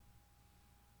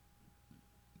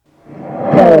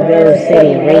Pogo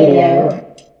City Radio.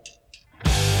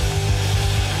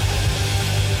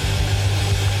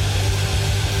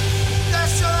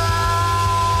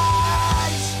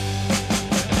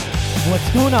 What's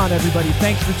going on, everybody?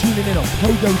 Thanks for tuning in on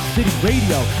Pogo City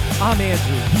Radio. I'm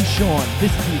Andrew. He's Sean.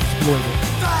 This is The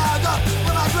Exploited.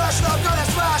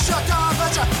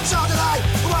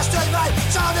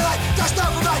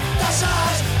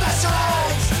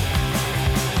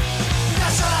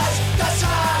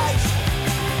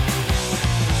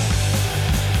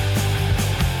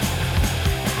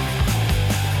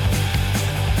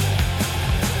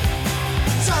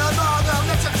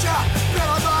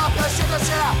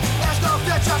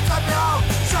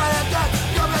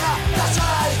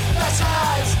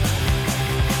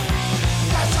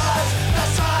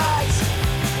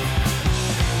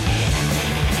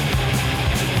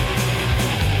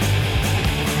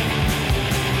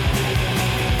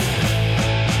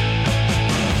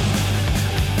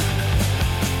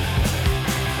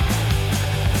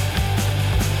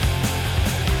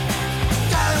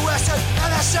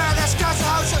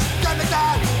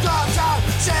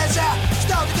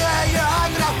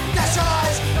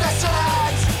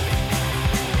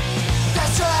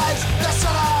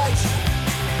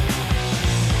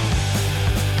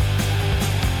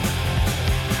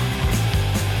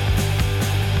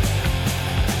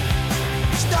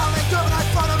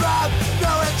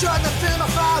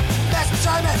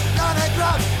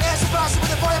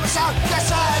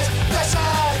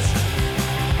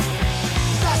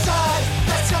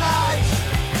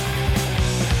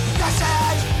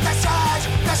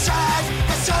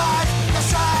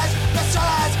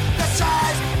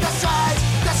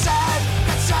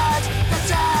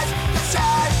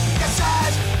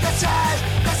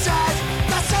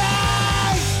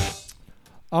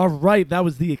 All right, that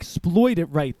was The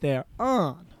Exploited right there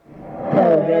on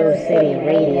Pogo City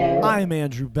Radio. I'm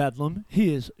Andrew Bedlam.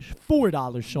 He is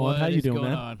 $4 Sean. How you doing,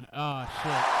 man? On? Oh, shit.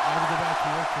 I gotta go back to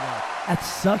work today. That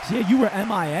sucks. Yeah, you were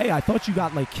MIA. I thought you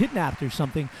got, like, kidnapped or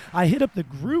something. I hit up the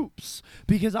groups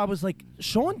because I was like,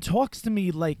 Sean talks to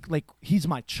me like he's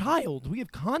my child. We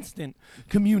have constant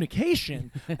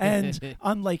communication. And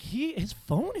I'm like, his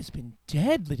phone has been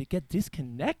dead. Did it get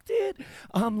disconnected?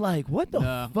 I'm like, what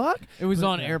the fuck? It was But,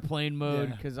 on yeah. airplane mode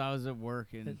Yeah. because I was at work.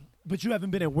 And But you haven't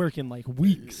been at work in, like,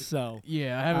 weeks, so.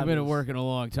 yeah, I haven't been at work in a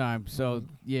long time. So,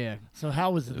 yeah. So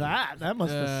how was that? That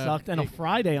must have sucked. And a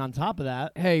Friday on top of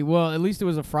that. Hey, well, at least it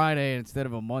was a Friday instead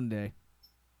of a Monday.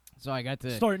 So I got to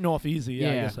Starting off easy. Yeah,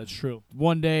 I Yeah. guess that's true.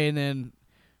 one day, and then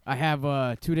I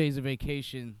have 2 days of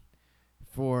vacation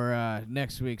for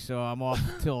next week. So I'm off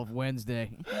till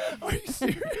Wednesday. Are you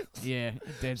serious? Yeah,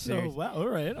 dead So, serious. wow, all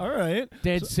right.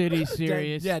 Dead city Dead-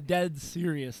 serious.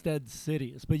 dead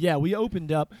serious. But yeah, we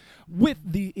opened up with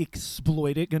The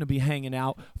Exploited, going to be hanging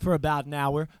out for about an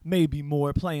hour, maybe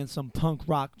more, playing some punk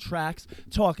rock tracks,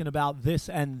 talking about this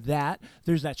and that.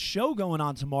 There's that show going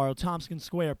on tomorrow, Tompkins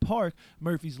Square Park,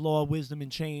 Murphy's Law, Wisdom in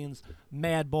Chains,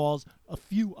 Madballs, a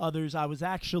few others. I was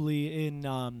actually in...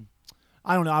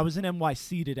 I was in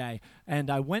NYC today, and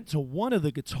I went to one of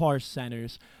the guitar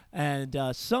centers, and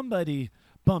somebody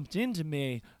bumped into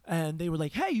me, and they were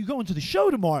like, hey, you going to the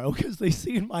show tomorrow? Because they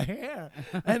seen my hair.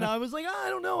 And I was like, I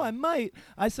don't know, I might.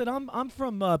 I said, I'm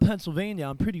from Pennsylvania.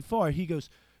 I'm pretty far. He goes,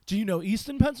 do you know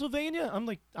Easton, Pennsylvania? I'm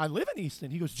like, I live in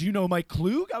Easton. He goes, do you know Mike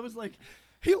Klug? I was like,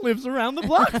 he lives around the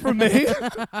block from me.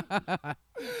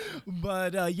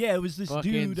 But, yeah, it was this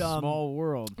Fucking dude. small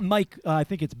world. Mike, I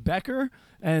think it's Becker,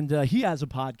 and he has a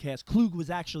podcast. Klug was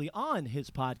actually on his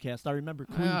podcast. I remember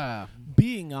Klug Ah,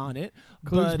 being on it.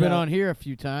 Klug's but, been on here a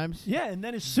few times. Yeah, and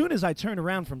then as soon as I turn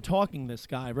around from talking to this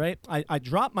guy, right, I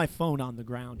drop my phone on the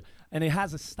ground, and it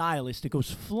has a stylus that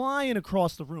goes flying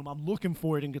across the room. I'm looking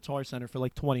for it in Guitar Center for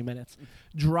like 20 minutes,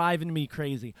 driving me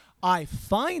crazy. I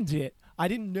find it. I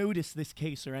didn't notice this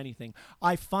case or anything.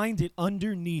 I find it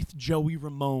underneath Johnny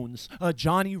Ramone's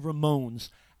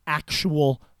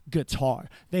actual guitar.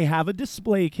 They have a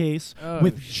display case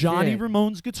with Johnny shit.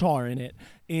 Ramone's guitar in it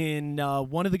in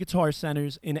one of the guitar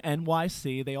centers in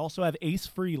NYC. They also have Ace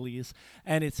Frehley's,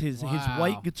 and it's his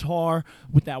white guitar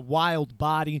with that wild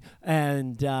body.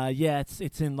 And yeah,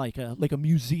 it's in like a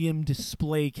museum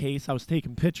display case. I was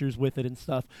taking pictures with it and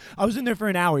stuff. I was in there for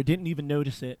an hour, didn't even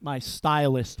notice it. My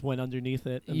stylist went underneath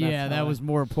it. And Yeah, that was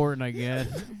more important, I guess.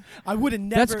 I would have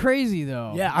never. That's crazy,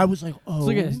 though. Yeah, I was like, oh,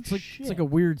 It's like a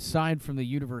weird sign from the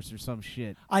universe or some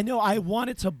shit. I know. I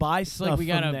wanted to buy It's stuff like we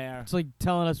gotta. from there. It's like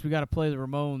telling us we gotta play the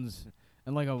Ramones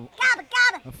and like a. Gabba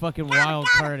gabba, a fucking wild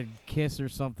card and Kiss or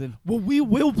something. Well, we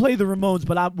will play the Ramones,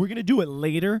 but we're gonna do it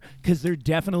later because they're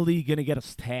definitely gonna get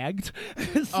us tagged.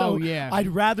 So Oh, yeah. I'd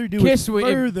rather do Kiss it would,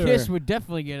 further. Kiss would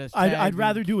definitely get us. I'd tagged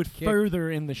rather and do it kicked. further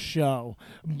in the show.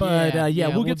 But Yeah,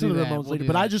 we'll get to we'll the do that. Ramones We'll later. do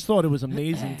But I that. just thought it was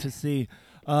amazing to see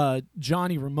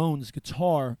Johnny Ramone's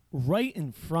guitar right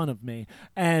in front of me.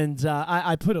 And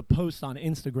I put a post on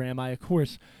Instagram. I, of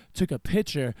course, took a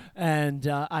picture. And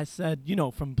I said,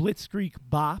 from Blitzkrieg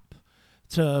Bop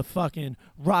to fucking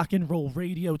rock and roll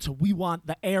radio to We Want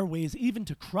the Airways, even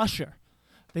to Crusher.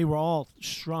 They were all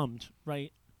strummed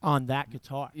right on that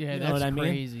guitar. Yeah, you know that's what I mean?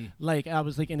 crazy. Like, I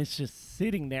was like, and it's just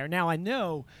sitting there. Now, I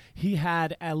know he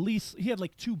had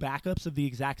like 2 backups of the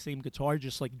exact same guitar,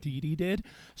 just like Dee Dee did.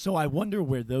 So I wonder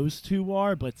where those 2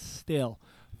 are, but still,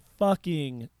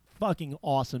 fucking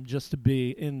awesome just to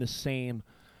be in the same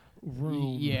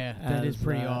room. Yeah, that is as,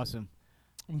 pretty awesome.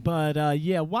 But,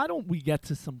 why don't we get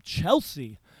to some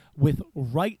Chelsea with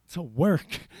Right to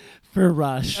Work for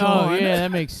Sean? Oh, yeah,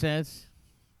 that makes sense.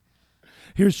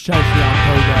 Here's Chelsea on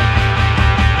Pogo.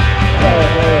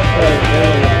 Pogo City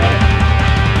Radio.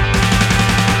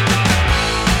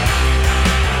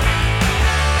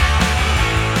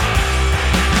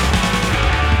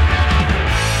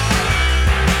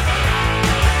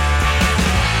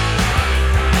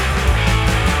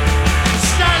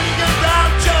 Standing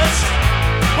around just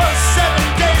 7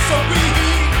 days a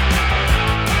week.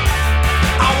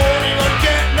 I won't even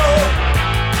get no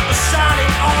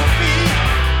signing on fee.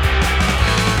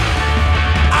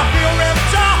 I feel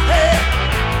ripped off here.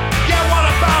 Yeah, what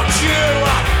about you?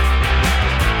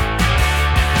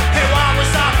 Hey, why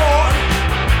was I born?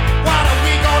 What are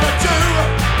we gonna do?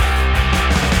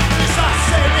 As I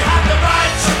say, we have the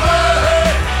right to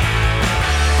work.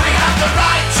 We have the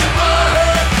right to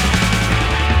work.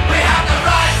 We have the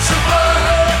right to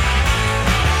work.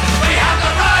 We have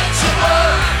the right to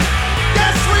work.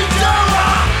 Yes, we do.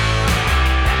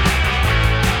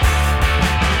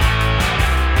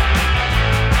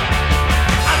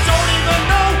 I don't even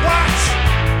know what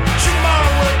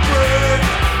tomorrow will bring.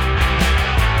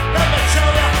 Let me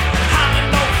tell you, having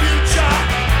no future,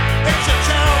 it's a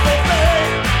terrible thing.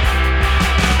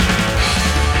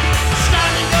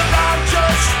 Standing around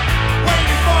just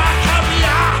waiting for a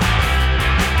career.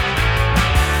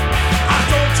 I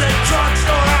don't take drugs,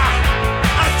 no,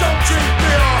 I don't drink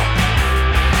beer.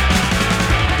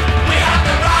 We have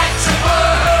the right to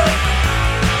work.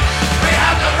 We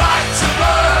have the right to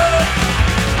work.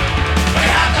 We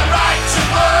have the right to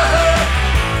work.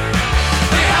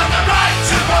 We have the right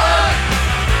to work.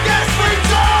 Yes, we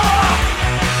do.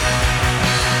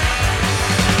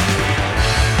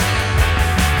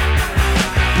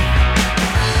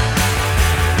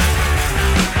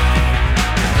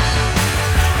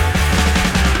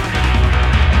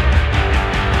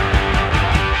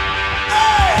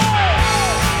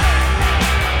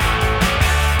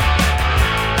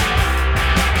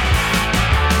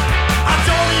 I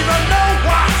don't even know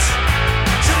what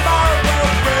tomorrow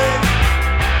will bring.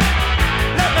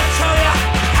 Let me tell you,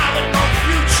 having no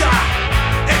future,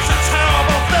 it's a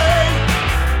terrible thing.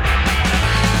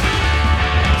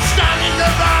 Standing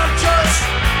around just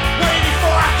waiting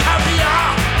for a career.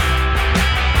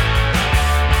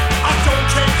 I don't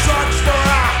take drugs, no,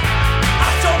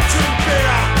 I don't drink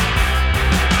beer.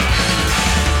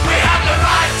 We have the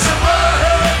right to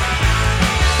work.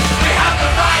 We have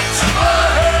the right to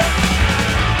work.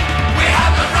 We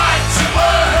have the right to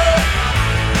work.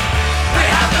 We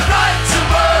have the right to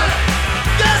work.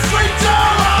 Yes, we do.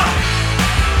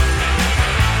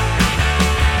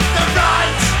 The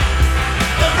right to work.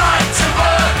 The right to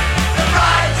work.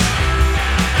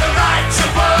 The right to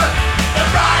work. The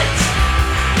right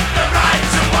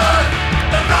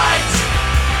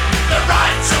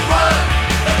to work.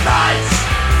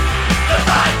 The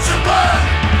right to work.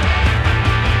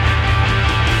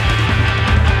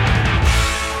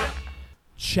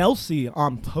 Chelsea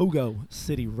on Pogo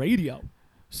City Radio.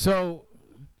 So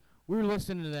we were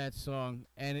listening to that song,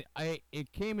 and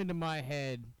it came into my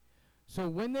head. So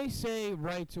when they say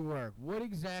right to work, what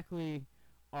exactly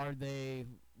are they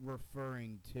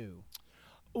referring to?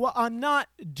 Well,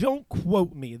 don't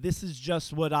quote me. This is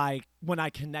just when I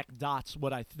connect dots,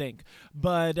 what I think.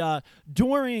 But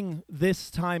during this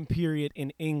time period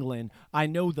in England, I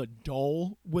know the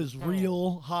dole was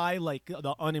real high, like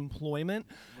the unemployment.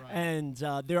 Right. And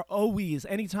they're always,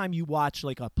 anytime you watch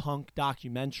like a punk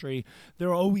documentary,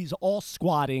 they're always all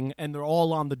squatting and they're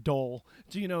all on the dole.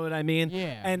 Do you know what I mean?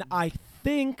 Yeah. And I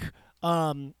think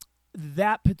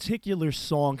that particular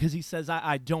song, because he says,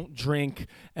 I don't drink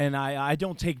and I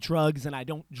don't take drugs and I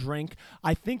don't drink.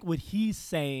 I think what he's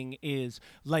saying is,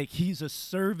 like, he's a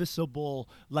serviceable,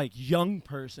 like, young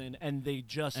person and they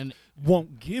just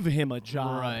won't give him a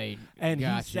job. Right. And he's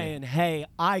Gotcha. saying, hey,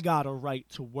 I got a right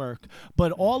to work.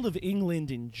 But all of England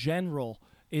in general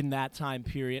in that time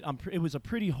period, it was a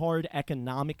pretty hard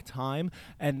economic time,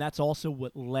 and that's also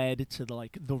what led to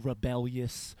the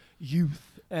rebellious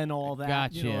youth and all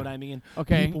that. You know Gotcha. what I mean?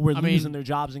 Okay, People were I mean, losing their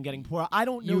jobs and getting poor. I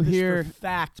don't know you this hear- for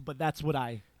fact, but that's what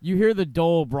You hear the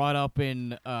Dole brought up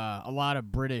in a lot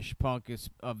of British punk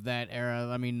of that era.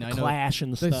 I mean, I know Clash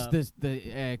and stuff.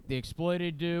 the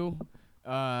Exploited do,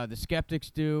 the Skeptics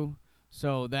do.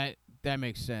 So that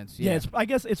makes sense. Yeah, Yeah, I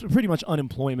guess it's pretty much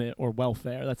unemployment or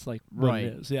welfare. That's like what right.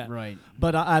 it is. Yeah, Right.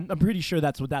 But I'm pretty sure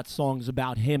that's what that song's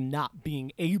about. Him not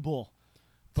being able.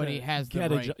 But to he has the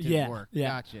get a right jo- to yeah, work. Yeah.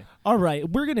 Gotcha. All right,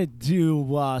 we're going to do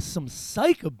some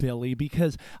psychobilly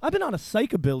because I've been on a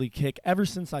psychobilly kick ever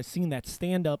since I seen that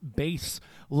stand-up bass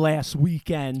last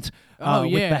weekend Oh,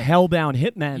 with yeah. the Hellbound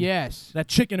Hitman. Yes. That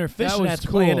chicken or fish That was that's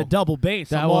playing a cool. double bass.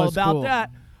 That I'm all was about cool.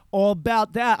 that. All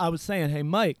about that. I was saying, hey,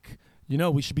 Mike, you know,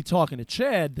 we should be talking to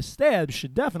Chad. The Stabs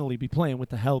should definitely be playing with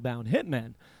the Hellbound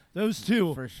Hitman. Those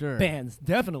two For sure. bands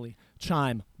definitely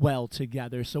chime well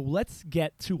together. So let's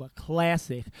get to a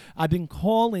classic. I've been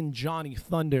calling Johnny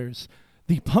Thunders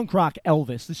the punk rock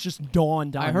Elvis. This just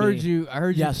dawned on I heard me you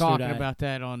talking yesterday. about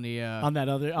that on the on that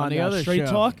other on the other Straight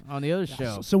show. Talk. On the other Yeah,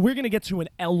 show. So we're gonna get to an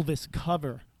Elvis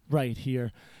cover right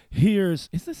here. Is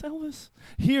this Elvis?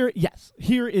 Here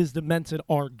is Demented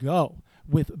Argo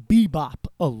with Bebop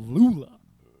Alula.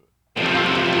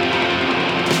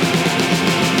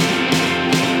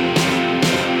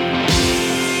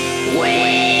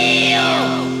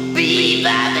 Well,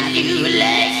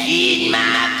 Bebop-a-Lula, she's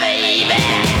my baby.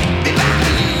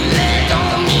 Bebop-a-Lula,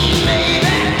 don't mean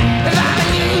baby.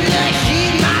 Bebop-a-Lula,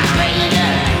 she's my baby.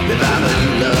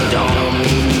 Bebop-a-Lula, don't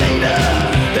mean baby.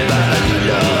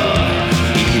 Bebop-a-Lula,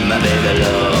 she's my baby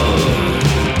love.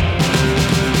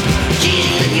 She's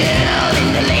the girl in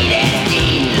the late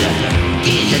 18s.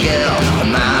 She's the girl of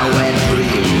my wet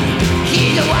dream.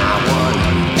 She's the wild one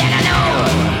that I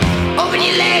know. Open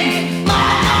your legs.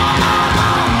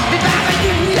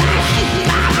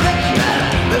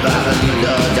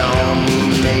 Bebop-a-Lula, don't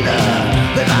mean baby.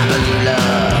 Bebop-a-Lula,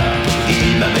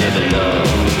 he's my baby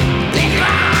love. Let's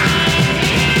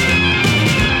rock!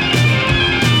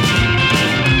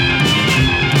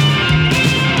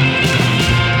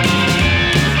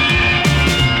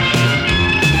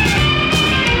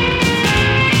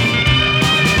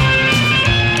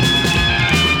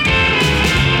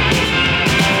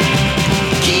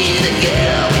 She's the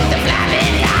girl with the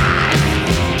flapping eyes.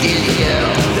 She's the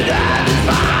girl that I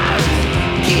despise.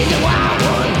 She's the wild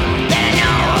one that I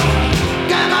know.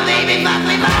 Come on, baby, fuck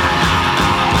me,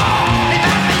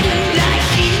 Bebop-a-Lula,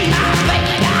 she's my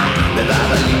baby.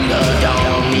 Bebop-a-Lula,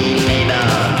 don't mean baby.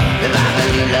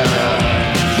 Bebop-a-Lula,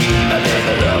 she's my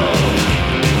baby love.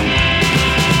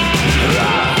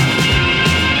 Rock.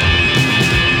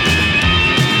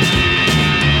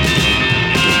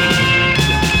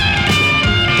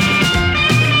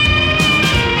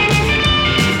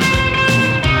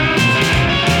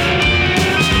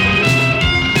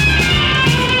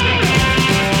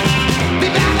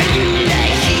 Bebop-a-Lula,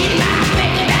 she's my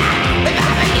baby.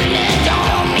 Bebop-a-Lula,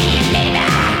 don't mean baby.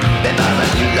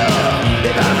 Bebop-a-Lula,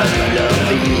 Bebop-a-Lula,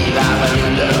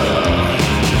 Bebop-a-Lula.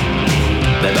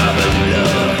 Bebop-a-Lula,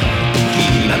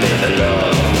 she's my baby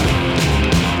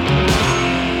love.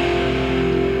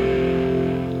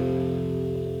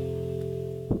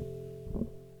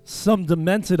 Some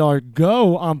Demented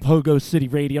Argo on Pogo City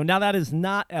Radio. Now that is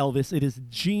not Elvis. It is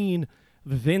Gene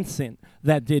Vincent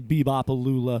that did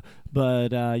Bebop-a-Lula.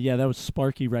 But yeah, that was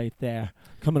Sparky right there,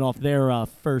 coming off their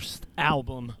first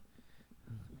album.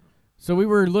 So we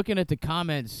were looking at the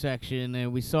comments section,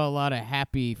 and we saw a lot of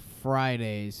Happy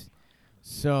Fridays.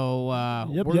 So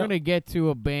Yep, we're yep. going to get to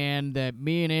a band that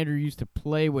me and Andrew used to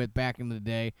play with back in the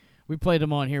day. We played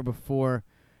them on here before.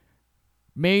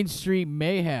 Main Street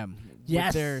Mayhem.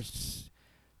 Yes. With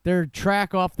their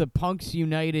track off the Punks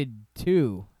United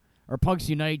 2. Or Punks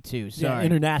Unite 2, sorry. Yeah,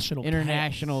 International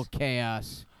International Chaos.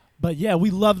 Chaos. But yeah, we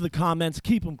love the comments.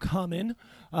 Keep them coming.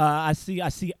 I see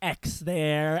X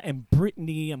there and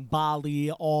Brittany and Bali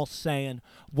all saying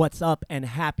what's up and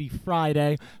happy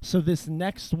Friday. So this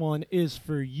next one is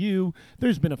for you.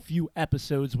 There's been a few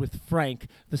episodes with Frank,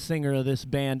 the singer of this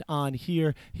band, on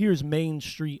here. Here's Main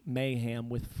Street Mayhem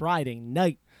with Friday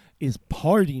Night is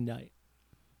Party Night.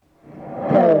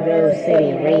 Pogo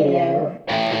City Radio.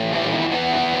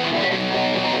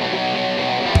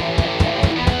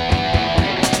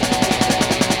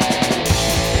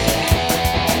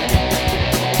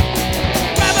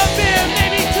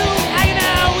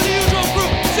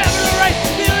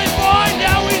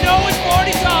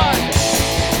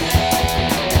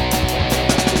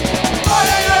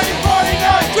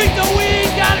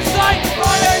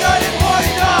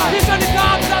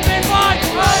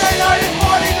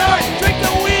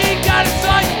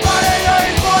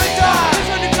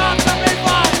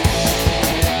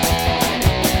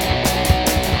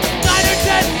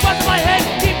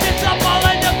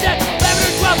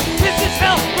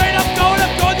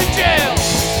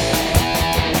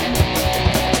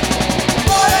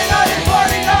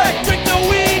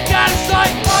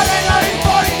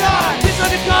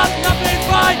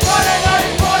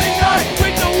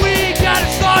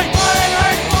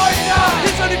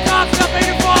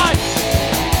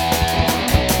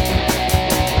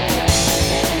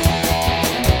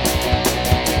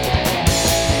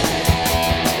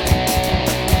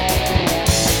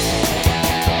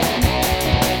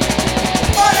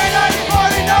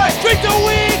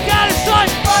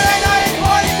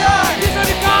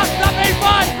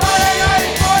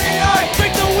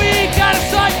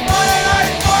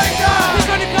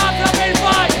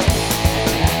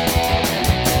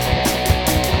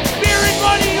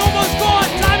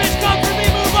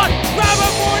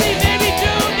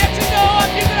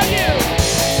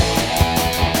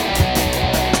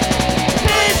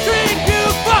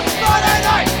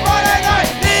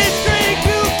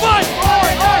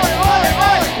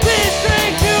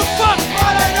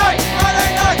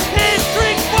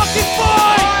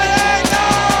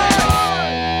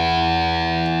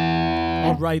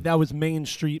 right, that was Main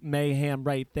Street Mayhem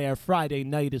right there. Friday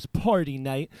night is party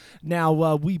night.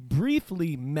 Now, we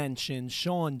briefly mentioned,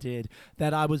 Sean did,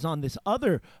 that I was on this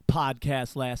other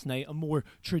podcast last night, a more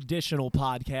traditional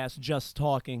podcast, just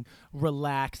talking,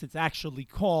 relax. It's actually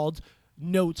called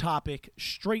No Topic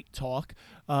Straight Talk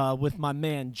with my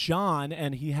man John,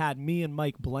 and he had me and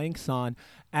Mike Blanks on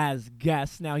as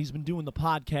guests. Now, he's been doing the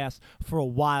podcast for a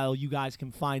while. You guys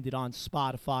can find it on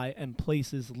Spotify and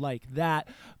places like that,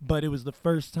 but it was the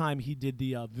first time he did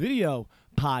the video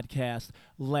podcast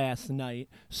last night.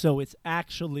 So it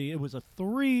was a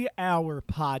 3-hour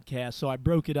podcast. So I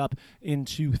broke it up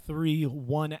into 3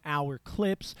 1-hour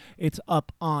clips. It's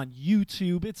up on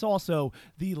YouTube. It's also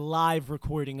the live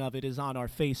recording of it is on our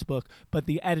Facebook, but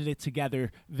the edited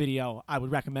together video I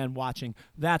would recommend watching.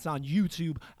 That's on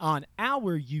YouTube, on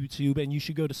our YouTube, and you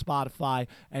should go to Spotify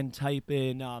and type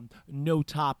in No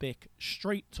Topic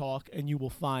Straight Talk, and you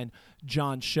will find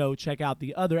John's show. Check out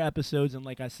the other episodes, and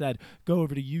like I said, go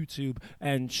over to YouTube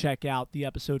and check out the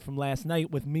episode from last night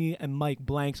with me and Mike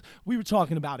Blanks. We were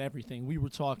talking about everything. We were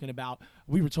talking about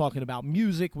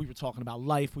music, we were talking about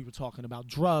life, we were talking about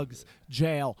drugs,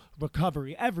 jail,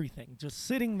 recovery, everything. Just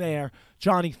sitting there,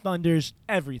 Johnny Thunders,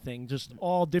 everything, just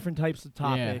all different types of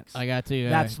topics. Yeah, I got to.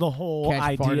 That's the whole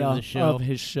catch part idea of the show. of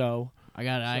his show.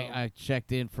 I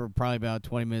checked in for probably about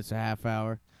 20 minutes, a half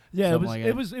hour. Yeah, Something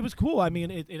it was cool. I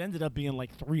mean, it ended up being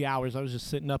like 3 hours. I was just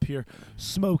sitting up here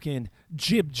smoking,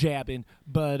 jib-jabbing.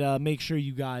 But make sure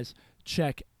you guys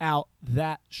check out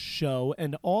that show.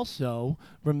 And also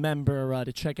remember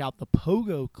to check out the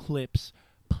Pogo Clips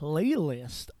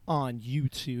playlist on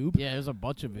YouTube. Yeah, there's a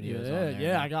bunch of videos on there.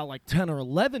 Yeah, I got like 10 or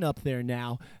 11 up there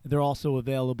now. They're also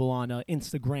available on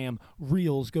Instagram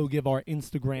Reels. Go give our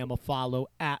Instagram a follow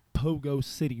at Pogo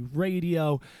City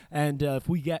Radio. And if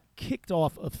we get kicked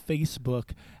off of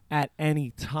Facebook at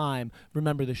any time,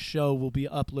 remember the show will be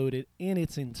uploaded in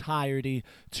its entirety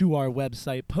to our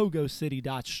website,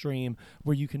 pogocity.stream,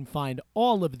 where you can find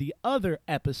all of the other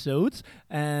episodes.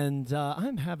 And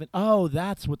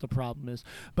that's what the problem is.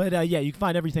 But yeah, you can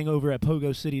find everything over at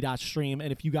pogocity.stream.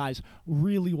 And if you guys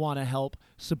really want to help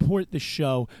support the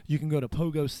show, you can go to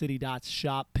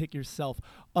pogocity.shop, pick yourself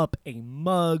up a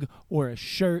mug or a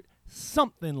shirt,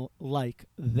 something like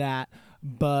that.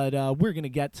 But we're going to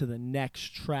get to the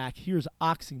next track. Here's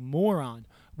Oxymoron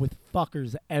with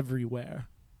Fuckers Everywhere.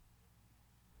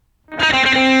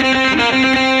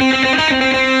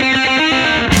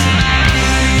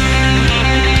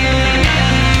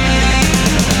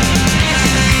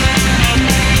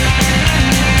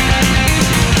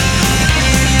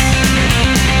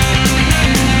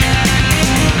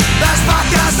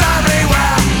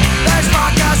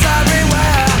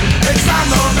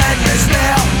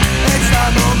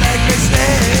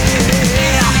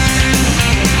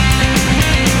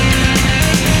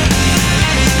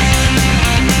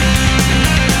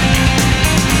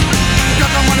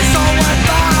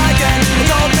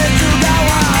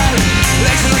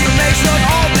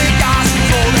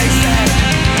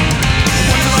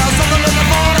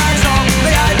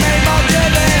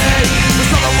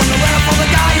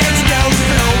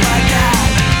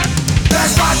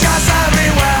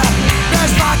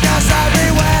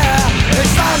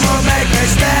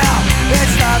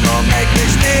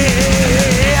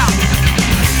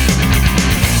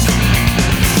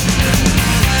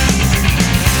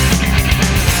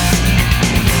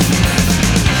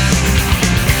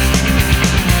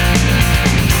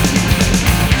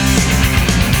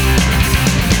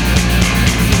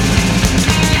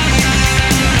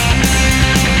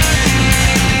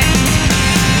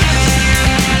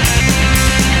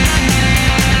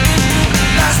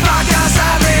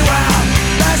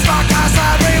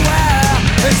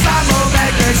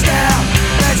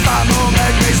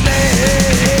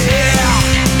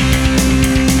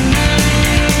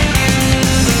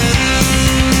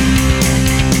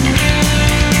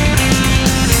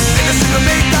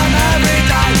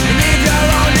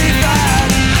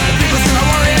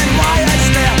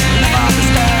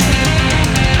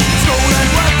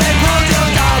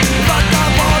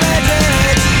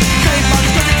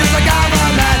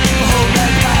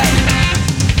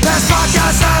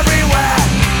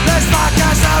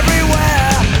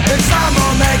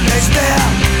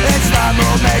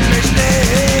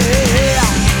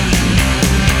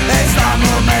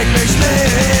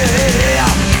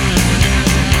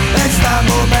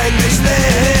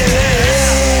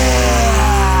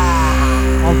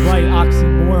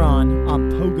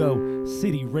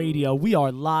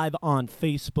 live on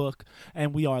Facebook,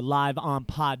 and we are live on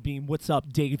Podbean. What's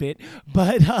up, David?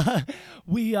 But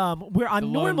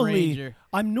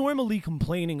I'm normally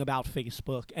complaining about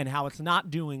Facebook and how it's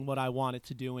not doing what I want it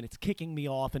to do, and it's kicking me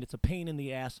off, and it's a pain in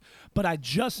the ass. But I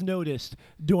just noticed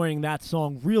during that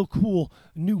song, real cool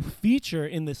new feature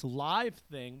in this live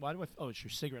thing. Oh, it's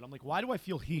your cigarette. I'm like, why do I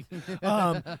feel heat?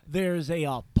 There's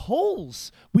a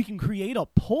polls. We can create a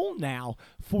poll now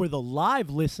for the live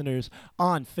listeners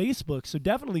on Facebook. So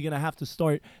definitely gonna have to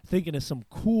start thinking of some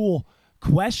cool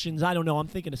questions. I don't know. I'm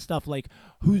thinking of stuff like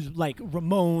who's like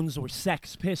Ramones or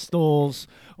Sex Pistols,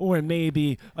 or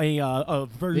maybe a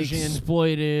version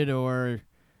Exploited or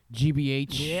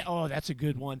GBH. Yeah, oh, that's a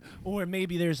good one. Or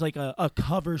maybe there's like a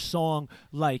cover song,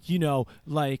 like, you know,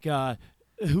 like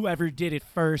whoever did it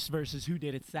first versus who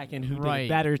did it second, who did it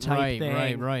better type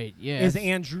thing. Right. Yeah. Is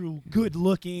Andrew good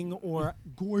looking or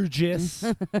gorgeous?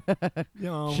 You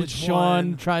know, Should which Sean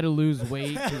one? try to lose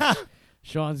weight? 'Cause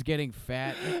Sean's getting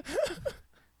fat.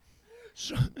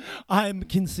 I'm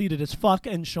conceited as fuck,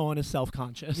 and Sean is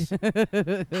self-conscious.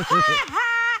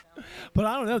 But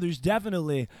I don't know.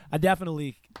 I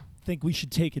definitely think we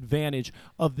should take advantage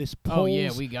of this polls Oh yeah,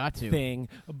 we got to. thing.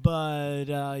 But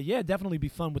yeah, definitely be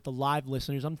fun with the live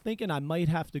listeners. I'm thinking I might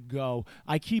have to go.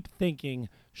 I keep thinking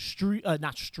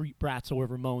not Street Brats or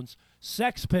Ramones,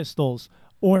 Sex Pistols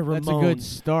or Ramones. That's a good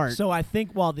start. So I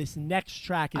think while this next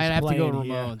track is I'd have to playing go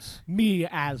here, Ramones. me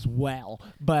as well.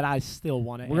 But I still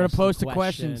want to. We're gonna post a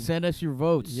question. Send us your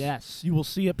votes. Yes, you will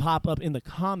see it pop up in the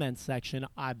comments section.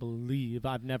 I believe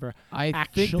I've never I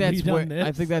actually think that's done where this.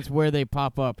 I think that's where they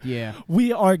pop up. Yeah.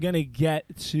 We are gonna get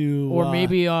to, Or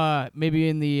maybe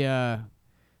in the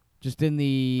just in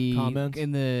the Comments?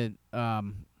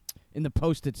 in the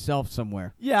post itself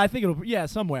somewhere. Yeah, I think it'll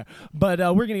somewhere. But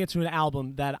we're gonna get to an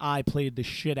album that I played the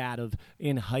shit out of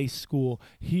in high school.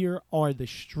 Here are the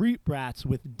Street Brats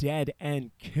with Dead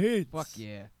End Kids. Fuck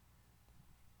yeah. Dead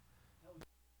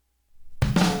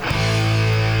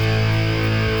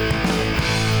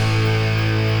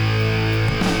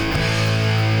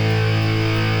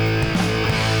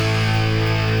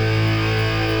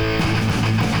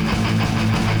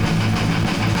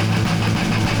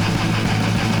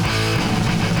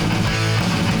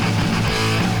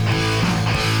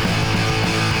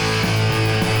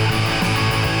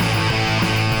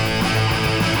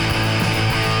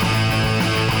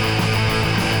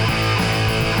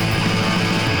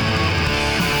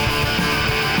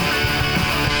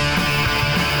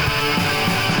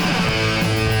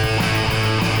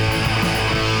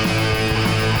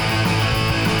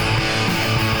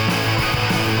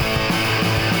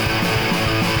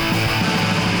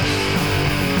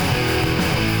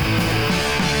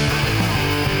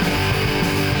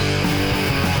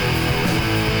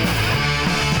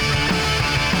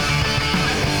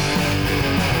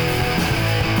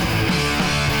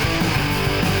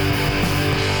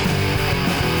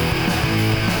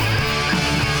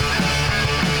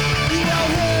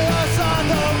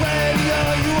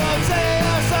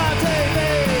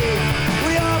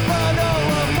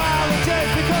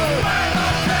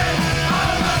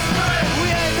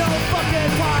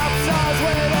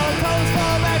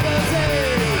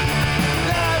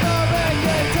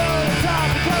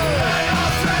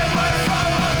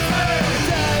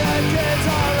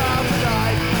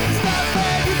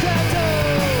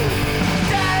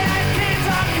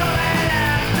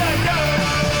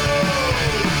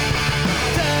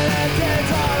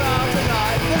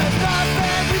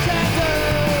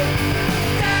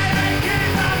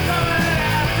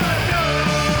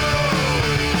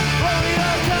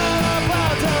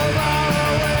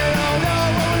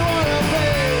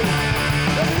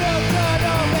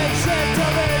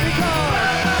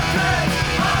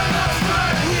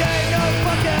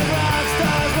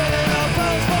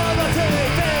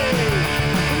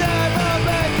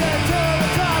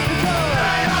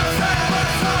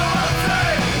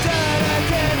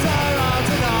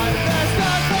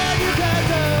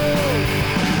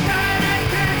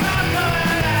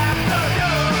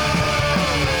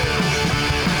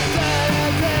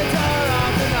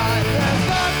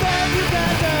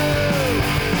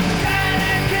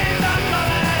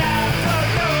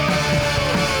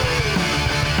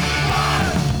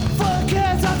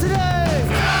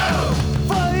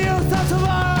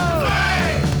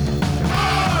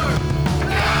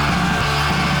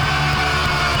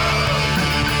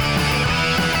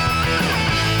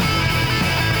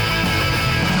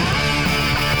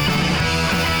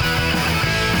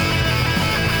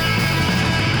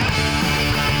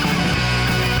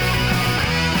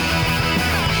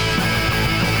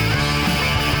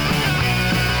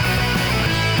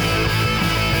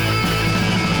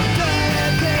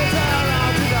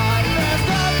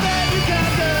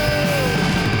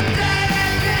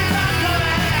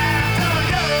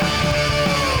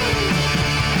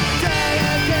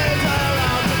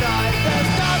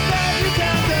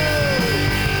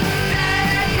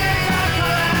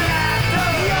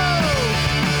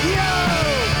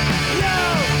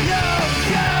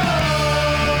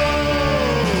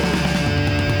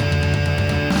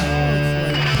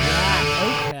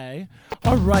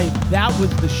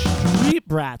was the Street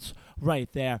Brats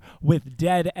right there with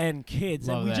Dead End Kids.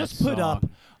 Love and we that just put up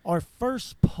song. our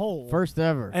first poll. First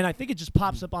ever. And I think it just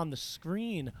pops up on the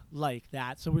screen like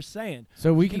that. So we're saying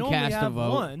So we can can only cast a have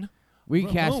vote. one. We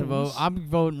can cast a vote. Ramones I'm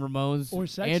voting Ramones. or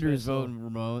Sex Andrew's Pistols. voting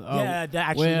Ramones. Oh, Yeah, that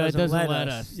actually well, it doesn't, let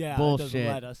us. Yeah, Bullshit. it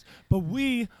doesn't let us. But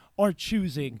we are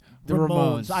choosing The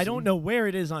Ramones. I don't know where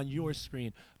it is on your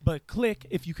screen, but click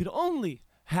if you could only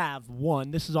have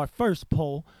one. This is our first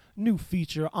poll, new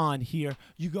feature on here.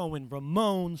 You go in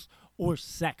Ramones or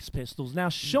Sex Pistols. Now,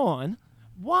 Sean,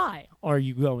 why are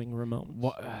you going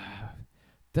Ramones?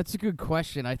 That's a good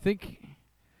question. I think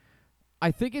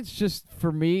it's just,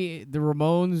 for me, the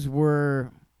Ramones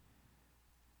were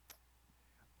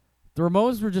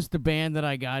just the band that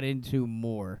I got into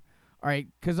more. All right,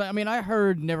 because I mean, I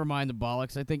heard Nevermind the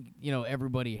Bollocks. I think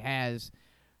everybody has,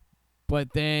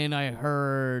 but then I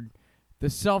heard the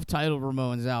self-titled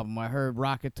Ramones album. I heard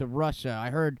Rocket to Russia.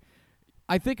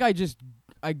 I think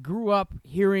I grew up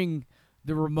hearing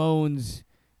the Ramones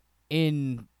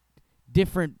in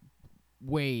different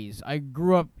ways. I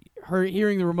grew up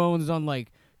hearing the Ramones on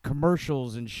like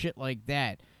commercials and shit like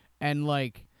that, and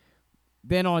like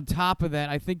then on top of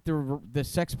that, I think the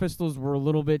Sex Pistols were a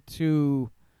little bit too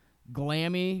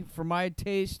glammy for my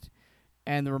taste,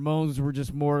 and the Ramones were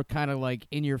just more kind of like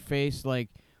in your face. Like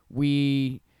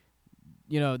they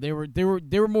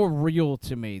were more real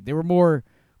to me. They were more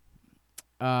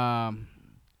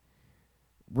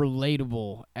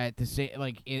relatable at the same,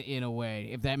 like in a way,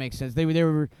 if that makes sense. They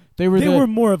were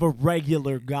more of a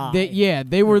regular guy.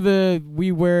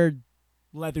 We wear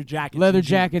leather jackets.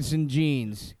 Jackets and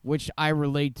jeans, which I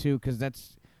relate to because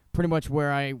that's pretty much what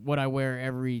I wear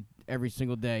every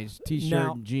single day is t-shirt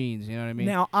Now- and jeans. You know what I mean?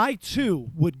 Now, I too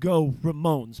would go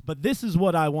Ramones, but this is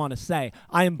what I want to say.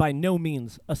 I am by no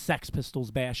means a Sex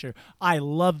Pistols basher. I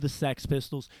love the Sex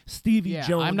Pistols. Stevie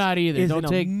Jones I'm not either. is Don't an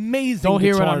take- amazing Don't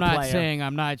hear what guitar I'm not player. saying.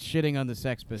 I'm not shitting on the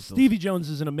Sex Pistols. Stevie Jones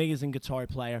is an amazing guitar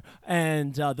player,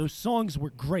 and those songs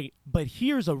were great. But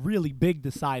here's a really big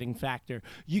deciding factor.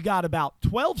 You got about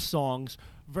 12 songs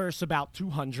versus about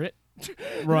 200.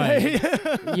 Right.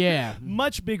 Yeah.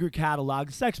 Much bigger catalog.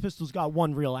 Sex Pistols got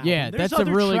one real album. Yeah, There's that's a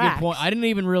other really tracks. good point. I didn't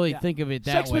even really Yeah. think of it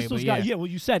that Sex way. Pistols But got, yeah. well,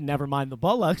 you said Nevermind the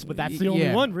Bollocks, but that's the only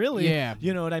Yeah. one, really. Yeah.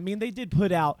 You know what I mean? They did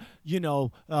put out,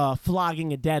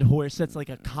 Flogging a Dead Horse. That's like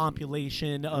a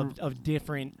compilation of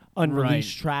different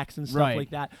unreleased tracks and stuff Right. like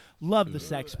that. Love the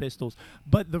Sex Pistols.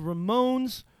 But the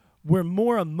Ramones were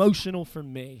more emotional for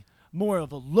me. More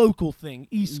of a local thing.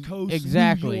 East Coast,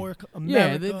 Exactly. New York,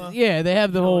 America. They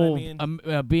have the You know what I whole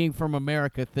mean? being from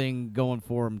America thing going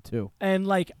for them too. And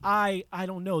like I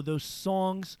don't know, those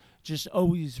songs just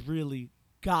always really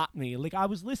got me. Like I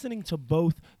was listening to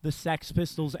both the Sex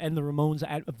Pistols and the Ramones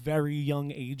at very young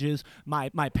ages. My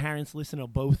parents listened to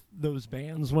both those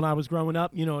bands when I was growing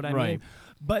up. You know what I Right. mean?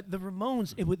 But the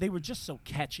Ramones, they were just so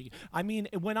catchy. I mean,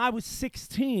 when I was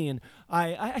 16,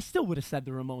 I still would have said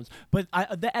the Ramones. But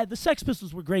the Sex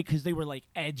Pistols were great because they were like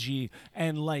edgy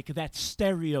and like that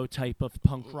stereotype of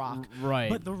punk rock. Right.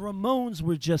 But the Ramones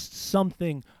were just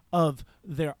something of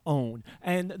their own.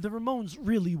 And the Ramones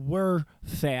really were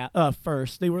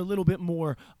first. They were a little bit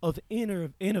more of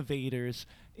innovators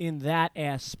in that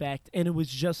aspect, and it was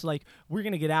just like, we're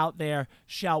gonna get out there,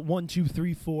 shout 1, 2,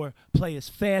 3, 4, play as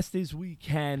fast as we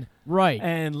can, Right.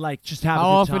 and like just have How a good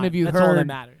often time. have you That's all that heard-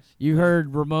 matters. You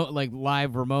heard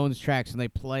live Ramones tracks, and they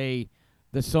play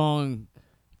the song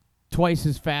twice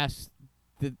as fast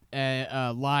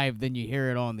live than you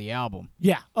hear it on the album.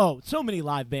 Yeah. Oh, so many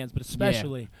live bands, but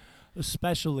especially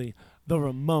the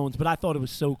Ramones. But I thought it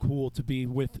was so cool to be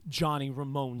with Johnny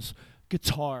Ramone's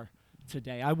guitar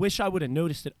today. I wish I would have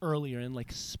noticed it earlier and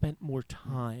like spent more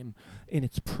time in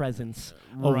its presence,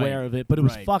 aware of it. But it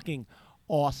was Right. fucking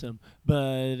awesome.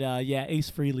 But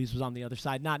Ace Frehley's was on the other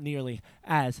side, not nearly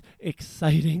as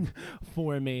exciting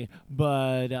for me.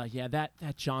 But that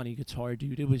Johnny guitar,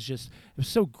 dude, it was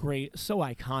so great, so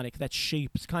iconic. That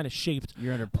shape is kind of shaped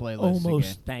You're under playlist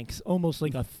almost again. almost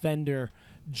like a Fender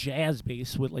jazz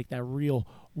bass with like that real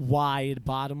wide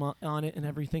bottom on it and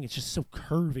everything. It's just so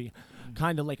curvy,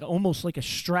 kind of like almost like a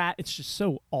Strat. It's just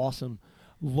so awesome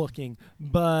looking.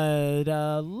 But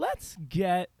let's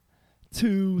get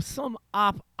to some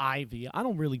Op Ivy. I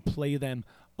don't really play them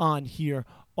on here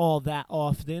all that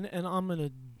often, and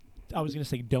I was gonna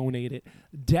say donate it,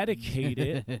 dedicate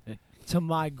it to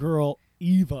my girl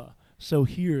Eva. So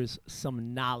here's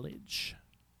some knowledge.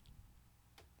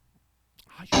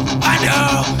 I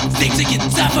know things are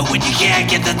getting tougher when you can't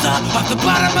get the top off the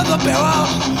bottom of the barrel.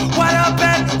 Wide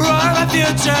open, wrong, my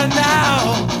future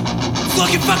now. It's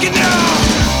looking fucking new.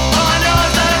 All I know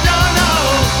is that I don't know.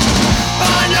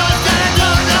 All I know is that I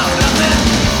don't know nothing.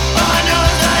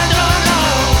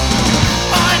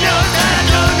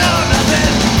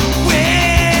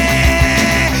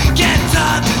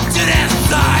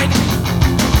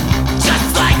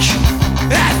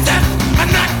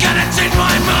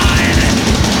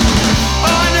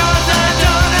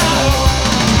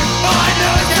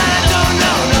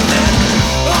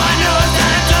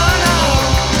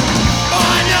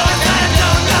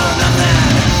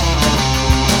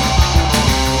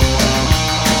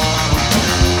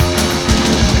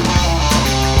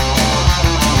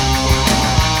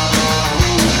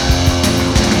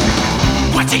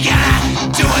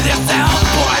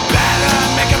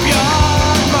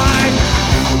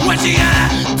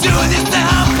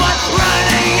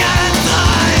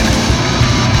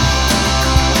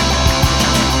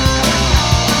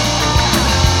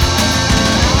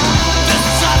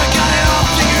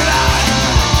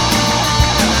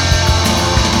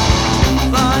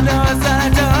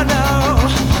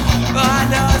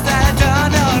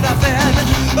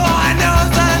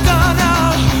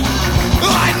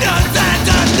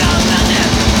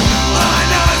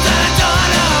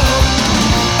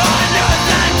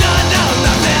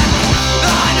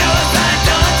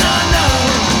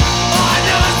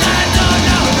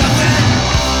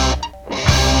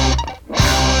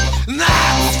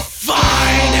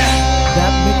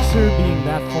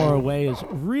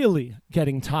 was really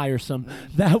getting tiresome.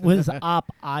 That was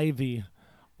Op Ivy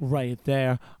right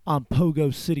there on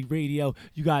Pogo City Radio.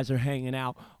 You guys are hanging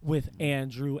out with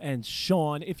Andrew and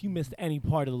Sean. If you missed any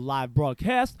part of the live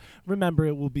broadcast, remember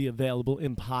it will be available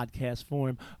in podcast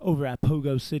form over at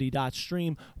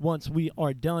pogocity.stream once we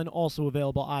are done. Also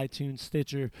available iTunes,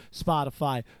 Stitcher,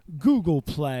 Spotify, Google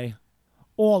Play,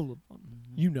 all of them.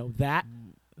 You know that.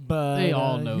 But They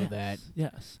all know yes, that.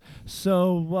 Yes.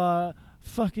 So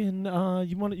fucking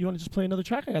you want to just play another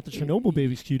track? I got the Chernobyl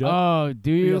babies queued up. Oh, do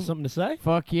You you? got something to say?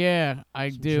 Fuck yeah, I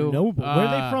do. Chernobyl. Where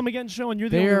are they from again, Sean? You're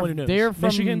the only one who knows. They're from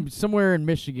Michigan. somewhere in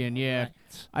Michigan, yeah.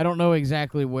 Right. I don't know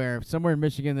exactly where. Somewhere in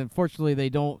Michigan. Unfortunately, they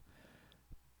don't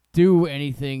do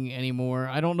anything anymore.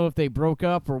 I don't know if they broke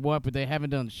up or what, but they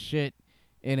haven't done shit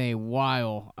in a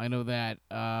while. I know that.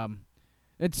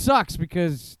 It sucks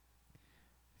because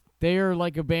they're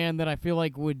like a band that I feel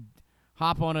like would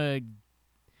hop on a...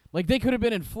 Like, they could have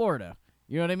been in Florida.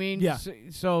 You know what I mean? Yeah.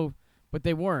 So but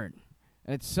they weren't.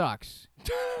 And it sucks.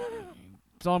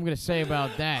 That's all I'm going to say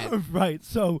about that. Right.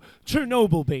 So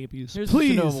Chernobyl babies, Here's the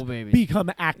please Chernobyl babies.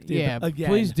 become active Yeah, again.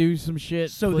 please do some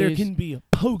shit. So there please. can be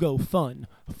pogo fun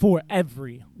for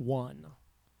everyone.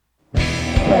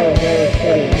 Pogo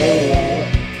City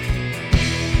Radio.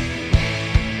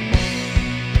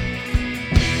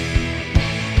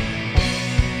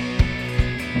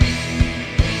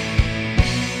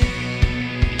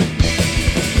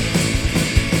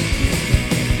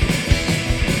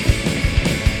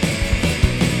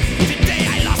 Today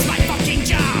I lost my fucking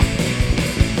job.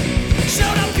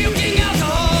 Showed up puking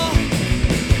alcohol.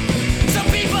 Some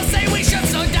people say we should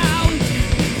slow down,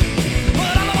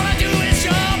 but all I wanna do is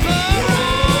jump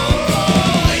around.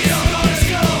 We don't go to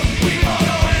school, we won't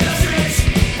go in the streets.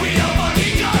 We don't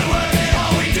fucking go to work, and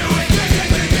all we do is drink, drink,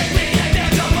 drink, drink. We get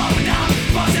down, jump up and down.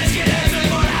 Bosses get answered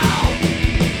for now.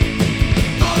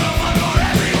 Photo fun for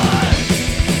everyone.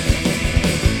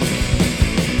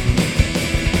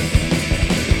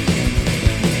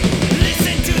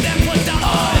 Listen to them put the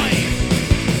oi.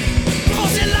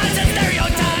 Bullshit lies and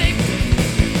stereotype.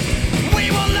 We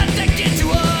won't let them get to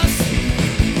us.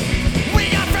 We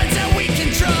got friends that we can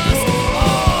trust.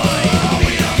 Oi.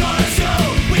 We don't go to school.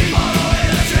 We follow in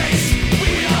the streets. We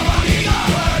don't fucking go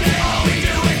to work, and all we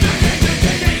do is drink, drink, drink,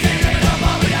 drink, drink, drink, drink,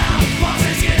 up and down.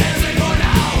 Bosses get answered for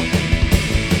now.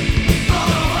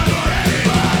 Photo fun for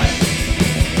everyone.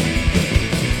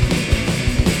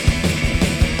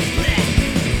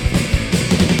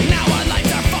 Now our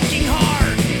lives are fucking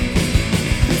hard.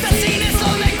 The scene is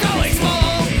slowly growing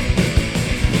small.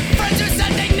 Friends who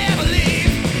said they'd never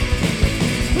leave.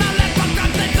 Now let fuck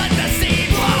up and let the scene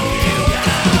blow you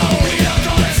down. We don't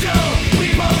go to school. We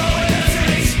won't go in the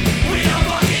streets. We don't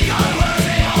fucking go to work,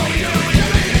 and all we do is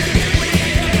drink, drink, drink, drink. We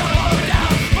get up and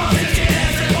down. Bosses get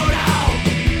answered for now.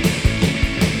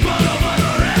 Photo fun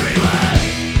for everyone.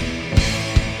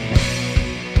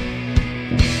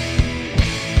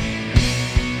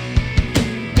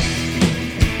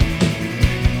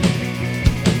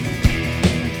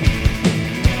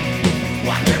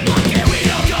 Walking, walking, we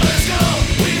don't go to school.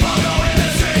 We won't go in the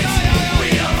streets. We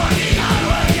don't fucking go to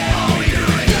work, and all we do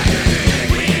is drink, drink, drink, drink.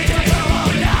 We get up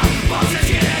and down. Bosses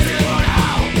get answered for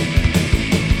now.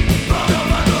 Photo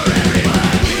fun for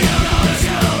everyone. We don't go to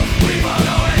school. We won't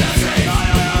go in the streets.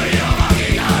 We don't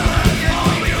fucking go to work, and all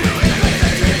we do is drink,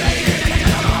 drink, drink, drink. We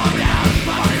get up and down.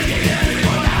 Bosses get answered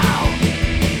for now.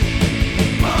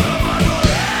 Photo fun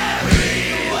for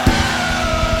everyone.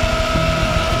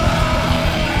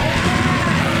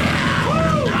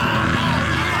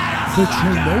 The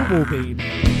Chernobyl baby.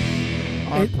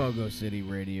 On It- Pogo City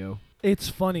Radio. It's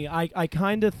funny. I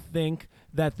kind of think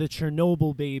that the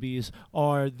Chernobyl babies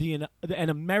are an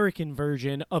American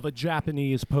version of a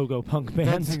Japanese pogo punk band.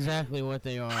 That's exactly what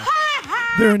they are.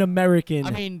 They're an American.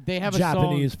 I mean, they have a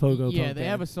Japanese song. pogo Yeah, punk they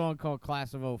have band. a song called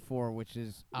Class of 04, which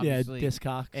is yeah, obviously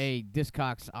Discogs. a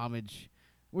Discogs homage,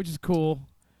 which is cool.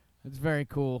 It's very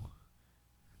cool.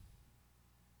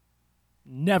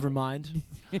 Never mind.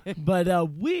 But I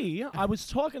was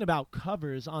talking about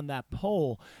covers on that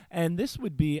poll, and this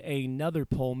would be another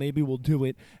poll. Maybe we'll do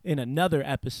it in another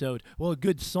episode. Well, a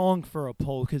good song for a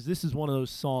poll, because this is one of those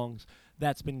songs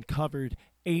that's been covered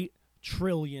 8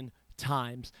 trillion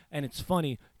times. And it's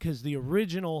funny, because the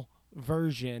original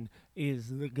version is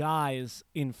the guys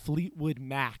in Fleetwood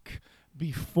Mac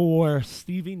before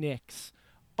Stevie Nicks,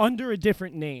 under a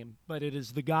different name, but it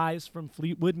is the guys from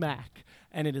Fleetwood Mac,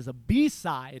 and it is a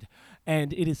B-side,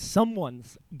 and it is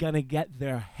someone's gonna get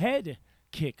their head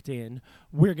kicked in.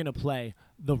 We're gonna play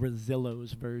the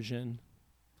Rosillos version.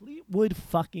 Fleetwood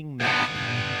fucking Mac.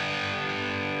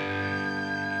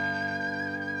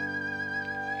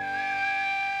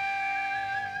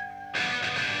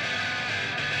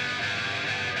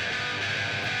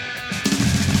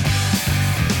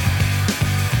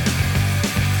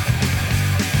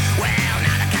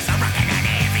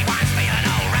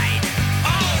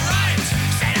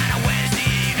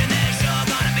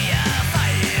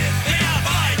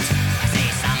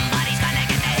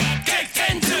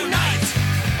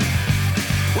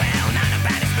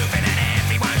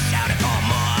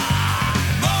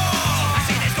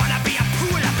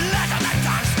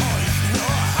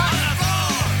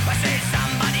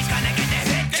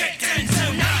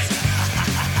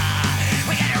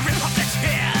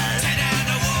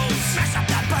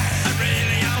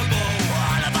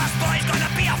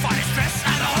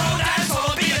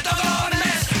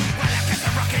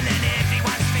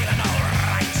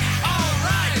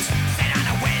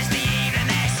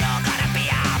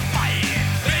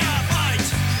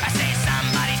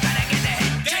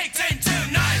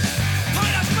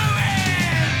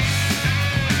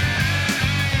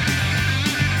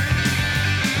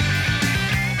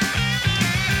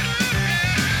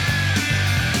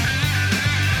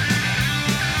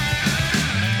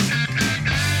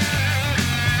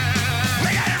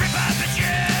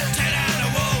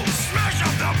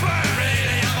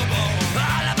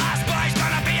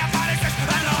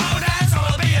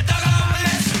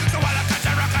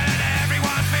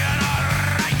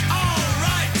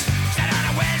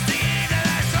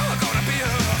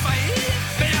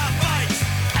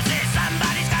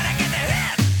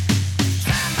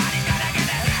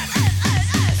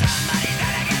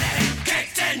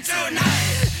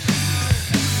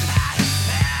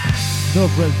 the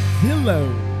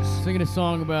Rezillos. Singing a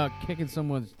song about kicking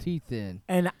someone's teeth in.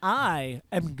 And I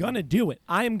am going to do it.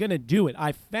 I am going to do it.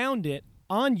 I found it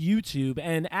on YouTube,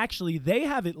 and actually they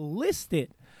have it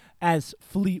listed as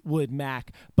Fleetwood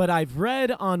Mac, but I've read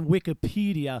on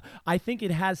Wikipedia, I think it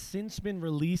has since been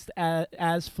released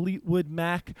as Fleetwood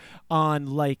Mac on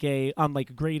like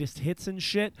greatest hits and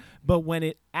shit, but when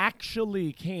it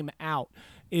actually came out,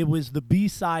 it was the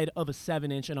B-side of a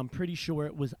 7-inch, and I'm pretty sure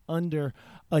it was under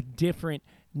a different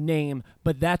name,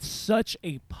 but that's such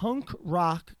a punk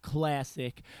rock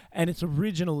classic, and it's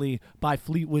originally by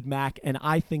Fleetwood Mac, and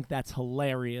I think that's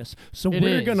hilarious. So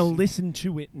we're going to listen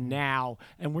to it now,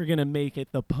 and we're going to make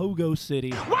it the Pogo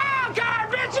City Wild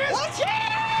card,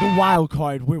 bitches! the wild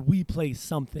card, where we play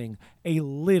something a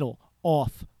little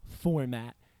off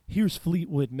format. Here's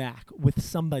Fleetwood Mac with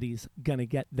Somebody's Gonna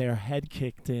Get Their Head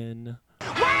Kicked In.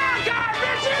 Wild card,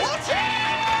 bitches!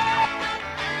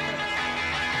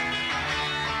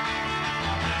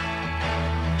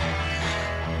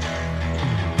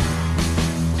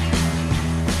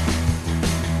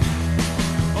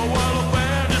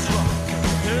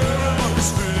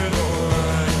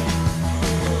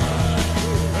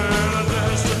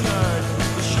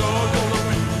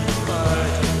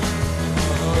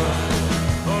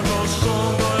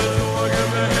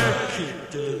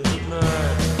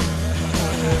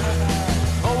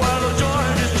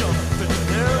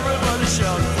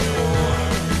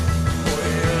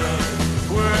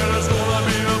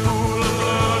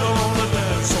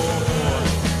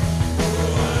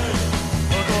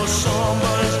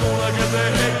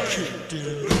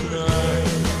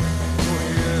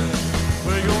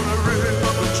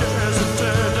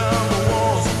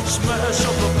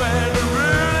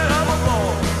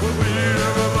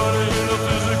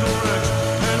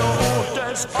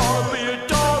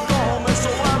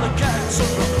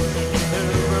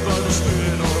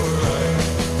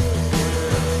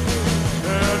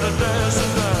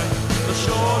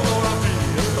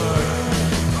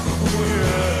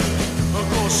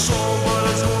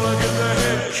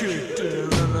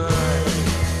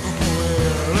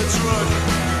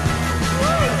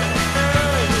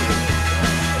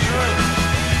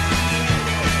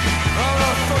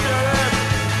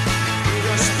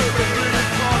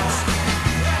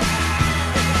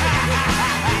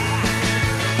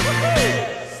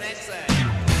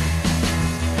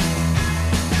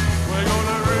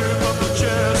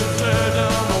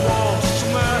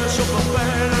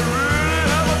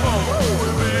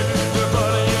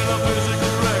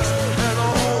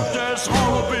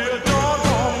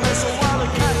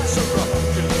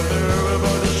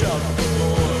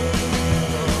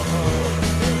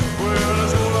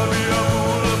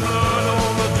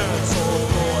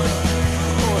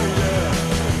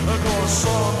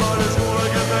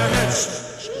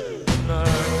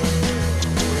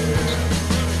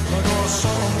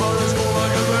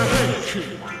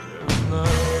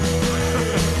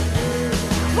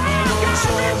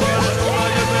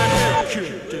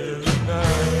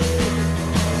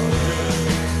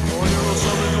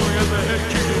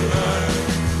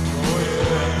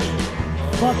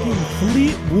 Fucking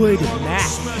Fleetwood Mac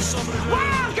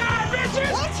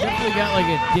Definitely got like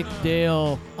a Dick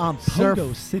Dale on surf,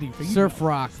 Pogo City. surf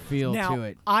rock feel Now, to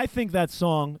it. I think that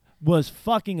song was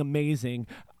fucking amazing.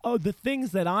 Oh, the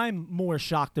things that I'm more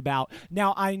shocked about.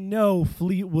 Now, I know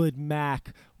Fleetwood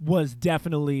Mac was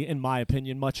definitely, in my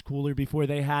opinion, much cooler before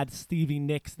they had Stevie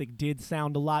Nicks. They did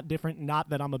sound a lot different. Not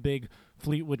that I'm a big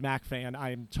Fleetwood Mac fan.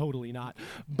 I am totally not.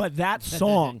 But that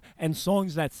song and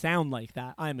songs that sound like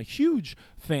that, I'm a huge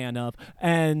fan of.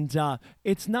 And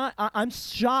it's not, I'm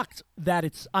shocked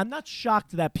that I'm not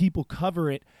shocked that people cover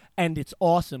it and it's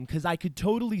awesome, because I could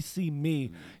totally see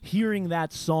me hearing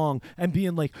that song and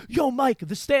being like, yo, Mike,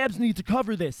 the Stabs need to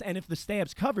cover this. And if the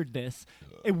Stabs covered this,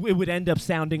 it would end up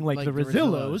sounding like the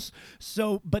Rezillos.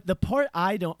 So, but the part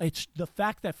it's the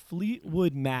fact that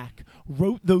Fleetwood Mac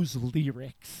wrote those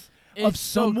lyrics of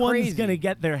someone's going to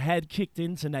get their head kicked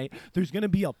in tonight. There's going to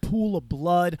be a pool of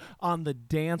blood on the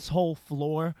dance hall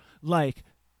floor. Like,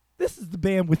 this is the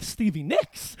band with Stevie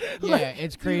Nicks. Yeah, Like,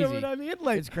 it's crazy. You know what I mean?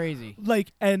 Like, it's crazy.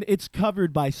 Like, and it's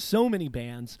covered by so many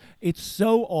bands. It's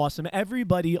so awesome.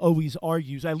 Everybody always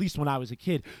argues, at least when I was a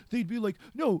kid, they'd be like,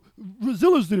 no,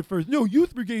 Rezillos did it first. No,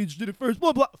 Youth Brigades did it first.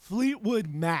 Blah, blah.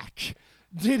 Fleetwood Mac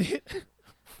did it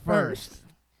first.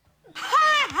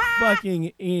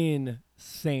 Fucking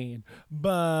insane.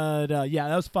 But, yeah,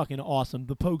 that was fucking awesome.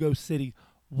 The Pogo City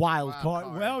Wild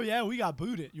Card. Well, yeah, we got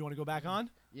booted. You want to go back on?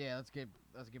 Yeah, let's get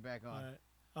back on.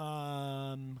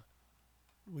 All right.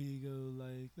 We go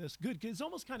like this. Good. It's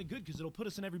almost kind of good because it'll put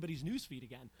us in everybody's newsfeed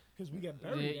again because we get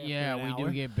buried. after Yeah, an we hour.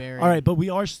 do get buried. All right, but we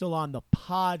are still on the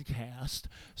podcast.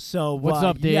 So What's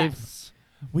up, Dave? Yes,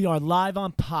 we are live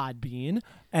on Podbean,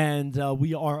 and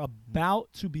we are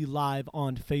about to be live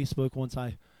on Facebook once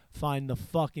I find the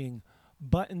fucking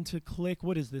button to click.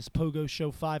 What is this? Pogo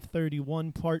Show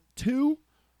 531 Part 2?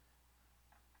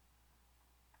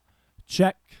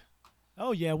 Check.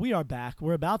 Oh, yeah, we are back.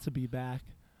 We're about to be back.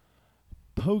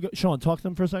 Pogo. Sean, talk to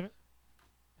them for a second.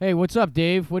 Hey, what's up,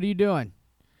 Dave? What are you doing?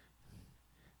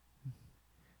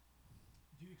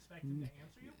 Do you expect him to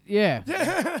answer you? Yeah.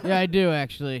 Yeah, I do,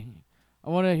 actually. I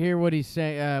want to hear what he's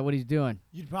saying, what he's doing.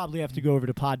 You'd probably have to go over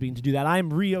to Podbean to do that.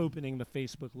 I'm reopening the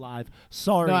Facebook Live.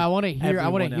 Sorry. No, I want to hear. I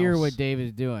want to everyone hear else. what Dave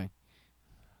is doing.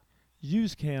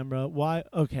 Use camera. Why?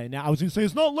 Okay, now I was going to say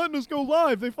it's not letting us go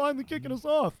live. They finally kicking us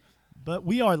off. But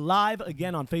we are live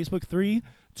again on Facebook. 3,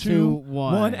 2,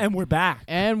 1, and we're back.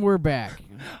 And we're back.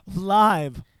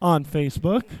 Live on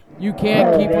Facebook. You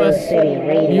can't keep Pogo us City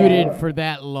Radio. muted for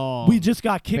that long. We just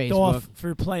got kicked off Facebook.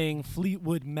 for playing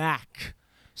Fleetwood Mac.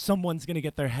 Someone's going to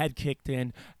get their head kicked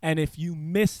in. And if you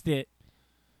missed it,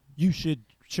 you should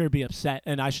sure be upset.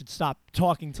 And I should stop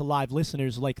talking to live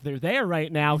listeners like they're there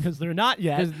right now because they're not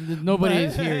yet. because nobody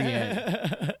is here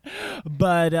yet.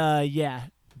 But yeah.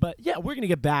 But yeah, we're going to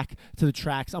get back to the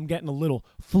tracks. I'm getting a little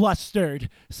flustered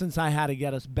since I had to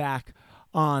get us back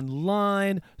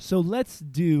online. So let's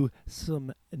do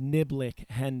some Niblick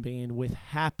Henbane with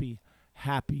Happy,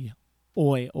 Happy,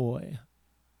 Oi, Oi.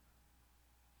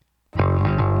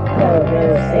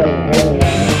 Pogo City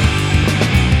Radio.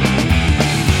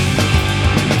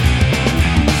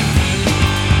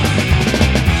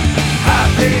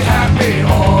 Happy, happy, oi,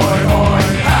 oi.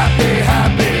 Happy,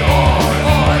 happy, oi,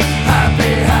 oi.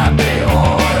 Happy, happy,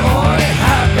 oi, oi.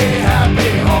 Happy,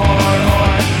 happy, oi,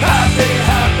 oi. Happy,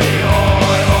 happy,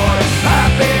 oi, oi.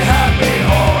 Happy, happy,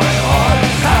 oi, oi.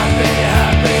 Happy,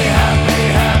 happy, happy,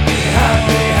 happy,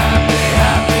 happy, happy,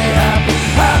 happy, happy,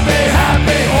 happy,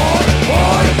 happy, oi,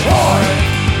 oi, oi.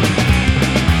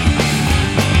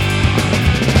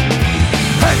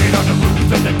 Hanging on the roof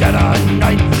in the dead of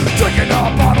night, drinking a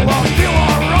bottle of feel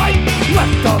alright.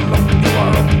 Left alone to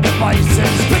our own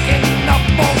devices, picking up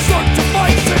all sorts of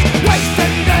vices,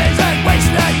 wasting days and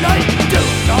wasting night,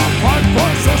 doing our part for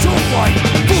social flight.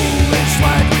 Foolish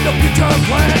slang with the future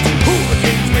plans,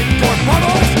 hooligans with door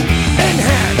bottles in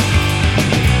hand.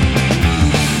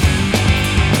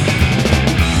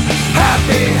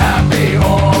 Happy, happy, oi,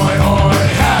 oi.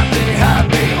 Happy,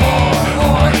 happy, oi,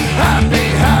 oi. Happy,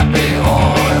 happy,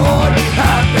 oi, oi.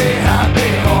 Happy, happy,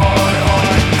 oi, oi.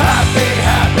 Happy,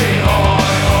 happy,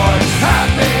 oi, oi.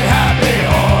 Happy, happy,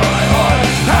 oi, oi.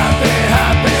 Happy,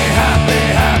 happy, happy,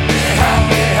 happy,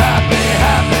 happy, happy,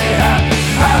 happy,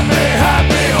 happy,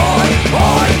 happy, oi,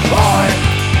 oi, oi.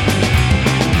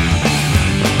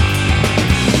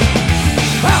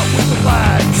 Out with the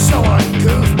lads, so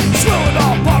uncouth, swilling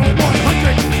off bottle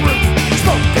 100 proof,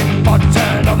 smoking butts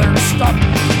and other stuff,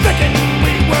 thinking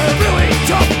we were really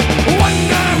tough. One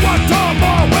guy walked on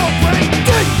our well brain,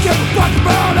 didn't give a fuck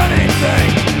about anything,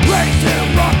 ready to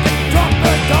rock and drop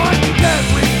the dime,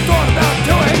 never even thought about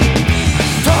doing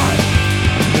time.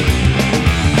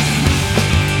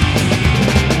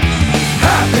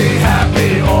 Happy, happy,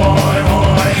 oi,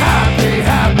 oi. Happy,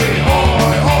 happy,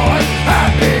 oi, oi.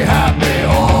 Happy, happy,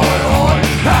 oi, oi.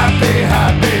 Happy,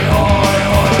 happy, oi,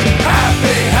 oi.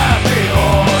 Happy, happy,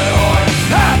 oi, oi.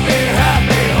 Happy,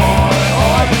 happy, oi,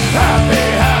 oi. Happy,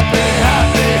 happy,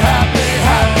 happy, happy,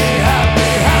 happy,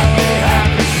 happy, happy,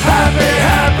 happy,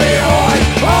 happy, oi,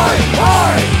 oi,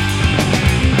 oi.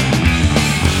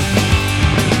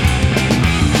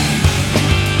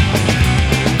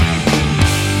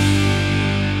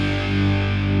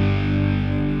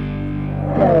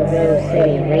 Pogo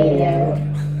City Radio.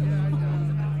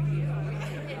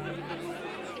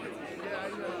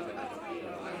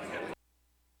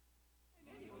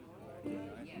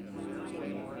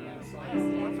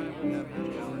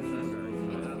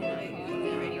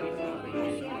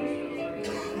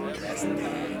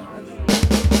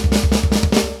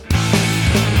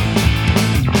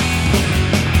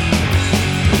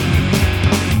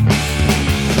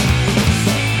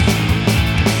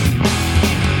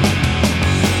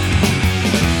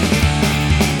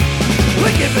 We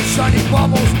give it shiny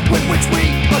baubles with which we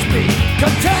must be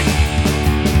content.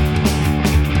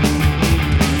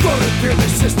 For the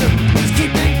fearless system is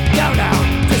keeping down our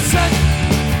descent.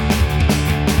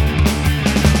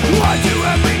 Why do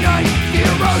every night the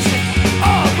erosion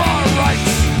of our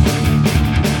rights?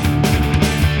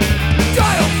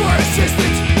 Dial for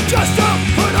assistance just to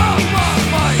put up our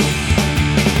fight.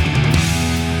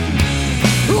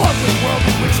 Lovely world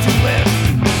in which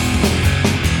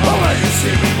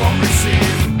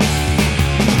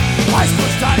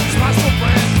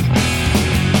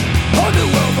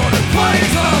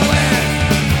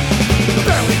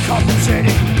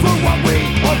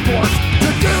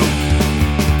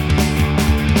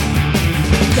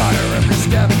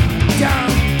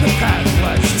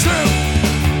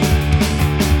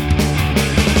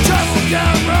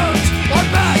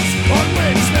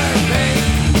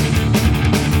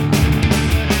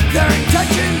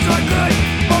are good,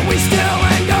 but we still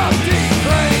end up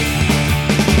depraved.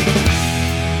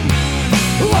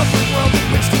 A lovely world in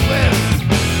which to live,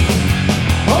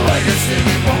 a legacy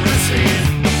we won't receive.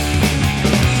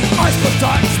 Ice plus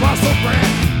time, smile so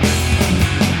grand,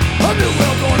 a new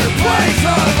world order plays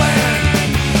our land.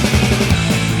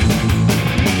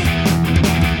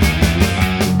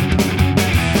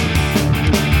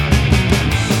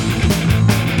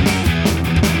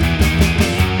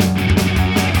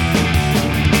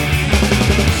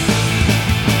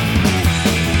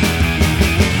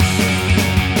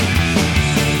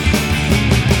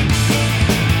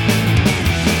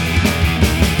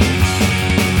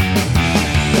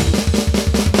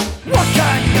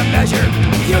 Measure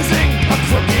using a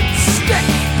crooked stick,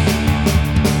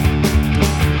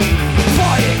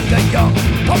 plying the young,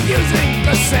 abusing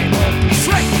the same old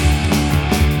trick,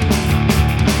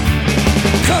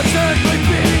 constantly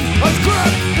beating us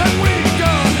crap that we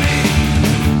don't need.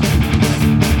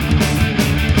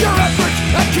 Your efforts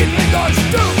at keeping us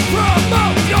to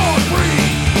promote your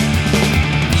greed.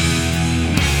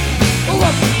 A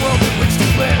lovely world in which to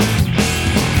live,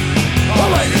 a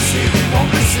legacy we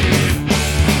won't receive.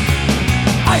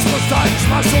 Ice plus time,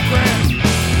 smash so grand,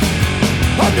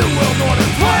 a new world order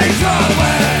plays our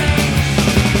land.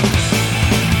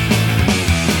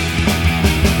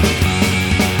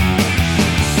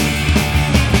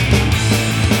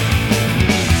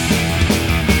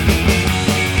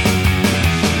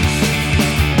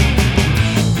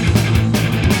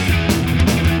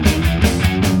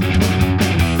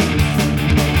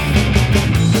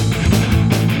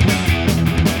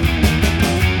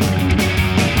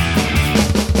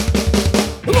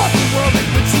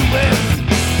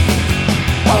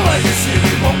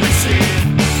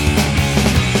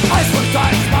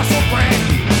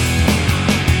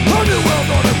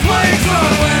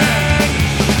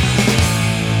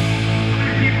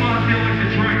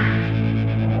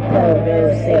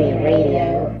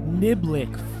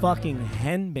 Niblick fucking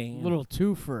Henbane. Little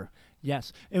twofer.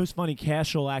 Yes. It was funny.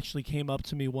 Cashel actually came up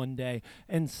to me one day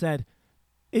and said,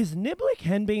 is Niblick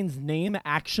Henbane's name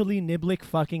actually Niblick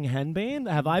fucking Henbane?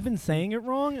 Have I been saying it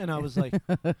wrong? And I was like,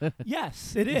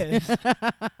 yes, it is.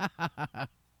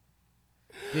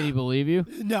 Did he believe you?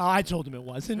 No, I told him it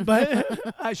wasn't, but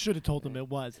I should have told him it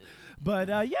was. But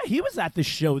yeah, he was at the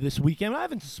show this weekend. I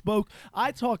haven't spoke.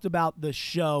 I talked about the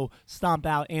show Stomp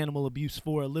Out Animal Abuse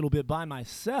for a little bit by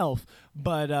myself,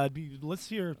 but let's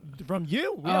hear from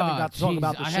you. We haven't got to talk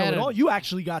about the show at all. You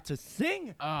actually got to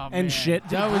sing and shit.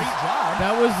 Did a great job.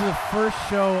 That was the first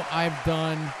show I've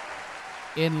done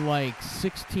in like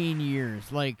 16 years.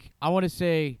 Like I want to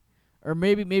say, or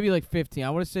maybe like 15. I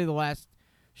want to say the last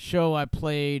show I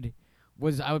played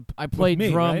was I played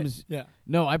me, drums. Right? Yeah.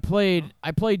 No, I played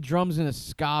drums in a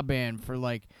ska band for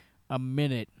like a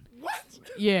minute. What?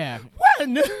 Yeah.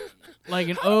 When? Like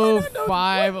in How did I not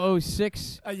know 05,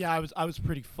 06. Yeah, I was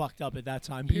pretty fucked up at that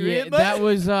time period. Yeah, but that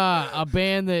was a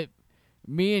band that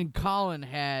me and Colin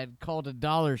had called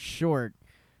 $1 Short.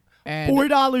 And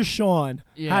 $4 Sean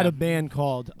Yeah. had a band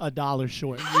called $1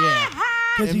 Short. yeah.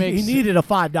 Because It he makes- needed a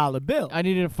 $5 bill. I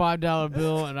needed a $5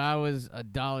 bill and I was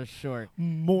 $1 short.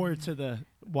 More to the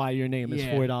why your name is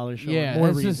Yeah. $4 Sean. Yeah, more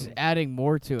it's reasons. just adding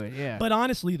more to it. Yeah. But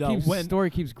honestly, though, the when story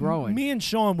keeps growing. me and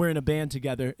Sean were in a band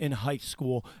together in high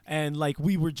school, and like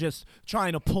we were just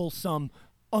trying to pull some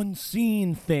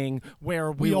unseen thing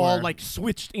where we all were. like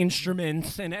switched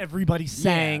instruments and everybody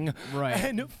sang. right.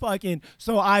 And fucking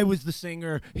so I was the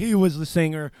singer, he was the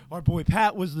singer, our boy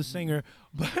Pat was the singer,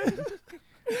 but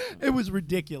it was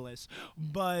ridiculous.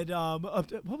 But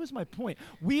what was my point?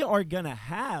 We are gonna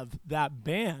have that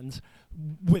band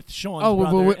with Sean's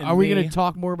brother and are we me. going to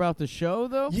talk more about the show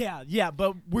though? Yeah,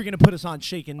 but we're gonna put us on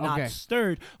Shaken Not Okay.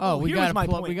 Stirred. Oh, Well, we here gotta was my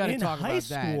pl- point. we gotta in talk high about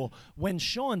that. school, when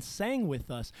Sean sang with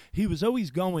us, he was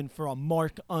always going for a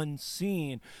mark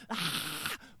unseen,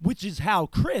 which is how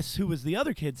Chris, who was the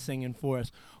other kid singing for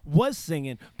us, was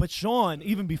singing. But Sean,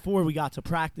 even before we got to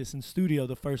practice in studio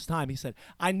the first time, he said,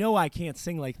 I know I can't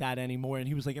sing like that anymore. And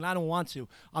he was like, and I don't want to.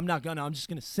 I'm just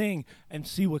going to sing and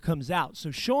see what comes out.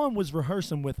 So Sean was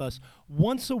rehearsing with us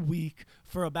once a week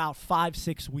for about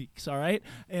 5-6 weeks, all right?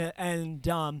 And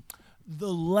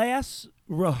the last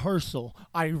rehearsal,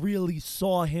 I really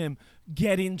saw him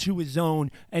get into his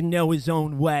own and know his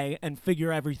own way and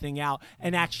figure everything out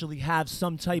and actually have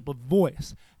some type of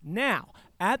voice. Now,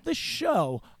 at the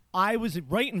show, I was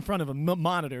right in front of a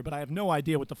monitor, but I have no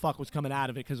idea what the fuck was coming out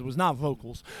of it because it was not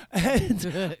vocals.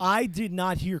 And I did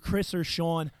not hear Chris or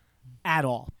Sean at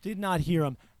all. Did not hear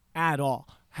them at all.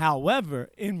 However,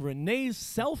 in Renee's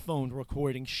cell phone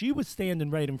recording, she was standing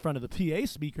right in front of the PA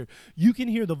speaker. You can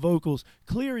hear the vocals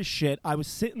clear as shit. I was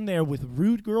sitting there with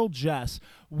Rude Girl Jess.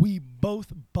 We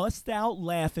both bust out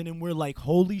laughing, and we're like,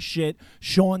 holy shit,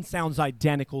 Sean sounds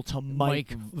identical to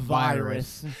Mike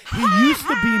Virus. He used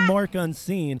to be Mark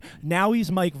Unseen. Now he's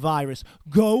Mike Virus.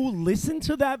 Go listen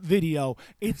to that video.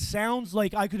 It sounds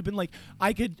like I could have been like,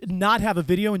 I could not have a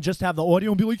video and just have the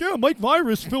audio and be like, yeah, Mike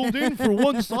Virus filled in for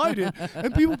One-Sided.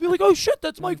 And people would be like, oh shit,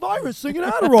 that's Mike Virus singing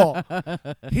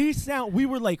Adderall. We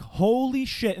were like, holy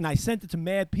shit. And I sent it to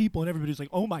mad people, and everybody's like,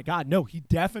 oh my God, no, he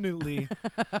definitely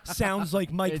sounds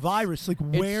like Mike Virus. Like,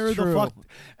 where the true. fuck?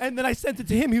 And then I sent it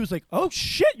to him. He was like, oh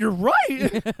shit, you're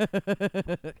right.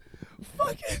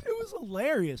 Fucking, it was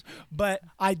hilarious. But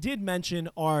I did mention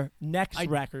our next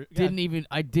record.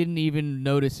 I didn't even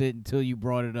notice it until you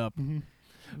brought it up.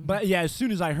 But yeah, as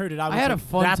soon as I heard it, I was had like, a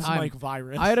fun that's time. Mike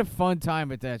Virus. I had a fun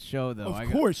time at that show, though.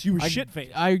 Of course, you were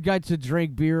shit-faced. I got to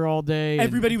drink beer all day.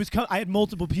 Everybody was I had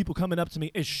multiple people coming up to me.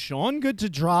 Is Sean good to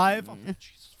drive? I'm like,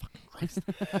 Jesus fucking Christ.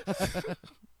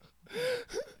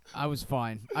 I was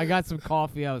fine. I got some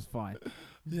coffee. I was fine.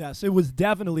 Yes, it was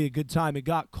definitely a good time. It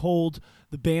got cold.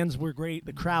 The bands were great.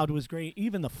 The crowd was great.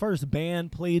 Even the first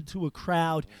band played to a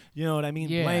crowd. You know what I mean?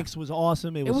 Yeah. Blanks was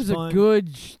awesome. It was fun.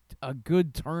 a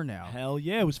good turnout. Hell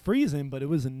yeah, it was freezing, but it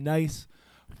was a nice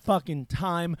fucking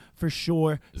time for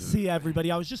sure. See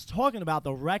everybody. I was just talking about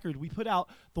the record. We put out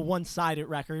the One-Sided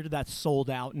record that's sold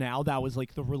out now. That was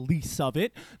like the release of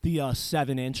it, the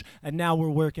 7-inch. And now we're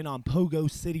working on Pogo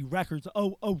City Records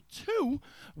 002,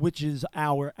 which is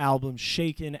our album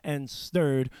Shaken and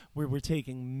Stirred, where we're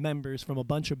taking members from a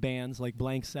bunch of bands like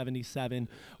Blank 77,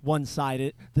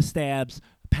 One-Sided, The Stabs,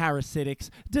 Parasitics,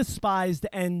 Despised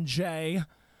NJ,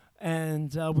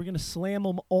 and we're going to slam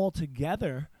them all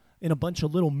together in a bunch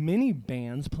of little mini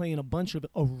bands playing a bunch of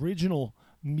original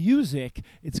music.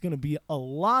 It's going to be a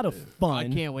lot of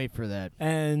fun. I can't wait for that.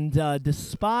 And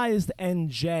Despised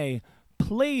NJ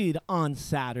played on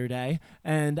Saturday,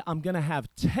 and I'm going to have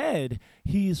Ted.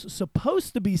 He's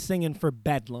supposed to be singing for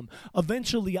Bedlam.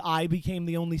 Eventually, I became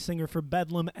the only singer for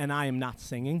Bedlam, and I am not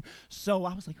singing. So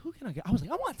I was like, who can I get? I was like,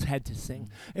 I want Ted to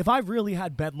sing. If I really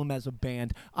had Bedlam as a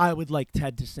band, I would like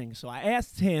Ted to sing. So I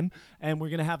asked him, and we're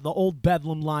going to have the old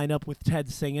Bedlam lineup with Ted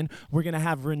singing. We're going to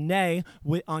have Renee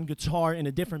on guitar in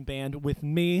a different band with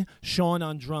me, Sean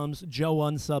on drums, Joe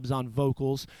Unsubs on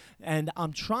vocals. And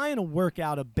I'm trying to work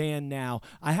out a band now.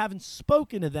 I haven't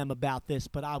spoken to them about this,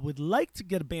 but I would like to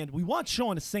get a band. We want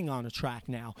Sean to sing on a track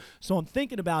now. So I'm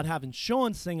thinking about having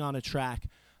Sean sing on a track,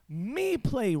 me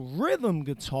play rhythm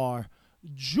guitar,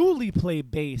 Julie play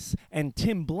bass, and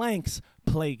Tim Blanks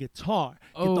play guitar.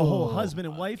 Get the whole husband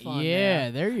and wife on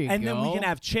there you go. And then we can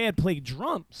have Chad play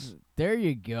drums. There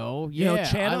you go. You Yeah, know,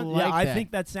 Chad, I that.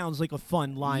 think that sounds like a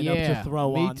fun lineup to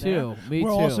throw me on too. there. Me We're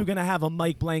too. also going to have a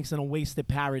Mike Blanks and a Wasted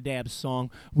Paradabs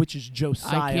song, which is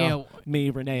Josiah,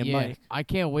 me, Renee, and Mike. I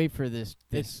can't wait for this.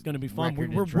 It's going to be fun.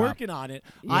 record to We're drop. working on it.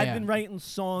 I've Yeah. been writing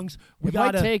songs. It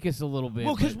might take us a little bit.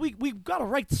 Well, because but- we've got to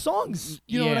write songs.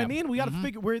 You know what I Yeah. mean? We got to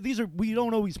figure where these are. We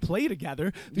don't always play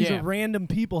together. These Yeah. are random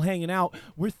people hanging out.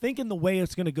 We're thinking the way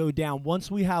it's going to go down.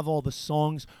 Once we have all the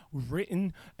songs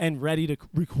written and ready to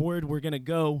record, we're going to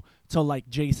go to like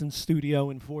Jason's studio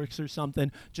in Forks or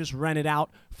something. Just rent it out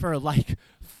for like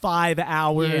 5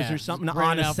 hours Yeah, or something just rent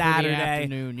on it a out for the Saturday.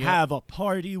 afternoon, yep. Have a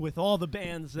party with all the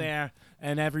bands there.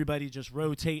 And everybody just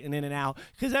rotating in and out.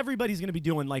 Because everybody's going to be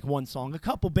doing like one song. A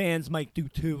couple bands might do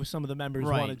two. Some of the members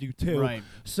want to do two. Right.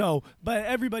 So, but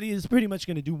everybody is pretty much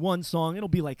going to do one song. It'll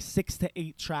be like 6 to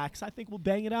 8 tracks. I think we'll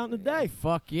bang it out in a day.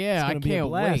 Fuck yeah. I It's gonna be a can't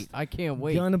blast. wait. I can't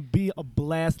wait. Gonna be a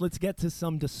blast. Let's get to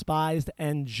some Despised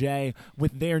NJ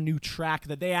with their new track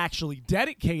that they actually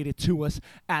dedicated to us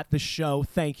at the show.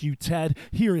 Thank you, Ted.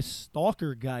 Here is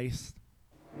Stalker Geist.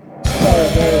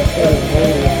 Pogo City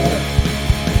Radio.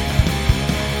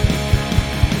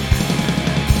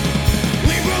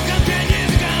 We broke up 10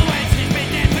 years ago when she's been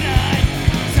dead for night.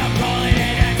 Some call it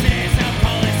an accident, some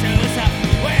call it suicide.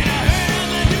 When I heard her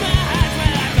under my eyes,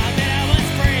 well, I thought that I was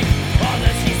free.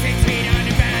 Although she's 6 feet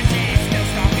underground, she's still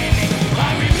stalking me. I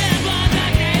remember the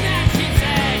day that she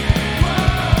said,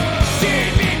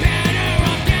 she'd be better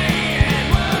off dead.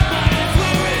 But I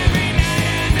swear every night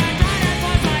as I try to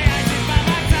close my eyes, she's by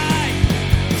my side.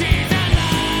 She's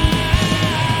alive.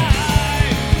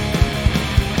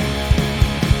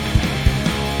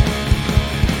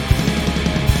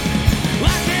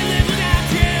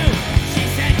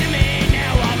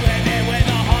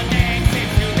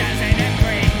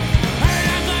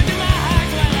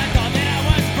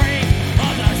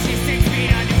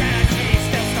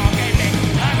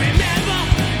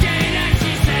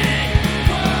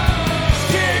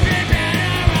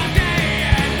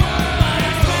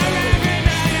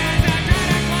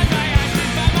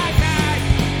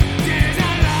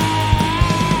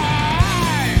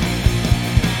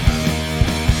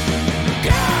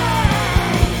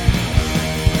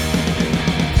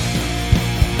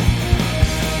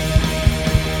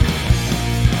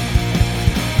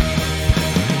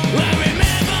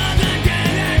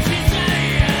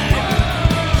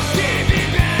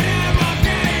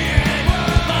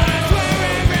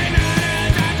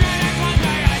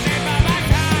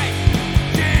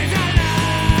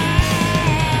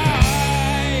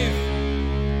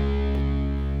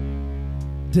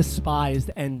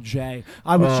 despised NJ.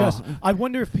 I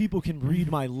wonder if people can read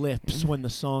my lips when the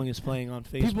song is playing on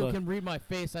Facebook. People can read my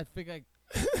face. I think I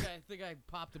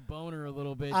popped a boner a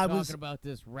little bit talking about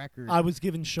this record. I was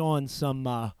giving Sean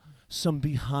some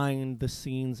behind the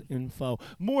scenes info,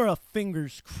 more a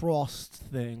fingers crossed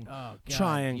thing. Oh, God,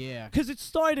 trying, yeah. because it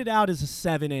started out as a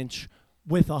 7-inch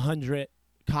with 100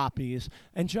 copies,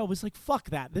 and Joe was like,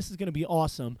 "Fuck that! This is gonna be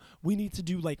awesome. We need to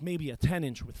do like maybe a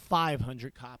 10-inch with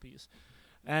 500 copies."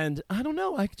 And I don't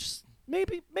know, I just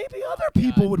maybe other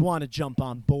people would want to jump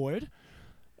on board,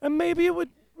 and maybe it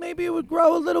would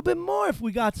grow a little bit more if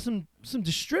we got some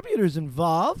distributors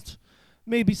involved.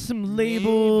 Maybe some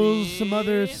labels, some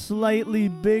other slightly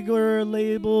bigger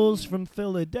labels from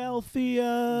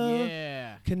Philadelphia.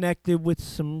 Yeah. Connected with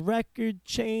some record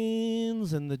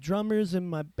chains and the drummers in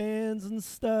my bands and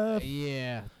stuff.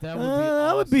 Yeah, that would be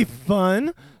That would be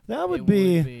fun. That would It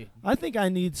be. would be. I think I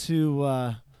need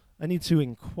to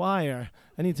inquire.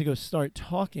 I need to go start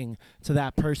talking to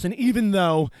that person, even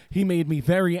though he made me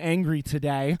very angry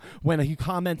today when he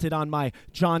commented on my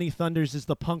Johnny Thunders is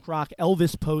the punk rock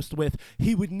Elvis post with,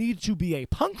 he would need to be a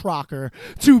punk rocker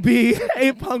to be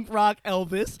a punk rock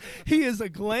Elvis. He is a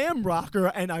glam rocker,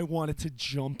 and I wanted to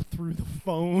jump through the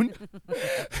phone.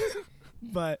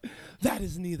 But that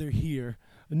is neither here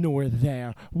nor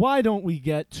there. Why don't we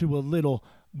get to a little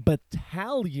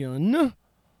Battalion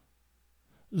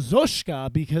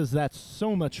Zushka, because that's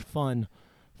so much fun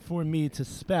for me to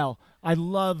spell. I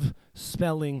love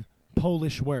spelling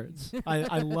Polish words.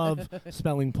 I love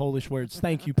spelling Polish words.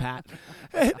 Thank you, Pat.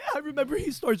 And I remember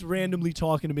he starts randomly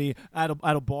talking to me at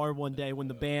a bar one day when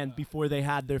the band, before they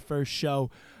had their first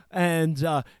show, and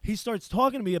he starts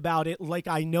talking to me about it like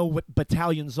I know what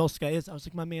Battalion Zushka is. I was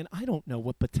like, my man, I don't know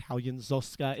what Battalion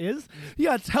Zushka is. You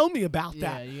gotta tell me about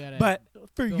that. You gotta but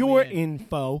for fill your me in.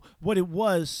 info, what it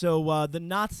was, so the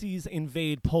Nazis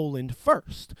invade Poland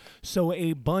first. So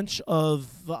a bunch of,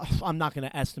 I'm not going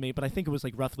to estimate, but I think it was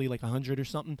like roughly like 100 or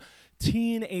something,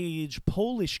 teenage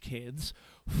Polish kids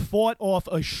fought off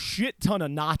a shit ton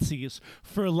of Nazis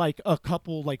for like a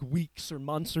couple like weeks or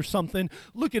months or something.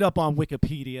 Look it up on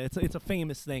Wikipedia. It's a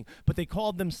famous thing. But they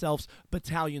called themselves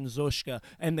Battalion Zushka,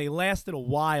 and they lasted a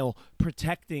while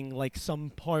protecting like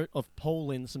some part of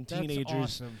Poland, some That's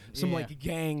teenagers, awesome. some Yeah. like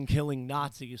gang killing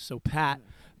Nazis. So Pat,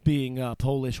 being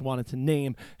Polish, wanted to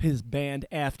name his band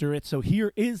after it. So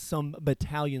here is some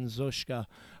Battalion Zushka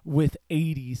with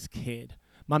 80s Kid.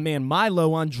 My man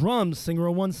Milo on drums, singer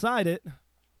on one side it.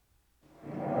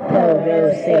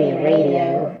 Go City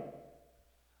Radio.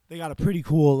 They got a pretty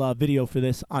cool video for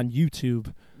this on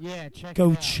YouTube. Yeah, check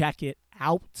Go it out. check it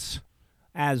out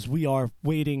as we are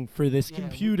waiting for this Yeah,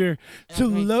 computer to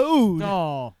Hey, load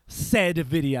Oh, said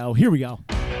video. Here we go.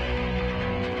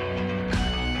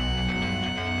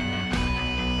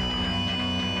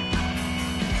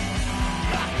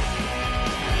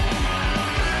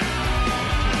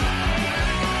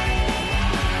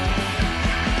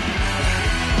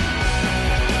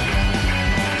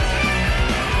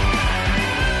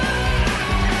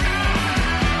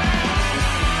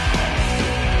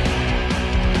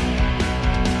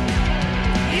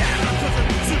 Yeah, I'm closer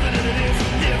to than it is.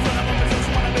 Here for the moment, just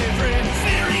wanna be free.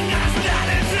 Fearing us, that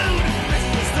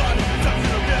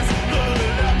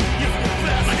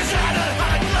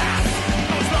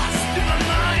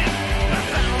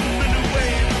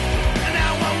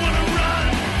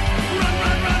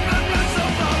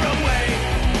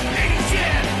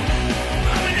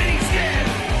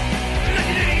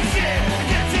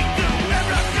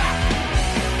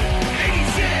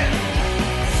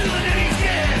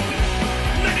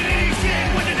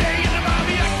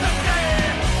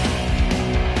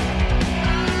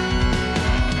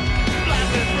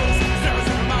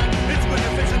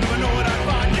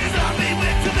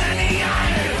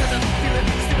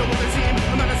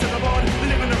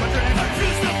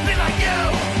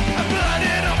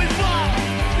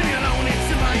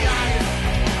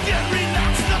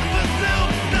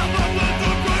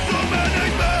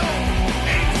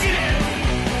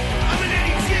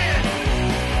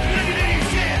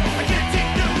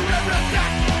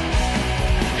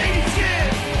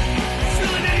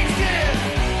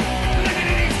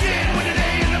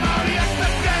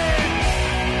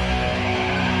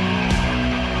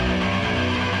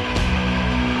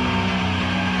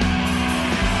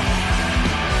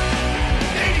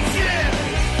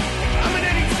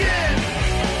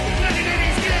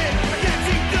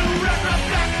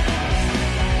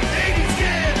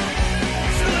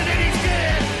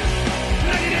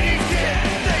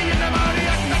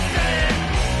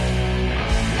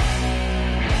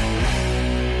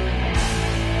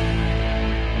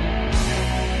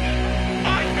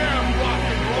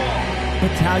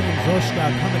Battalion Zoshka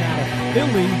coming out of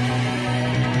Philly.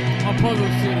 On Pogo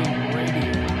City Radio.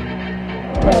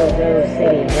 Pogo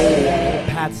City Radio.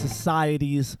 Pat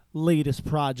Society's latest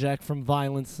project from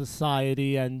Violent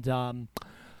Society and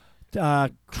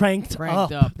Cranked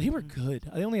Up. They were good.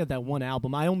 I only had that one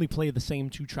album. I only play the same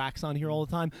 2 tracks on here all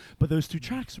the time, but those 2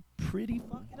 tracks are pretty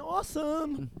fucking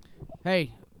awesome.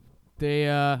 Hey,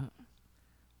 I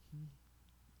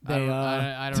don't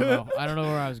know. I don't know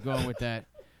where I was going with that.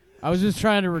 I was just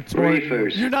trying to retort.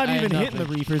 You're not I had even hitting the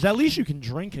nothing. reefers. At least you can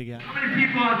drink again.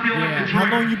 Yeah. How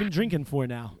long you been drinking for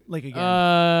now? Like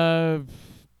again?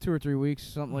 2 or 3 weeks,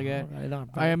 something like that. Right on,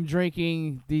 I am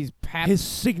drinking these Pabst. His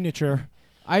signature.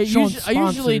 I Sean's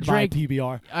usually sponsored by drink.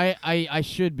 PBR. I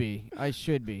should be.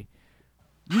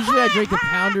 Usually I drink the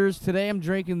Pounders. Today I'm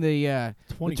drinking the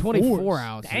 24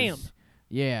 ounces. Damn.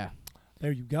 Yeah.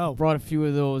 There you go. Brought a few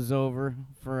of those over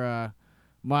for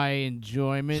my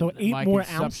enjoyment. So 8 my more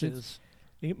consumption. ounces.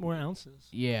 8 more ounces.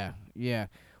 Yeah.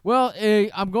 Well,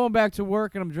 I'm going back to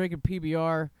work and I'm drinking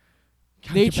PBR.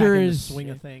 Gotta get Nature back in the is swing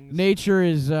of things. Nature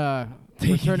is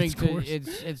Taking returning its to course.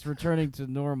 it's returning to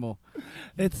normal.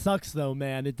 It sucks though,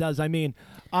 man. It does. I mean,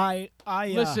 I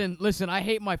Listen. I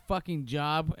hate my fucking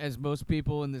job, as most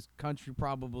people in this country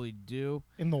probably do.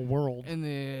 in the world. And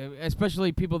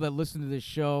especially people that listen to this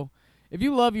show. If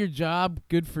you love your job,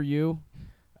 good for you.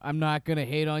 I'm not gonna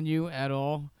hate on you at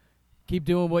all. Keep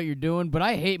doing what you're doing. But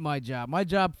I hate my job. My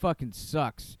job fucking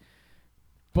sucks.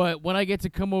 But when I get to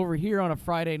come over here on a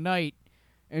Friday night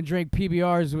and drink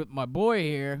PBRs with my boy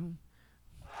here,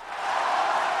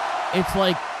 it's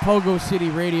like Pogo City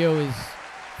Radio is,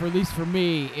 for at least for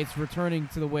me, it's returning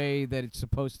to the way that it's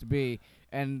supposed to be.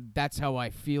 And that's how I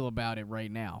feel about it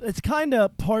right now. It's kind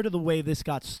of part of the way this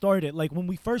got started. Like when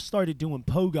we first started doing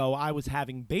Pogo, I was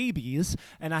having babies,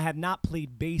 and I had not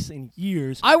played bass in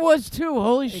years. I was too.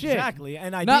 Holy shit! Exactly,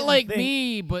 and I Not didn't like think,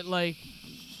 me, but like.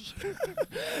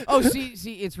 Oh, see,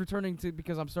 it's returning to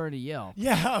because I'm starting to yell.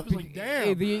 Yeah, I was like,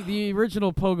 damn. The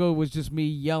original Pogo was just me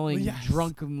yelling Yes.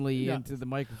 drunkenly Yes. into the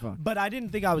microphone. But I didn't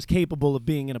think I was capable of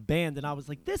being in a band, and I was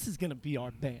like, "This is gonna be our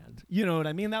band." You know what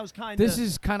I mean? That was kind of. This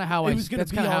is kind of how I. It was gonna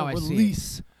That's be kind of how our I see it.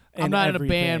 release. I'm and not in a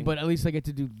everything. band, but at least I get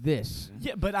to do this.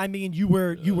 Yeah, but I mean, you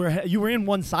were in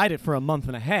One-Sided for a month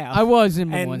and a half. I was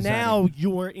in and One-Sided. now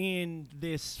you're in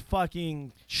this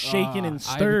fucking shaken and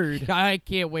stirred. I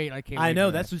can't wait. I know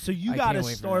for that's that. so you I got to can't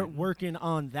wait for start that. working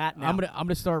on that now. I'm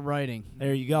gonna start writing.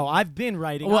 There you go. I've been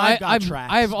writing. Well, I've got I've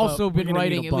tracks. I've but also we're been gonna need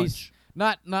writing a at bunch. least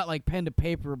not like pen to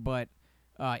paper, but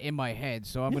in my head.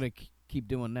 So I'm gonna keep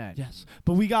doing that. Yes,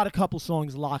 but we got a couple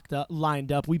songs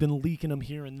lined up. We've been leaking them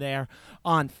here and there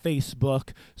on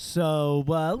Facebook. So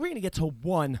we're gonna get to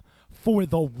one for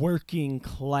the working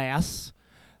class.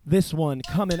 This one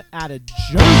coming out of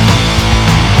Jersey.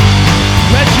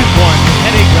 Wretched One,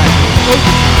 Headache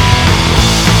Records.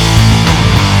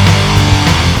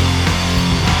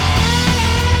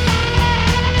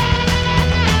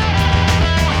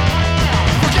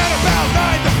 Forget about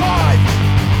 9 to 5.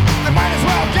 I might as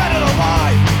well get it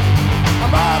alive.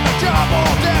 I'm on the job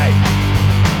all day.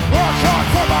 Work hard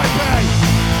for my pay.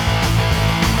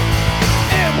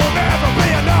 It will never be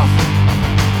enough.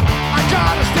 I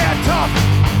gotta stand tough.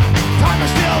 Time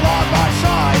is still on my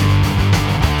side.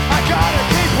 I gotta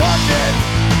keep working.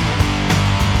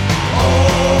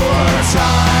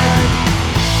 Overtime.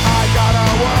 I gotta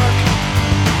work.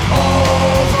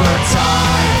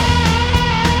 Overtime.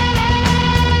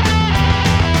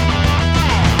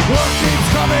 Work keeps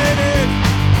coming in.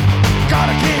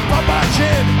 Gotta keep on my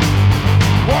chin.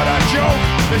 What a joke,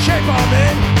 the shape I'm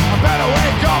in. I better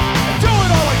wake up and do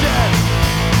it all again.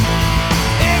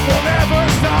 It will never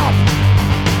stop.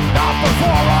 Not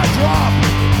before I drop.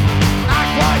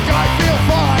 Act like I feel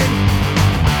fine.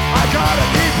 I gotta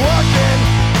keep working.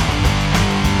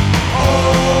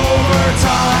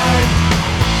 Overtime.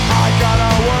 I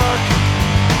gotta work.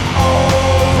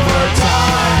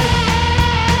 Overtime.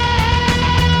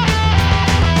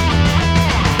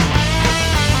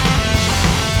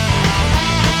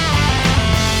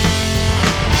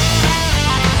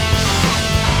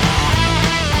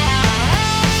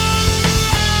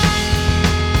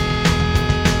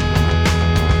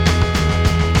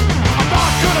 I'm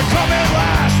not gonna come in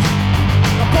last.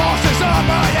 The boss is on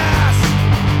my ass.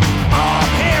 I'm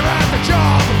here at the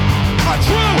job, a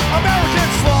true American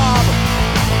slob.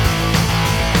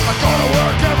 I go to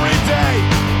work every day.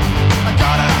 I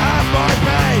gotta have my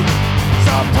pay.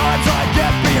 Sometimes I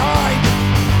get behind.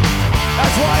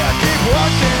 That's why I keep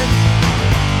working.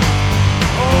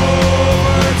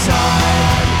 Overtime.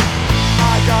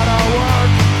 I gotta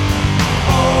work.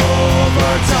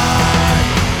 Overtime.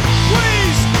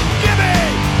 Please give me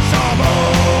some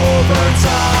overtime.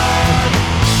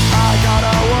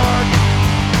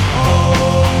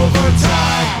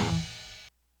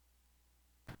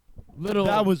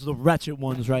 That was the wretched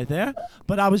ones right there.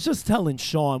 But I was just telling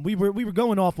Sean, we were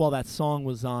going off while that song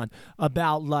was on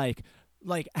about like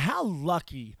how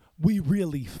lucky we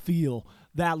really feel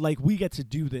that like we get to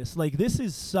do this. Like this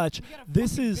is such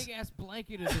big ass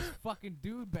blanket of this fucking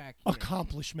dude back here.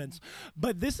 accomplishments.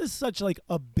 But this is such like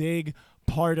a big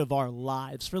part of our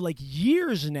lives for like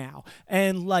years now.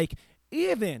 And like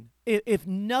even if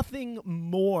nothing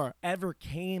more ever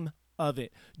came of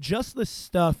it, just the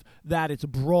stuff that it's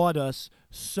brought us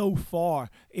so far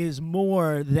is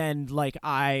more than like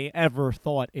I ever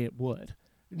thought it would.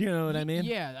 You know what I mean?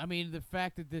 Yeah, I mean the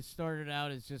fact that this started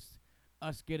out as just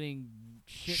us getting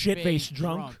Shit-faced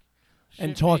drunk and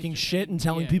Shit-faced talking shit and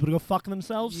telling yeah. people to go fuck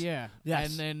themselves. Yeah. Yes.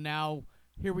 And then now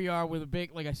here we are with a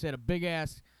big, like I said, a big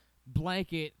ass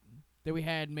blanket that we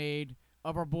had made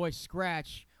of our boy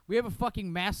Scratch. We have a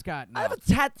fucking mascot now. I have a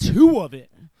tattoo of it.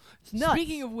 It's nuts.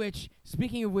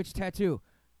 Speaking of which tattoo,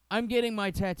 I'm getting my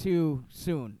tattoo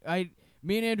soon.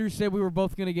 Me and Andrew said we were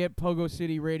both gonna get Pogo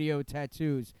City Radio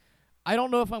tattoos. I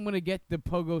don't know if I'm gonna get the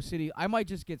Pogo City. I might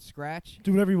just get Scratch.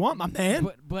 Do whatever you want, my man.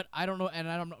 But I don't know, and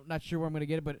I'm not sure where I'm gonna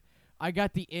get it. But I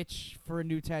got the itch for a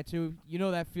new tattoo. You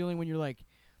know that feeling when you're like,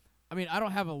 I mean, I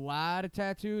don't have a lot of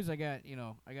tattoos. I got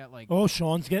like Oh,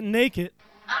 Sean's getting naked.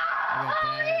 I got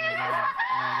that. And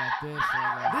I got this. And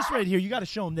I got This right here, you got to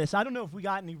show him this. I don't know if we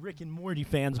got any Rick and Morty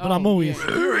fans, but Oh, I'm always. yeah.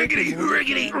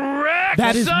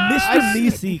 That is Mr.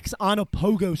 Meeseeks on a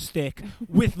pogo stick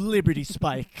with Liberty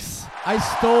spikes. I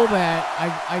stole that.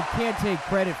 I can't take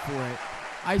credit for it.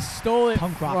 I stole it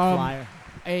Punk rock from flyer.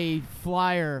 a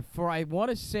flyer for I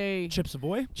want to say Chips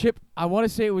Ahoy? I want to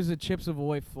say it was a Chips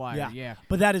Ahoy flyer. Yeah.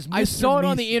 But that is Mr. I saw it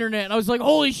on the Meeseeks. internet and I was like,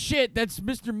 holy shit, that's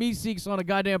Mr. Meeseeks on a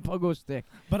goddamn pogo stick.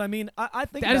 But I mean, I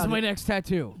think That is about my it. next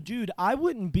tattoo. Dude, I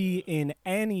wouldn't be in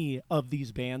any of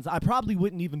these bands. I probably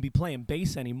wouldn't even be playing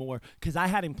bass anymore because I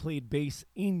hadn't played bass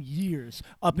in years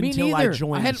up Me until neither. I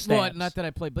joined hadn't, well, Stabs. not that I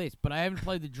play bass, but I haven't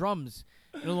played the drums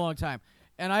in a long time.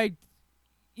 And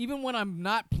even when I'm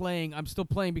not playing, I'm still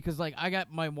playing because like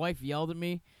my wife yelled at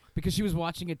me because she was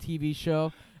watching a TV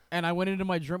show. And I went into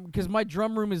my drum because my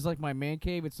drum room is like my man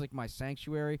cave. It's like my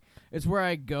sanctuary. It's where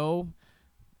I go.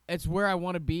 It's where I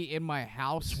want to be in my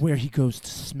house. It's where he goes to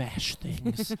smash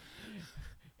things.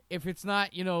 If it's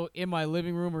not, in my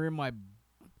living room or in my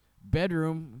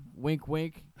bedroom, wink,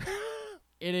 wink,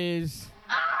 it is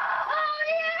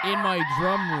in my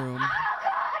drum room,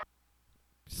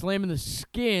 slamming the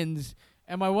skins.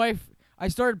 And my wife, I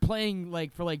started playing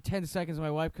for 10 seconds.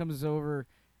 My wife comes over.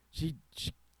 She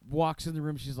walks in the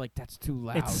room. She's like, "That's too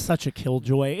loud." It's such a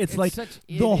killjoy. It's like such-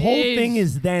 the it whole thing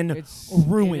is. is then It's-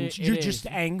 ruined. it You're is. just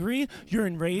angry. You're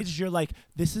enraged. You're like,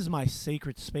 this is my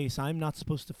sacred space. I'm not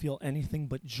supposed to feel anything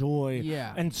but joy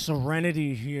Yeah. and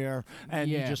serenity here. And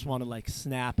you Yeah. just want to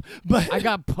snap. But I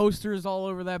got posters all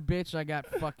over that bitch. I got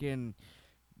fucking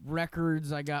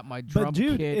records. I got my drum But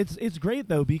dude, kit. it's great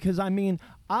though because I mean,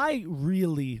 I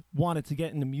really wanted to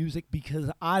get into music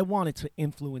because I wanted to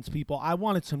influence people. I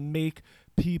wanted to make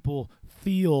people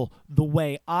feel the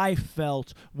way I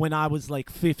felt when I was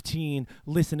 15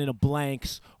 listening to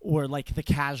Blanks or the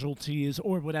Casualties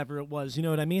or whatever it was, you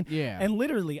know what I mean? Yeah. And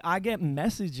literally I get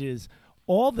messages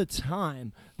all the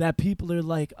time that people are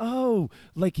like, oh,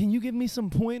 can you give me some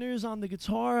pointers on the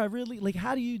guitar? I really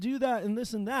how do you do that and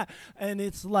this and that? And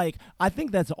it's I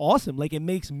think that's awesome. It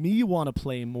makes me want to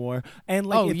play more. And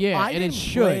Oh, if yeah, I and it didn't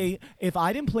should. play, if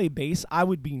I didn't play bass, I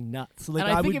would be nuts. I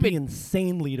I think would if be it-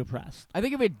 insanely depressed. I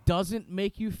think if it doesn't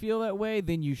make you feel that way,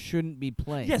 then you shouldn't be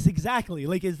playing. Yes, exactly.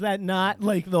 Is that not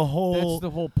the whole? That's the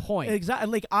whole point.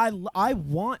 Exactly. I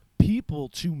want people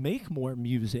to make more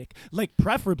music,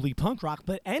 preferably punk rock,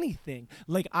 but anything.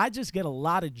 I just get a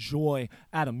lot of joy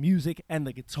out of music and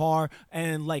the guitar,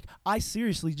 and I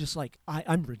seriously just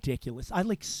I'm ridiculous. I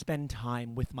spend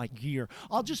time with my gear.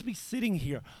 I'll just be sitting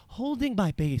here holding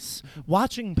my bass,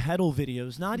 watching pedal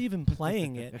videos, not even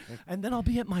playing it, and then I'll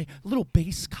be at my little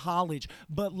bass college.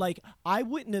 But I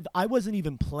wasn't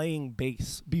even playing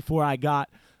bass before I got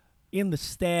in the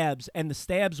Stabs, and the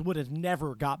Stabs would have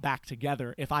never got back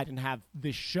together if I didn't have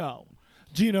this show.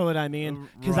 Do you know what I mean?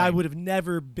 Because I Right. would have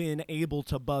never been able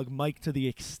to bug Mike to the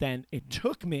extent it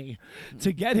took me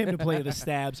to get him to play the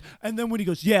Stabs. And then when he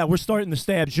goes, yeah, we're starting the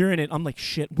Stabs, you're in it. I'm like,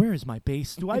 shit, where is my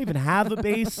bass? Do I even have a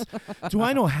bass? Do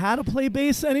I know how to play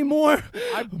bass anymore?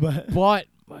 But But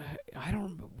I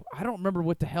don't remember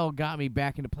what the hell got me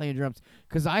back into playing drums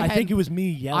because I think it was me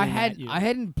yelling at you. I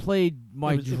hadn't played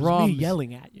my it was drums. me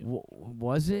yelling at you.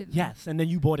 Was it? Yes, and then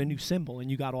you bought a new cymbal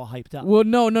and you got all hyped up. Well,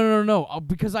 no.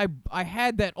 Because I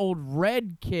had that old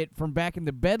red kit from back in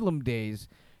the Bedlam days,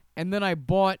 and then I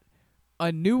bought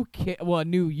a new kit, a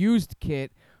new used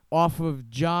kit off of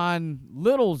John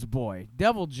Little's boy,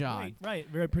 Devil John. Right.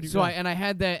 Very pretty. So right. I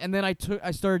had that, and then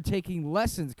I started taking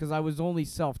lessons because I was only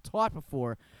self-taught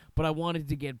before, but I wanted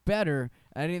to get better.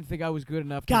 I didn't think I was good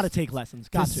enough. Gotta take lessons.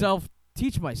 to Got to.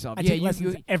 self-teach myself. I yeah, take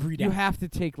lessons every day. You have to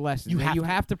take lessons. You and have you to.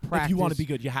 have to practice. If you want to be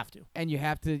good, you have to. And you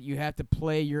have to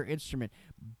play your instrument.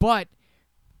 But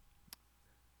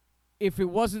if it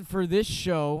wasn't for this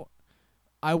show,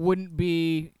 I wouldn't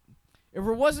be. If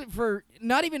it wasn't for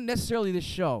not even necessarily this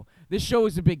show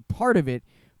is a big part of it.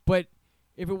 But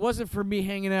if it wasn't for me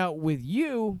hanging out with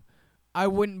you, I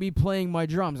wouldn't be playing my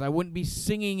drums. I wouldn't be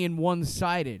singing in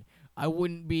One-Sided. I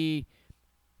wouldn't be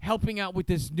helping out with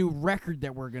this new record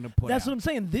that we're going to put That's out. what I'm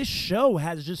saying. This show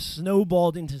has just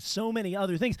snowballed into so many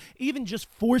other things, even just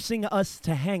forcing us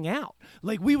to hang out.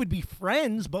 Like, we would be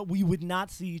friends, but we would not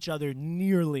see each other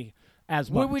nearly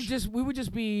as much. We would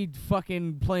just be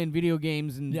fucking playing video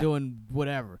games and Yeah. doing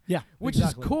whatever. Yeah, Which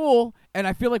exactly. is cool, and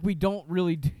I feel like we don't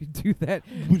really do that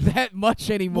much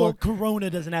anymore. Well,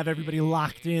 Corona doesn't have everybody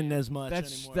locked in as much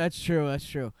anymore. That's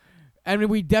true. I mean,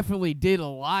 we definitely did a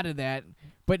lot of that,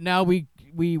 but now we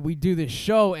do this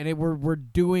show, and we're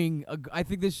doing. I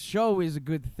think this show is a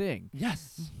good thing.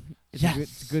 Yes. It's Yes.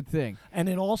 it's a good thing. And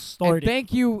it all And started.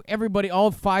 thank you, everybody, all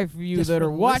 5 of you just that for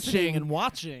are listening watching and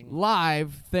watching.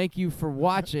 live. Thank you for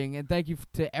watching, and thank you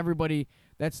to everybody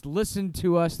that's listened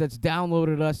to us, that's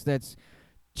downloaded us, that's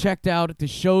checked out the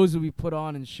shows that we put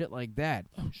on and shit like that.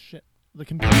 Oh shit! The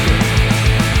computer.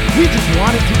 We just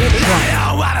wanted to get drunk.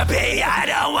 I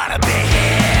don't wanna be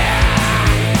here.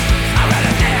 I'd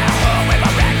rather stay at home with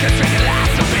my records, drink a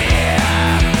glass of beer.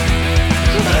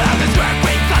 All this work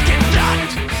we fucking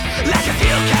sucked, like a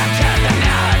fuel cap to the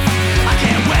nuts. I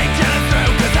can't wait till it's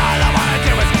through, 'cause all I wanna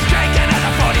do is drink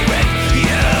another 40 with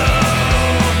you.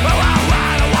 Oh,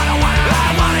 I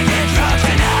wanna get drunk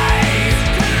tonight.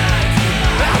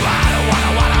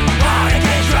 I wanna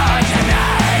get drunk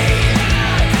tonight.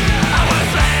 I wanna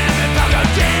slam and pogo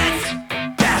dance,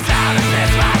 pass out and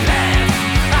miss my pants.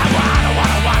 I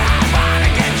wanna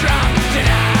get drunk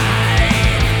tonight.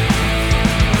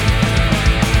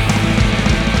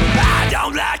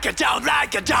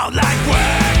 I don't like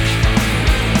work.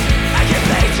 I get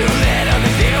paid too little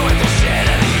to deal with the shit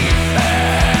of the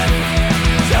earth.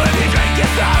 So if you drink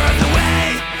your sorrows away,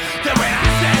 then when I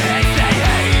say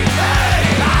hey,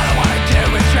 all I wanna do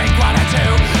is drink one or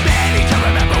two. Maybe to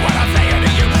remember what I'm saying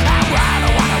to you. I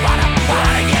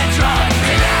wanna get drunk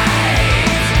tonight.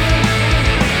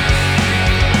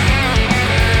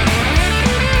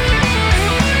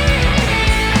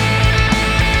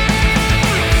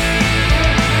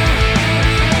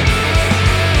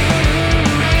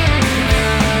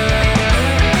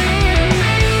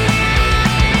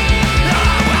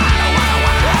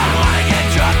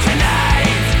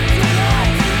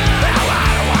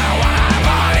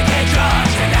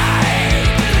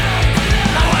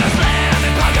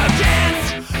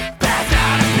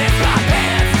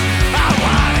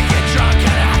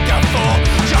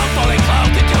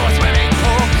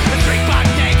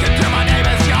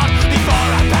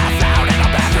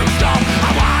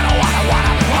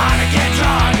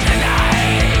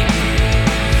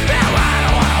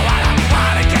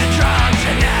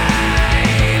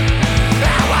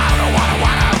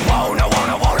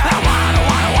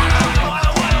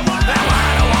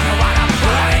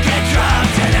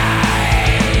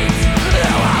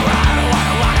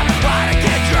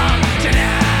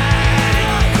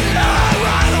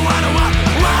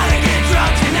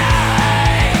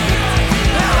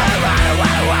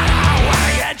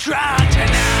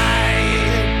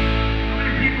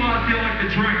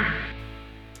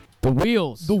 The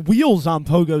wheels. The wheels on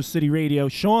Pogo City Radio.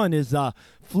 Sean is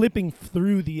flipping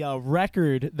through the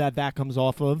record that comes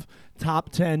off of.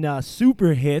 Top 10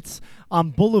 super hits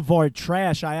on Boulevard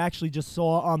Trash. I actually just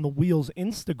saw on the Wheels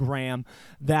Instagram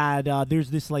that there's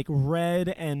this like red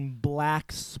and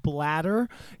black splatter.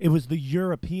 It was the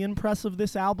European press of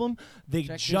this album. They Check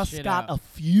this just shit got out. a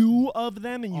few of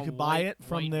them, and you On can buy white- it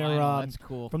from white their vinyl. That's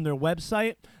cool. from their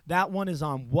website. That one is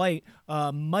on white.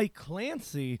 Mike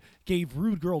Clancy gave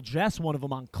Rude Girl Jess one of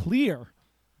them on clear.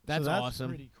 That's So awesome.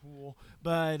 Pretty cool.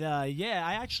 But yeah,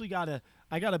 I actually gotta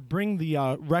bring the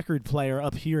record player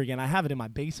up here again. I have it in my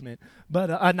basement,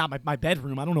 but not my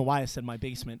bedroom. I don't know why I said my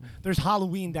basement. There's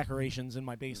Halloween decorations in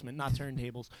my basement, not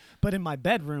turntables. But in my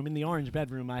bedroom, in the orange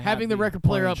bedroom, I have Having the record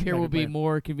player up orange here will record be player.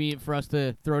 more convenient for us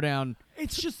to throw down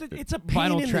It's just it's a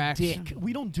pain Vinyl in tracks. the dick.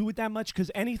 We don't do it that much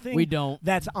because anything We don't.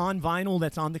 that's on vinyl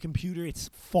that's on the computer, it's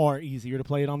far easier to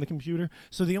play it on the computer.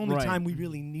 So the only Right. time we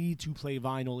really need to play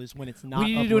vinyl is when it's not.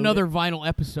 We need to do uploaded. another vinyl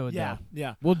episode. Yeah, though.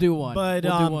 yeah. We'll do one. But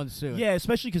we'll do one soon. yeah,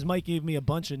 especially because Mike gave me a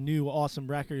bunch of new awesome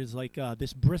records, like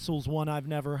this Bristles one I've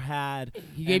never had.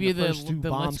 He gave and you first two the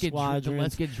Bomb Let's Get Squadrons.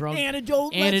 Let's Get Drunk.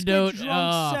 Antidote. Antidote. Let's Get Drunk,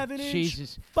 Oh, 7-inch.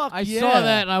 Jesus. Fuck I yeah. saw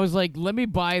that and I was like, let me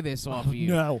buy this off of you.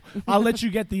 No, I'll let you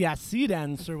get the Accidents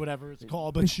or whatever it's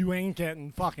called, but you ain't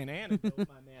getting fucking Antidote, my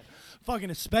man. Fucking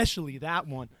especially that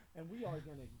one. And we are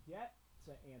gonna get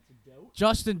to Antidote.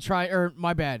 Justin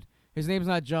my bad. His name's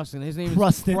not Justin. His name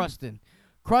Crustin. is Crustin.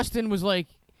 Crustin was like,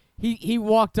 he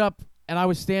walked up and I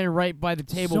was standing right by the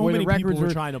table So where many the records people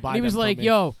were trying to buy and he was them from like, me.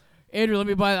 yo, Andrew, let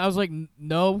me buy that. I was like,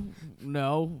 no.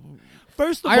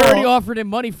 First of I all, already offered him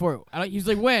money for it. He's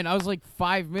like, when? I was like,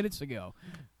 5 minutes ago.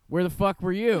 Where the fuck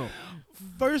were you?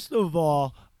 First of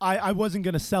all, I wasn't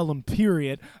going to sell them,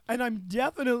 period. And I'm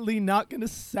definitely not going to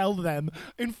sell them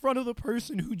in front of the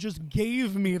person who just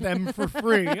gave me them for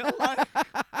free. Like,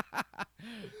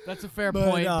 That's a fair But,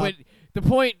 point. But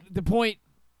the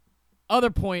other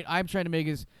point I'm trying to make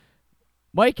is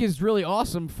Mike is really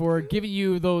awesome for giving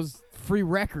you those free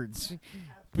records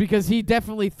because he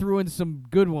definitely threw in some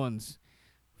good ones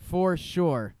for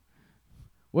sure.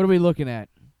 What are we looking at?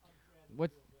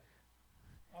 What?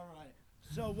 all right.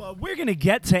 So we're going to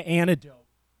get to Antidote.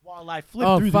 While I flip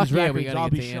Oh, through fuck these yeah, we records, gotta I'll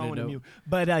get be to showing them Antidote. you.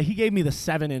 But he gave me the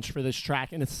 7-inch for this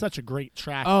track, and it's such a great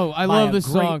track. Oh, I by love a this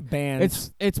great song. Band.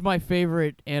 It's my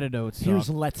favorite Antidote song. Here's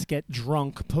Let's Get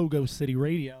Drunk, Pogo City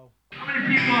Radio. How many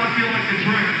people I feel like to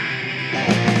drink?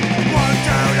 1, 2,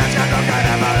 let's get drunk and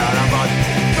have a lot of fun.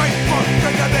 3, 4,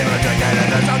 drink a big one, drink it in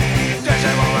the sun. This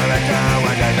is what we're into,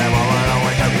 and this is what we're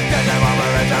always do. This is what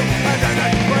we're into, and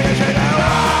this is what you should do.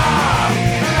 Oh,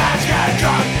 let's get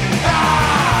drunk.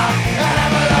 Ah, and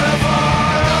have a lot of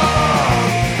fun.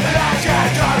 Oh, let's get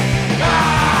drunk.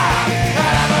 Ah,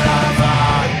 and have a lot of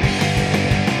fun.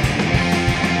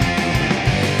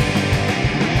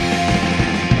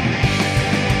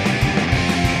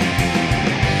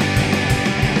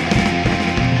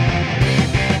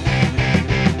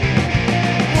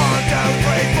 One, two,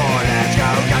 three, four, let's go.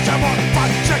 Got some more.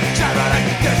 5, 6, 7,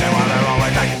 8. This is what we're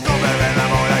always like. Go there in the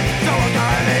morning. So we'll go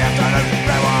in the afternoon.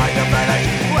 Rewind the finish.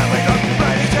 When we go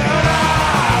ready to go.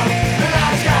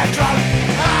 Let's get drunk.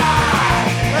 Ah,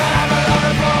 and have a lot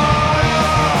of fun.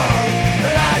 Oh,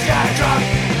 let's get drunk.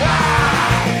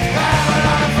 Ah, and have a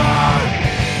lot of fun.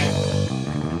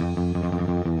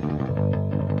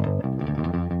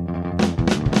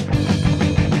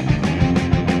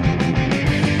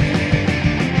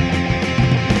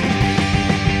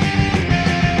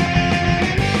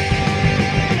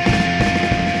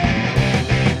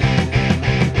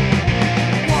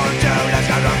 One, two, let's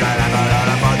get drunk and have a lot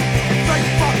of fun. 3,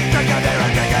 4, drink a beer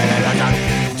and drink it in the sun.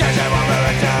 This is what we're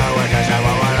into, and this is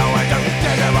what we're always do.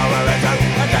 This is what we're into,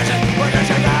 and this is what you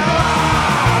should do.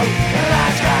 Oh,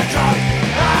 let's get drunk.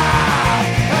 Ah,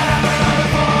 and have a lot of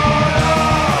fun.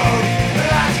 Oh,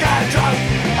 let's get drunk.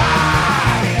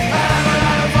 Ah, and have a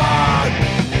lot of fun.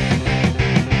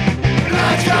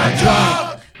 Let's get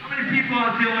drunk. How many people I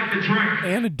feel like to drink?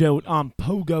 Antidote on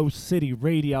Pogo City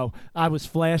Radio. I was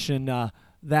flashing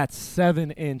that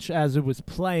 7-inch as it was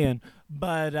playing,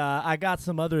 but I got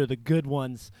some other of the good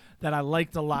ones that I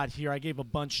liked a lot here. I gave a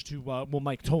bunch to,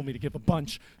 Mike told me to give a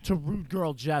bunch to Rude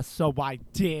Girl Jess, so I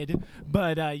did.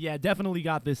 But yeah, definitely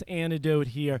got this Antidote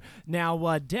here.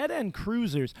 Now, Dead End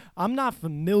Cruisers, I'm not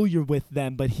familiar with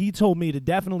them, but he told me to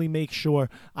definitely make sure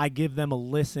I give them a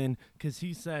listen because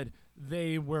he said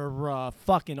they were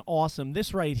fucking awesome.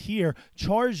 This right here,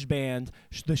 Charge Band,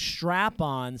 the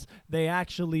Strap-Ons, they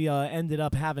actually ended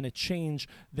up having to change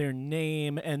their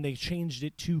name, and they changed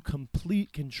it to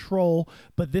Complete Control.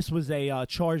 But this was a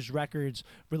Charged Records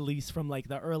release from like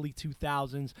the early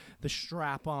 2000s, the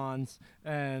Strap-Ons.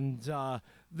 And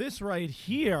this right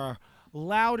here,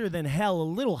 Louder Than Hell, a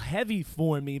little heavy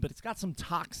for me, but it's got some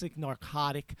Toxic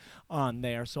Narcotic on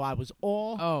there, so I was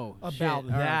all about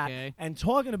shit. that. Okay. And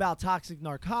talking about Toxic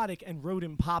Narcotic and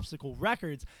Rodent Popsicle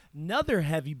Records, another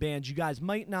heavy band you guys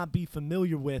might not be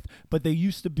familiar with, but they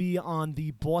used to be on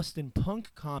the Boston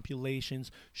Punk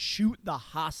compilations, Shoot the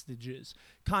Hostages.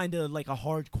 Kind of like a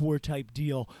hardcore type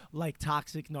deal, like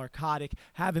Toxic Narcotic.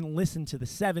 Haven't listened to the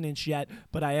 7-inch yet,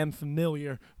 but I am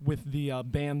familiar with the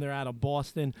band. They're out of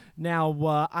Boston. Now,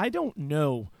 I don't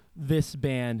know this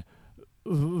band,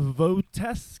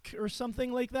 Votesk or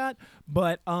something like that,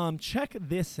 but check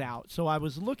this out. So I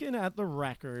was looking at the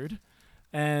record,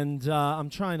 and I'm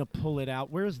trying to pull it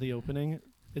out. Where's the opening?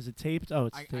 Is it taped? Oh,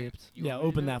 it's taped. you Yeah, want me to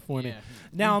open do that it? for me. Yeah.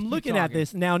 Now You I'm keep looking at talking.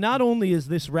 this. Now, not only is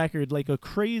this record like a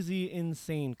crazy,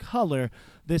 insane color,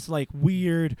 this like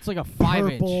weird It's like a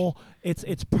 5-inch. purple.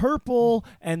 It's purple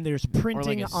and there's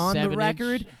printing like a on the 7-inch.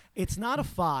 record. It's not a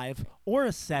 5 or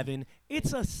a 7.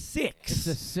 It's a 6. It's a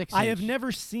 6-inch. I have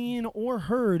never seen or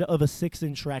heard of a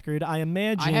 6-inch record. I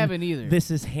imagine I haven't either. this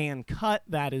is hand cut.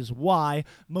 That is why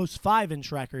most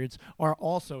 5-inch records are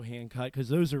also hand cut because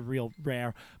those are real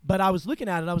rare. But I was looking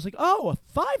at it. I was like, oh,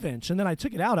 a 5-inch. And then I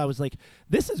took it out. I was like,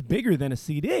 this is bigger than a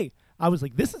CD. I was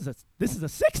like, this is a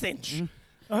 6-inch.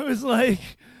 I was like,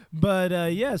 but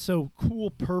yeah, so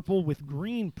cool purple with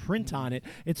green print on it.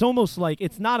 It's almost like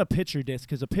it's not a picture disc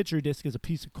because a picture disc is a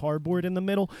piece of cardboard in the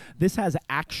middle. This has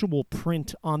actual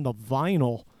print on the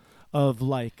vinyl of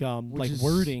like is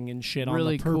wording and shit on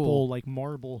really the purple cool. like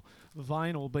marble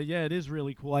vinyl. But yeah, it is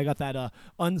really cool. I got that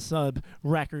Unsub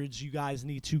records you guys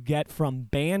need to get from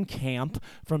Bandcamp,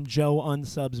 from Joe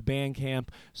Unsub's Bandcamp.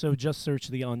 So just search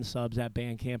the Unsubs at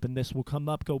Bandcamp and this will come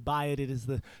up. Go buy it. It is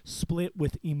the split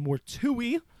with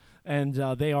Immortui. And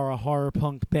they are a horror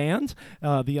punk band.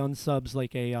 The Unsub's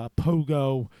like a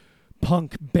pogo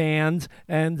punk band.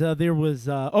 And there was,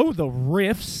 the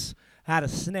Riffs. Had to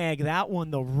snag that one.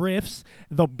 The Riffs.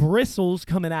 The Bristles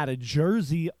coming out of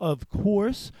Jersey, of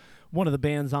course. One of the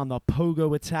bands on the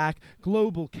Pogo Attack.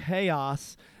 Global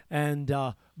Chaos. And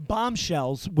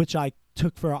Bombshells, which I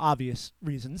took for obvious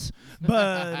reasons.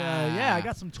 But yeah, I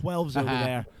got some 12s over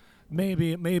there.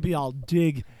 Maybe I'll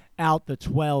dig out the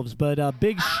 12s. But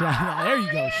big shout out. There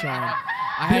you go, Sean.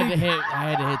 I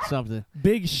had to hit something.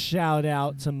 Big shout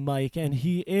out to Mike. And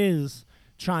he is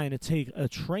trying to take a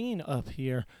train up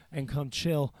here and come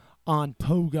chill on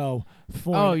Pogo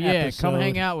for an episode. Come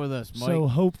hang out with us, Mike. So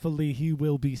hopefully he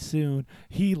will be soon.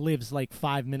 He lives like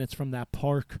 5 minutes from that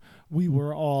park we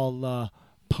were all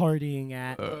partying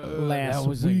at last that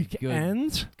was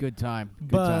weekend. a good time. Good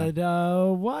But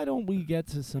time. why don't we get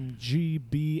to some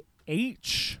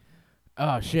GBH?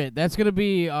 Oh shit, that's gonna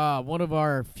be one of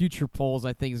our future polls.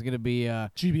 I think is gonna be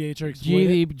GBH or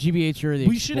Exploited? GBH or the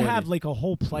We should Exploited. have like a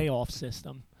whole playoff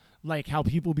system. Like how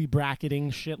people be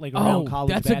bracketing shit like around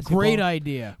college that's basketball. a great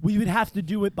idea. We would have to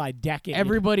do it by decade.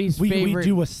 Everybody's we favorite.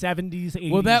 do a 70s,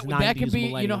 80s, well, that 90s, could be. You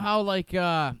know millennium. how like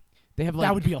they have like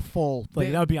that would be a full. Like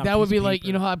they- that would be. On that a would piece be of like you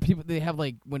paper. know how people they have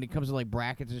like when it comes to like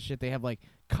brackets and shit they have like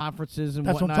conferences and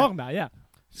That's whatnot. what I'm talking about. Yeah.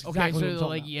 That's Okay, exactly what I'm so talking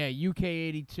like about. yeah, UK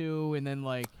 82 and then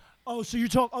like Oh, so you're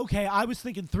talking? Okay, I was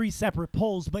thinking 3 separate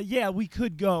polls, but yeah, we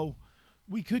could go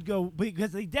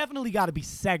because they definitely got to be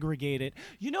segregated.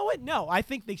 You know what? No, I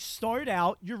think they start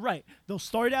out. You're right. They'll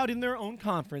start out in their own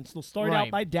conference. They'll start out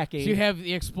Right. by decade. So you have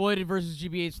the Exploited versus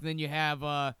GBH, and then you have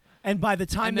and by the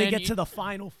time and they then get you- to the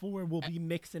final 4, we'll be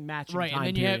mix and matching right, time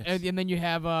and then you have periods. and then you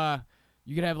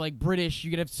could have like British. You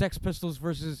could have Sex Pistols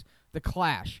versus the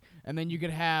Clash, and then you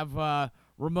could have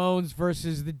Ramones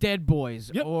versus the Dead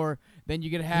Boys, Yep. or then you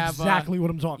could have exactly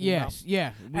what I'm talking about. yes,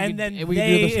 yeah, we And could- then we could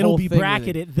do this it'll whole be thing with it.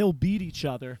 bracketed. They'll beat each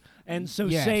other. And so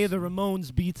Yes. say the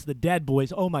Ramones beats the Dead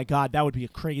Boys. Oh, my God, that would be a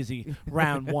crazy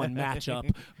round 1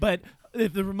 matchup. But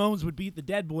if the Ramones would beat the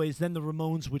Dead Boys, then the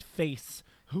Ramones would face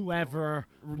whoever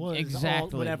was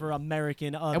Exactly. whatever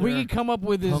American other. And we could come up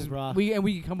with punk rock. we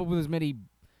could come up with as many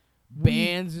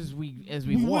bands as we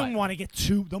we want. wouldn't want to get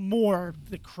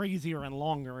the crazier and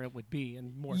longer it would be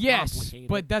and more Yes, complicated.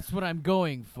 but that's what I'm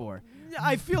going for.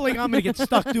 I feel like I'm going to get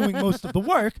stuck doing most of the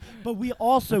work, but we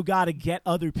also got to get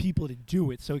other people to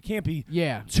do it. So it can't be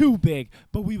Yeah. too big,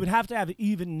 but we would have to have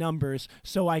even numbers.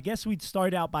 So I guess we'd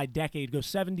start out by decade, go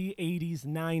 70s, 80s,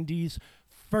 90s,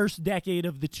 first decade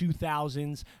of the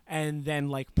 2000s, and then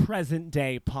like present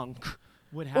day punk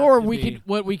would have Or to we be. could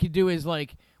what we could do is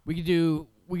like we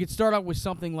could start out with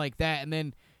something like that, and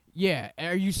then yeah,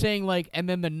 are you saying like and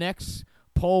then the next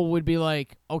poll would be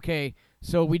like okay,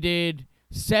 so we did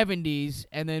 70s,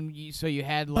 and then so you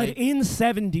had But like in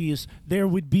 70s, there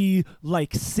would be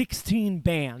like 16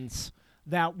 bands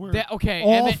that were okay,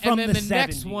 all and from then the the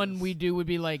next 70s. one we do would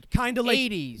be like Kind of like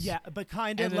 80s. yeah, but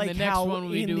kind And of then like the next how one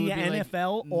we in do the would be, like,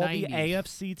 NFL, all the 90s.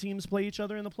 AFC teams play each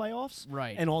other in the playoffs,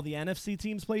 Right. And all the NFC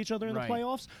teams play each other in Right. the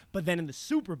playoffs. But then in the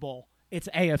Super Bowl, it's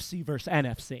AFC versus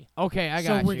NFC. okay, I So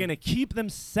got we're you. gonna keep them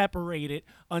separated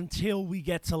until we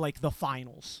get to like the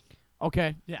finals.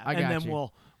 Okay, Yeah, I and got then you.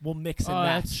 we'll mix and Oh,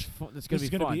 match. that's gonna It's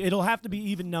be fun. It'll have to be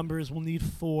even numbers. We'll need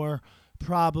 4,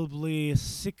 probably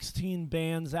 16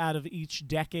 bands out of each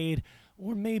decade,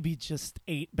 or maybe just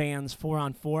 8 bands, 4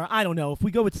 on 4. I don't know. If we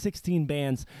go with 16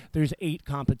 bands, there's 8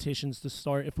 competitions to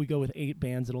start. If we go with 8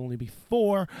 bands, it'll only be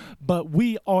 4. But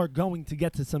we are going to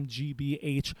get to some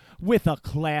GBH with a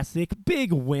classic,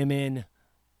 Big Women.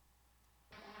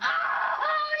 Oh,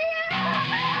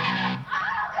 yeah.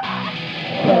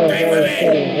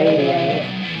 City Radio.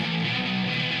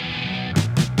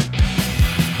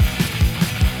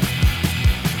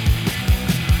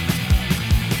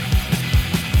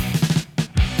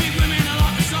 Big women a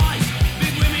lot of size.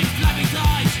 Big women, flappy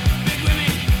thighs. Big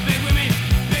women, big women,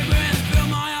 big women fill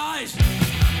my eyes.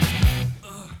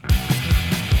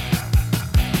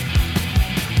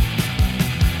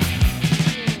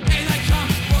 Here they come,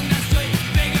 walking down the street.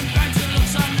 Big and fancy,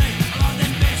 looks like me. A lot of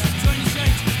them bits between the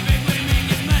seats. Big women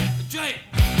give me a treat.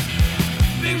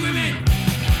 Big women,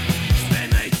 spare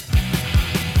meat.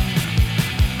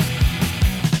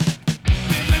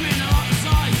 Big women a lot of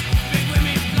size. Big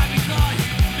women, flappy thighs.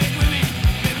 Big women,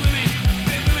 big women,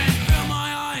 big women fill my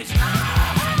eyes.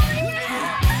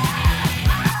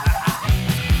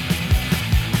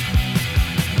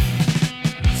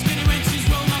 Skinny wenches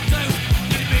will not do.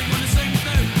 Get a big one to see me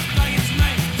through. Play it to me,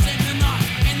 sit in the night,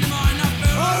 in the mind, I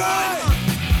feel alright.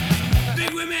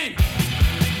 Big women,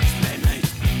 spare meat.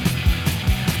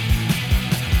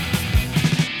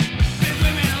 Big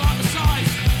women a lot of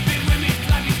size. Big women,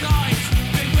 flappy thighs.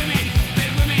 Big women,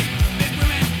 big women, big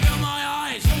women fill my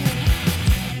eyes.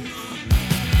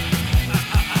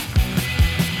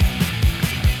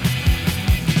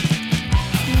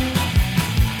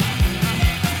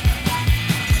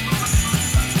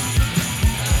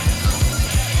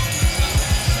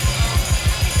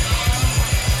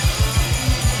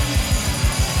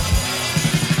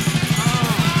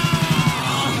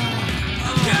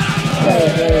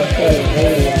 Mojo City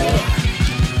Radio.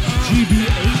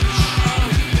 GBH.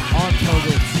 On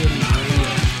Togo City Radio.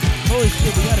 Holy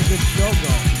shit, we got a good show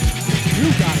going. You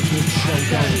got a good show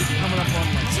going. Coming up on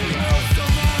like 2 hours.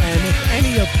 And if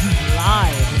any of you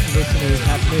live listeners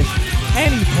have missed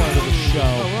any part of the Oh, show,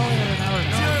 we're only at an hour and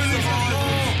a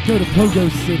half. go to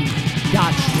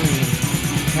PogoCity.stream.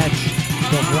 Catch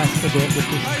the rest of it with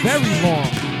this very long,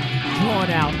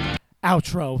 drawn-out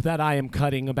outro that I am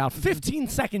cutting about 15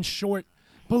 seconds short.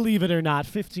 Believe it or not,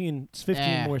 15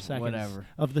 more seconds whatever.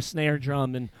 of the snare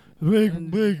drum and big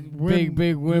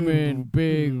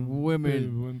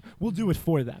women. We'll do it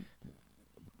for them.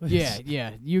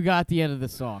 Yeah, you got the end of the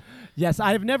song. Yes,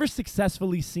 I have never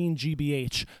successfully seen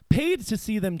GBH. Paid to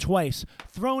see them twice,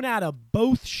 thrown out of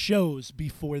both shows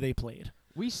before they played.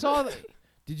 We saw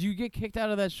did you get kicked out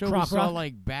of that show Croc we saw Rock?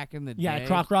 like back in the day? Yeah,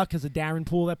 Croc Rock because of Darren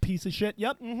Poole, that piece of shit.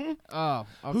 Yep. Oh,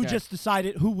 okay. Who just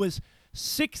decided, who was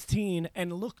 16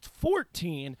 and looked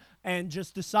 14 and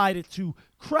just decided to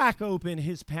crack open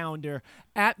his pounder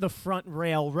at the front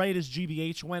rail right as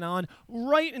GBH went on,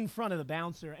 right in front of the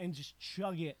bouncer, and just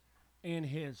chug it in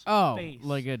his face.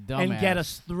 like a dumbass. And get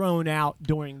us thrown out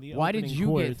during the Why did opening you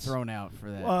chords. get thrown out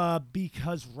for that?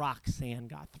 Because Roxanne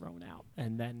got thrown out,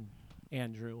 and then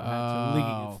Andrew had to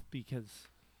Oh. leave because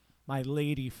my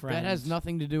lady friend. That has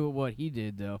nothing to do with what he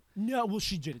did, though. No, well,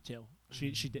 she did it too.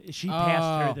 She did. She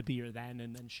passed her Oh. the beer then,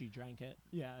 and then she drank it.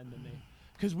 Yeah, and then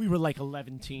because we were like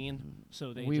 11,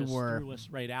 so they We just were. threw us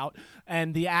right out.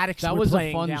 And the Addicts That were was a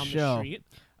playing fun down show. the street.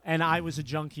 And I was a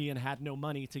junkie and had no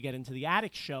money to get into the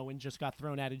Addicts show and just got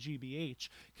thrown out of GBH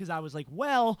because I was like,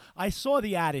 well, I saw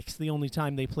the Addicts the only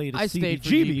time they played at I stayed for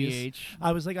CBGB's. GBH.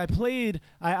 I was like,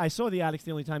 I saw the Addicts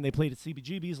the only time they played at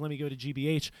CBGB's. Let me go to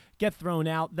GBH, get thrown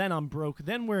out. Then I'm broke.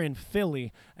 Then we're in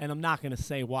Philly, and I'm not going to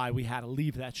say why we had to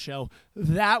leave that show.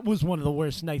 That was one of the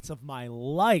worst nights of my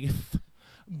life.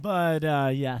 But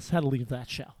yes, had to leave that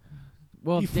show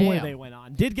Well, before damn. they went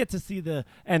on. Did get to see the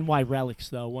NY Relics,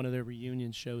 though, one of their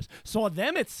reunion shows. Saw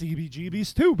them at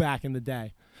CBGB's, too, back in the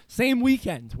day. Same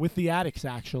weekend with the Addicts,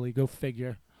 actually. Go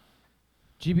figure.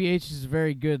 GBH is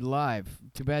very good live.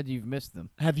 Too bad you've missed them.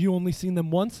 Have you only seen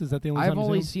them once? Is that the only I've time you've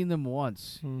only seen them? seen them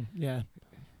once. Yeah.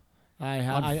 I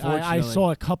Unfortunately.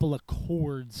 saw a couple of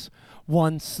chords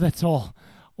once. That's all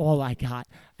I got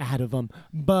out of them.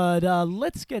 But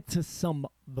let's get to some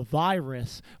the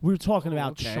virus. We were talking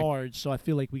about okay. Charge, so I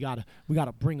feel like we gotta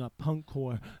bring up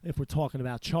punkcore if we're talking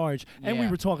about Charge. And we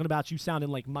Yeah. were talking about you sounding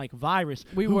like Mike Virus,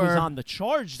 We who was were. on the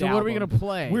Charged So what are we album. gonna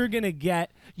play? We're gonna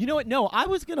get. You know what? No, I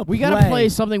was gonna. We gotta play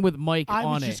something with Mike I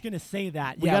on was it. just gonna say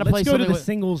that. We Yeah, gotta let's play go to something the with-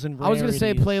 singles and I was gonna say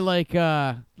rarities. play like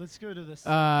Let's go to this.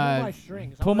 Pull my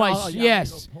strings. pull my I'll- yeah,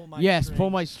 yes I'll go pull my yes strings. pull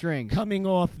my strings. Coming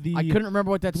off the I couldn't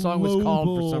remember what that song was called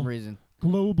for some global- reason.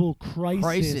 Global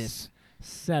Crisis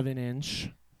 7-inch.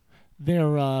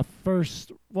 Their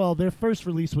first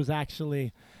release was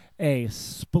actually a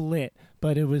split,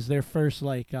 but it was their first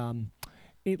solo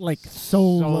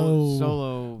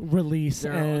release.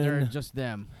 They're And just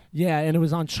them. yeah, and it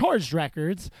was on Charged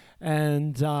Records.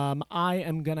 And I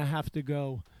am gonna have to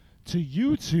go to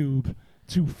YouTube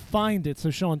to find it. So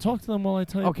Sean, talk to them while I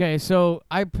tell you. Okay, so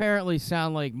I apparently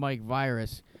sound like Mike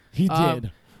Virus. He Um,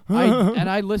 did.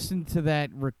 I listened to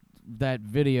that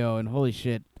video, and holy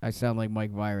shit, I sound like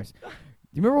Mike Virus.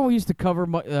 Do you remember when we used to cover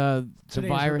the Today's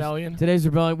Virus? Rebellion? Today's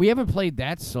Rebellion. We haven't played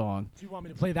that song. Do you want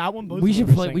me to play that one? Both We of should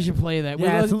them are play. We singing. should play that.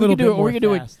 Yeah, it's a we little can do bit it, or more we can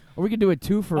do it. fast. Or we can do it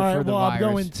two for All right, the well, Virus.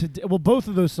 I'm going to. Well, both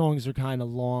of those songs are kind of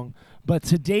long, but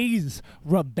today's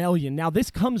Rebellion. Now,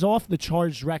 this comes off the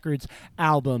Charged Records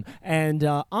album, and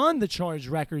on the Charged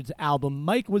Records album,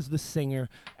 Mike was the singer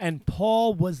and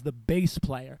Paul was the bass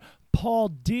player. Paul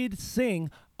did sing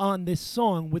on this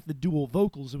song with the dual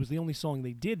vocals. It was the only song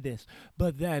they did this.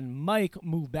 But then Mike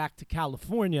moved back to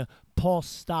California. Paul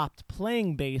stopped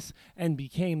playing bass and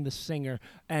became the singer,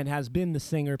 and has been the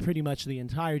singer pretty much the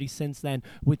entirety since then,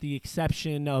 with the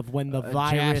exception of when the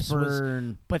Virus Jasper was.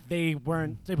 and- But they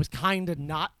weren't. It was kind of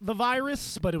not the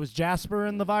Virus, but it was Jasper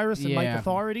and the Virus and Mike Yeah.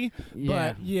 Authority.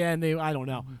 Yeah. But yeah, and I don't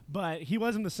know. But he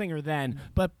wasn't the singer then.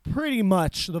 But pretty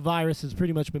much the Virus has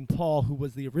pretty much been Paul, who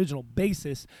was the original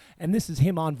bassist, and this is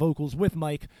him on vocals with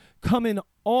Mike, coming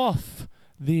off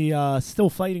the Still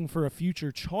Fighting for a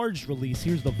Future Charged release.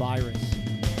 Here's the Virus.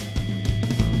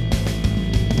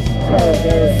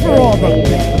 Charged For all the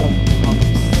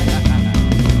Radio.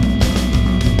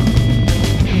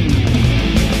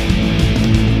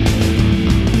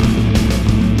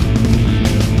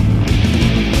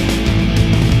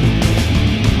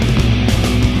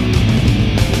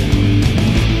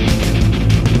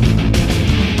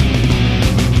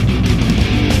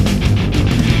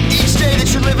 Each day that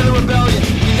you live in a rebellion,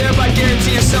 you thereby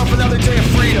guarantee yourself another day of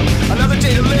freedom, another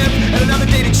day to live, and another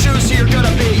day to choose who you're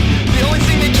gonna be. The only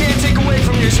thing they can't take away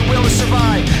from you is your will to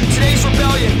survive. Today's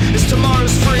rebellion is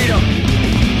tomorrow's freedom.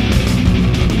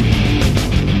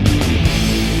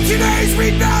 Today's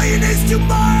rebellion is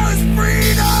tomorrow's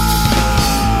freedom.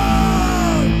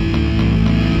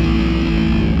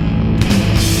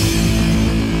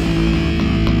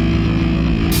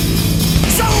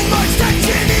 So much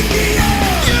tension in the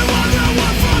air. You wonder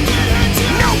what fucking hits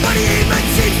you. Nobody even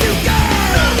seems to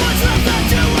care. No one's left back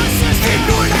to assist you.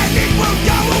 Ignore that, it won't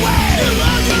go away. You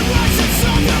love your rights and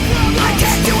solve your problems. I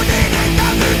can't do it in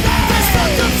another day. This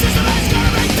fucked up system has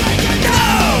gotta be taken. No!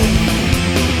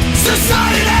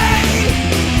 Society!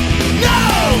 No!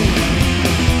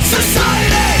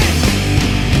 Society!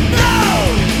 No!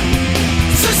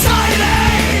 Society!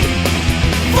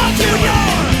 Fuck you,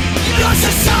 your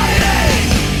society!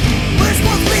 We're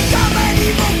supposed to become an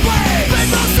evil place.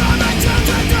 People storm and turn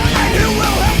to dirt. And who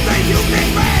will help the human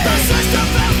race? The system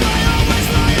fails by always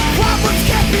lying. Problems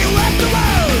can't be left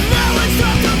alone. Now it's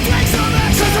time to take some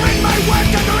action. Cause they're in my work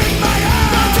and they're in my own.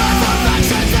 No time for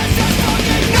factions, it's just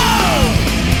talking. No!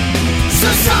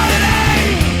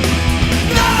 Society!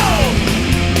 No!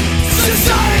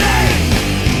 Society!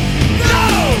 No!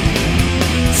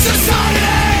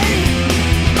 Society!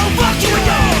 Oh fuck you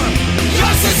and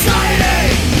your society!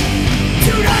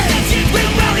 Today,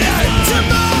 rebellion!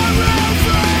 Tomorrow,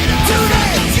 freedom!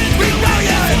 Today,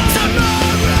 rebellion!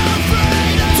 Tomorrow,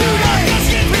 freedom! Today,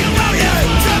 rebellion!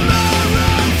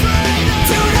 Tomorrow, freedom!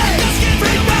 Today,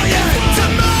 rebellion!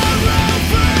 Tomorrow,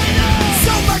 freedom!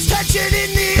 So much tension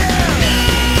in the air!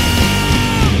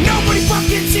 Nobody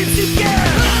fucking seems to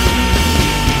care!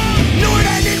 Nor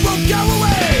that it won't go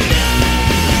away!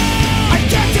 I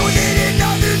can't do it in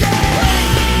another day!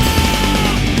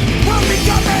 We'll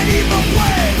become an evil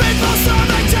place. People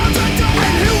storming towns and doors.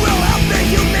 And who will help the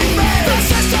human race? The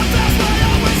system fails by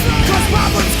always lying. Cause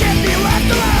problems can't be left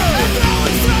alone. And now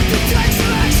it's time to take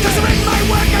some action. Cause they're in my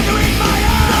work and they're in my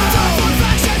own. No time for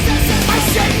factions, this is I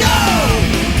say no!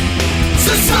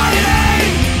 Society!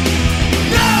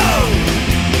 No!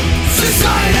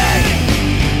 Society!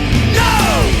 No!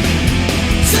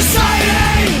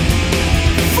 Society!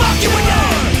 Fuck you and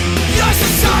your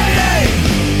society!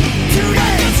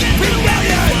 Today,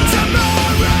 rebellion!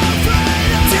 Tomorrow,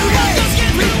 freedom! Today,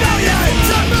 rebellion!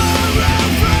 Tomorrow,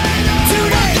 freedom!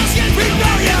 Today,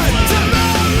 rebellion!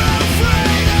 Tomorrow,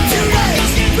 freedom! Today,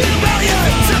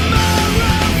 rebellion!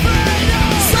 Tomorrow,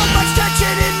 freedom! So much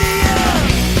tension in the air!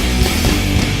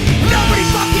 Nobody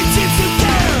fucking seems to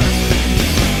care!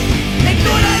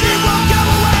 Ignore that, it won't go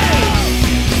away!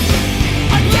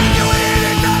 I can't do it in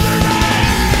another day!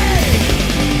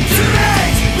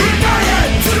 Today's rebellion,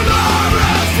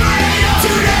 tomorrow's freedom.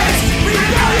 Today's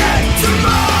rebellion,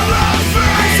 tomorrow's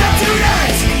freedom.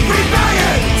 Today's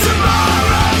rebellion,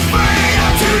 tomorrow's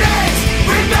freedom. Today's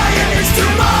rebellion is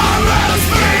tomorrow's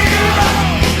freedom.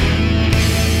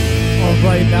 All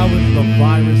right, that was the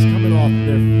Virus coming off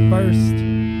their first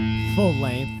full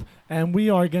length, and we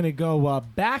are going to go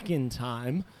back in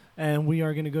time, and we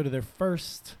are going to go to their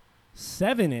first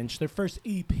 7-inch, their first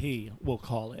EP, we'll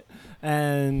call it.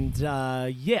 And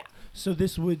yeah, So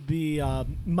this would be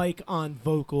Mike on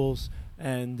vocals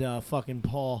and fucking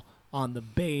Paul on the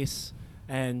bass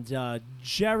and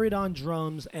Jared on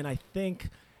drums, and I think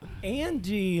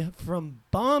Andy from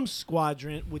Bomb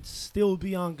Squadron would still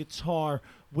be on guitar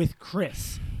with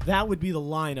Chris. That would be the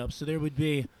lineup. So there would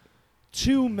be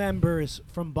 2 members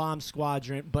from Bomb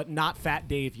Squadron, but not Fat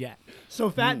Dave yet.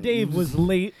 So Fat Dave was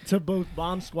late to both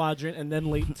Bomb Squadron and then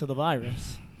late to the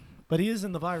Virus. But he is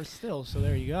in the Virus still, so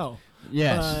there you go.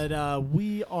 Yes. But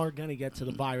we are going to get to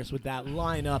the Virus with that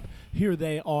lineup. Here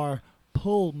they are,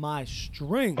 Pull My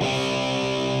String. We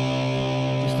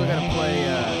still got to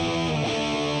play...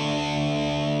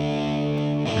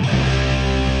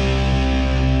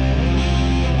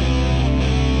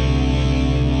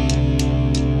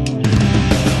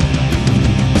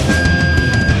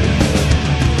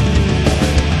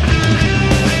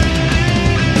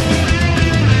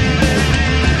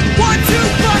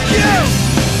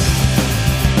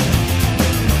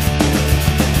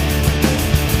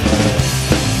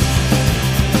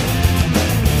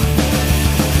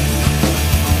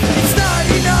 It's not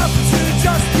enough to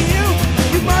just be you.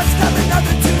 You must have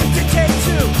another tune to take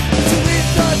to live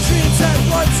the dreams that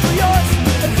once were yours.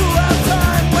 And throughout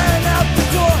time went out the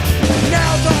door.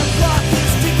 Now the clock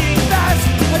is ticking fast.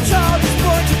 A child is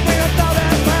born to bring about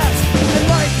at last. And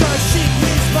like a sheep,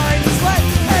 his mind is led.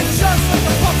 And just like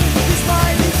a puppet, his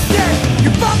mind is dead.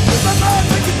 You fuck with my mind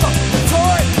like you fuck with a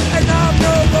toy. And I'm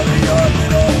no longer your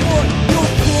little boy.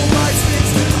 You'll pull my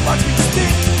strings to watch me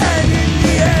stick. And in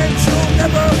the end, you'll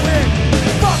never win.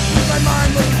 Fuck with my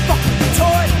mind like you fuck with a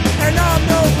toy. And I'm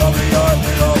no longer your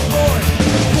little boy.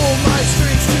 Pull my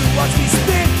strings to watch me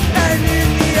spin. And in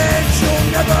the end, you'll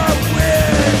never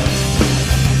win.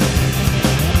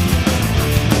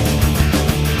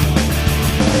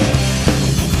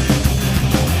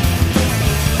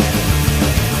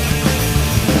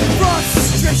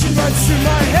 Frustration runs through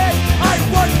my head. I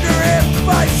wonder if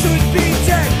I should be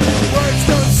dead. Words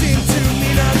don't seem to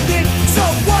mean a thing. So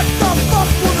what the fuck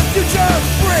will the future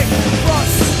bring?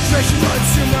 Frustration runs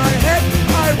through my head.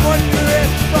 I wonder if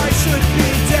I should be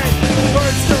dead.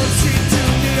 Words don't seem to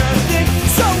mean a thing.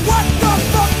 So what the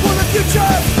fuck will the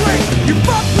future bring? You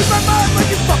fuck with my mind like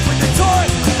you fuck with a toy.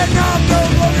 And I'm no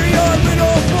longer your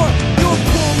little boy. You'll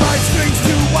pull my strings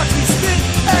to watch me spin.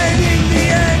 And in the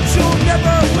end you'll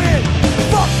never win.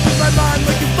 Fuck with my mind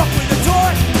like you fuck with a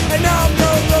toy. And I'm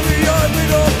no longer your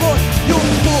little boy.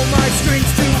 You'll pull my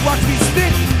strings to watch me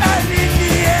spin. And in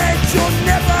the end you'll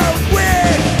never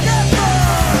win. Never!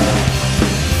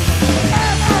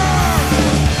 Ever!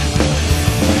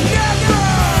 Never!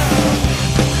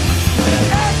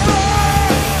 Ever!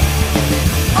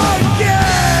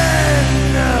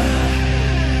 Again!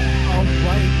 All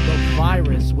right, the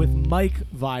Virus with Mike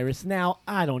Virus. Now,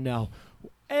 I don't know.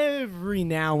 Every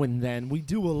now and then, we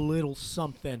do a little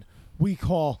something we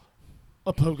call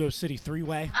a Pogo City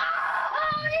 3-way,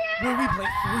 where we play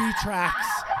 3 tracks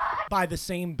by the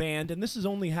same band, and this has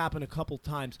only happened a couple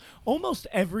times. Almost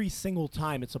every single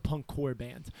time, it's a punk core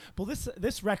band. Well,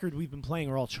 this record we've been playing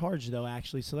are all charged, though,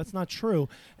 actually, so that's not true.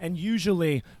 And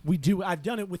usually, I've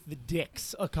done it with the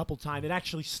Dicks a couple times. It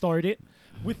actually started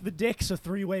with the Dicks, a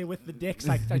 3-way with the Dicks.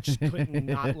 I just couldn't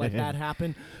not let that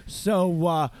happen.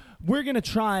 So we're going to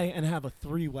try and have a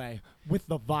 3-way with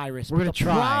the Virus. We're gonna the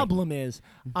try. problem is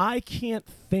I can't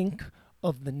think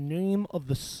of the name of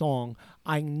the song.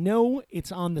 I know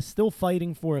it's on the Still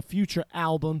Fighting for a Future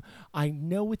album. I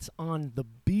know it's on the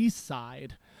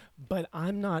B-side, but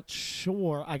I'm not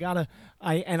sure. I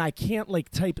can't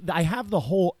type. I have the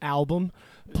whole album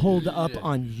pulled up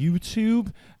on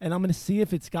YouTube, and I'm gonna see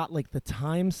if it's got the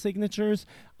time signatures.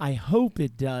 I hope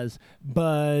it does,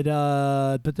 but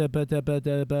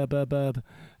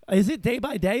is it Day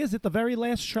by Day? Is it the very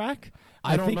last track?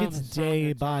 I don't think know it's the song Day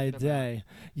you're by talking about. Day.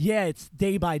 Yeah, it's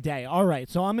Day by Day. All right,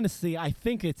 so I'm gonna see. I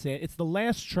think it's it. It's the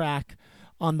last track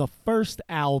on the first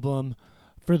album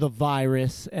for the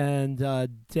Virus, and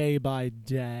Day by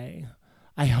Day.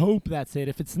 I hope that's it.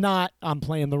 If it's not, I'm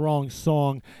playing the wrong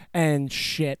song, and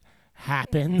shit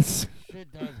happens.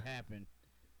 Shit does happen.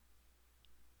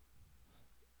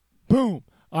 Boom.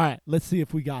 All right, let's see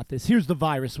if we got this. Here's the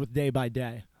Virus with Day by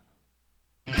Day.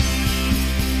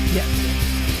 Yes.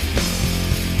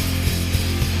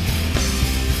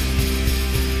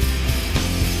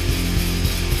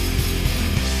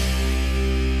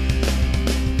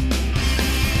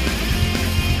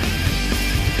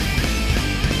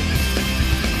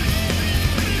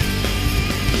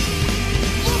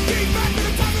 Looking back to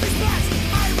the time of these past,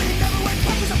 I remember when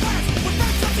time was a past. When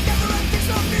friends got together and things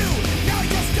so new. Now I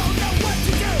just don't know what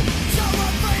to do. So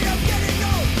afraid of getting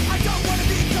old. I don't want to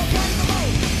be so blind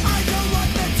alone. I don't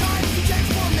want the time to change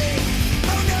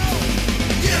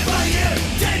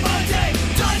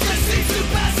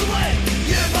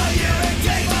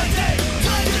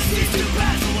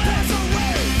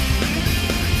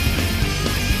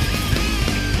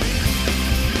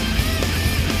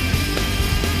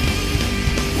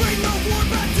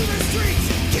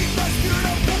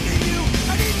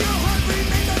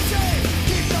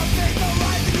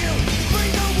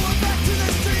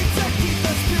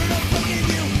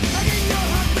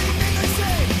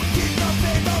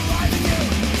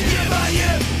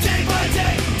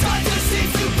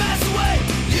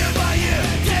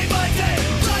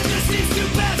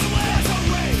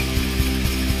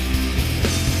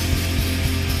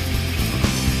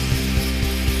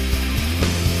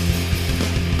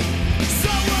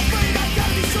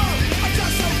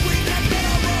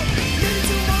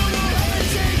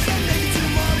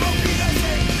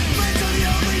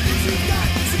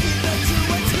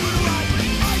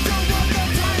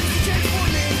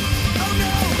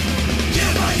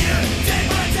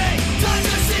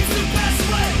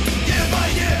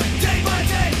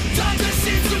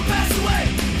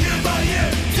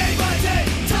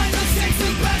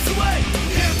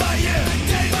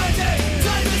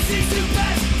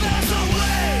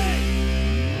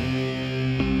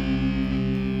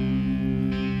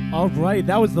All right,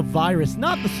 that was The Virus.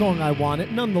 Not the song I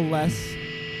wanted, nonetheless.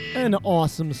 An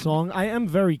awesome song. I am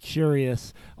very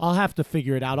curious. I'll have to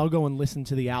figure it out. I'll go and listen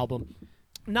to the album.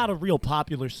 Not a real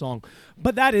popular song,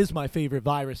 but that is my favorite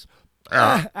Virus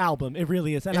album. It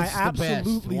really is. And It's I the best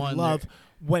absolutely one love there.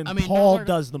 when I mean, Paul Nowhere to-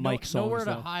 does the Mike songs. Nowhere to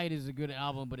though. Hide is a good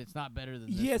album, but it's not better than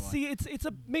this Yeah, one. see, it's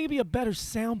a maybe a better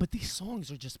sound, but these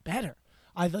songs are just better.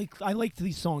 I liked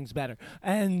these songs better,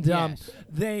 and Yes.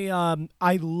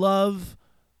 I love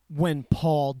when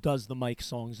Paul does the Mike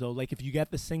songs though. Like if you get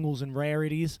the singles and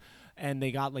rarities, and they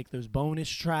got like those bonus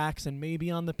tracks, and maybe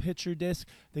on the picture disc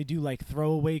they do like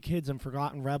Throwaway Kids and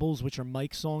Forgotten Rebels, which are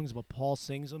Mike songs, but Paul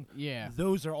sings them. Yeah.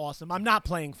 Those are awesome. I'm not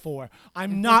playing 4.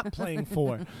 I'm not playing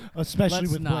 4, especially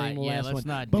Let's with not. playing the Yeah, last let's one.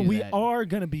 not But do we that. are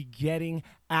going to be getting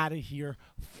out of here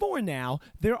for now.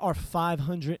 There are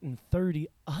 530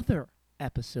 other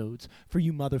episodes for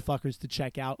you motherfuckers to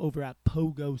check out over at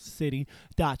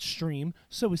pogocity.stream.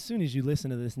 So as soon as you listen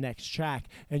to this next track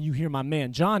and you hear my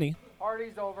man Johnny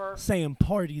Party's over. saying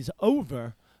party's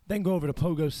over, then go over to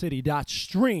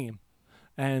pogocity.stream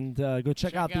and go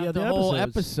check out the other whole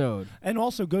episodes. episode. And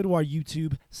also go to our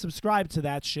YouTube, subscribe to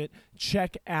that shit.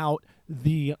 Check out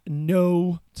the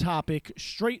No Topic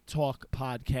Straight Talk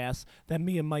podcast that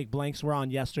me and Mike Blanks were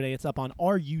on yesterday. It's up on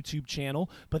our YouTube channel,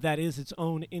 but that is its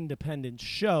own independent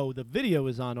show. The video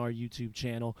is on our YouTube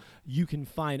channel. You can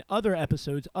find other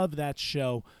episodes of that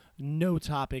show, No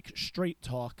Topic Straight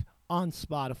Talk, on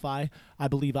Spotify, I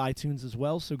believe iTunes as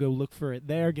well, so go look for it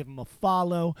there, give them a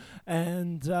follow,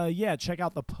 and yeah, check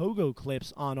out the Pogo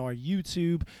clips on our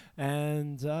YouTube,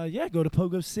 and yeah, go to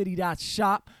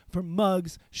pogocity.shop for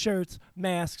mugs, shirts,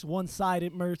 masks,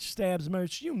 one-sided merch, stabs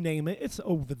merch, you name it, it's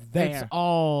over there. It's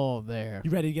all there.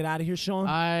 You ready to get out of here, Sean?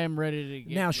 I'm ready to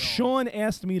get Now, going. Sean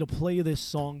asked me to play this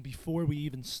song before we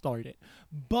even started.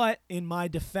 But in my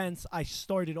defense, I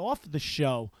started off the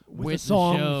show with a With the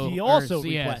song show, he or also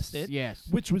yes, requested, yes.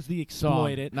 which was The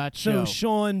Exploited. not so, show.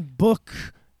 Sean, book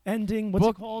ending. What's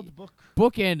Book- it called? Book.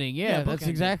 Bookending, yeah, that's bookending.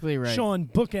 exactly right. Sean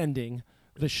bookending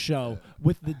the show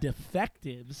with the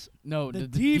defectives. No, The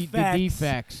the defects.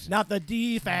 defects. Not the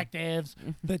defectives.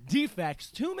 The defects.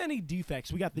 Too many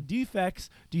defects. We got the defects,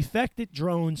 defected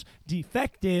drones,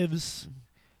 defectives.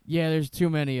 Yeah, there's too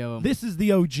many of them. This is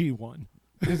the OG one.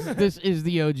 This is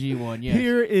the OG one, yes.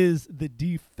 Here is the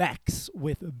defects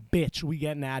with Bitch. We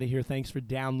getting out of here. Thanks for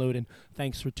downloading.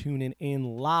 Thanks for tuning in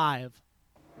live.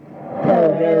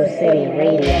 Pogo City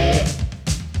Radio.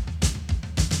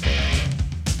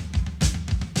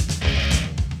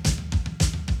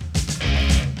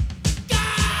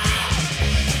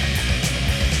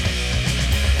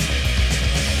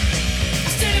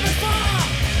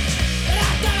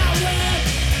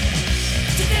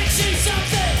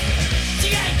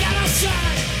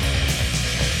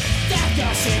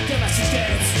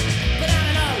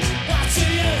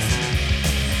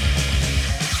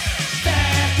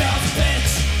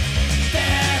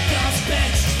 There goes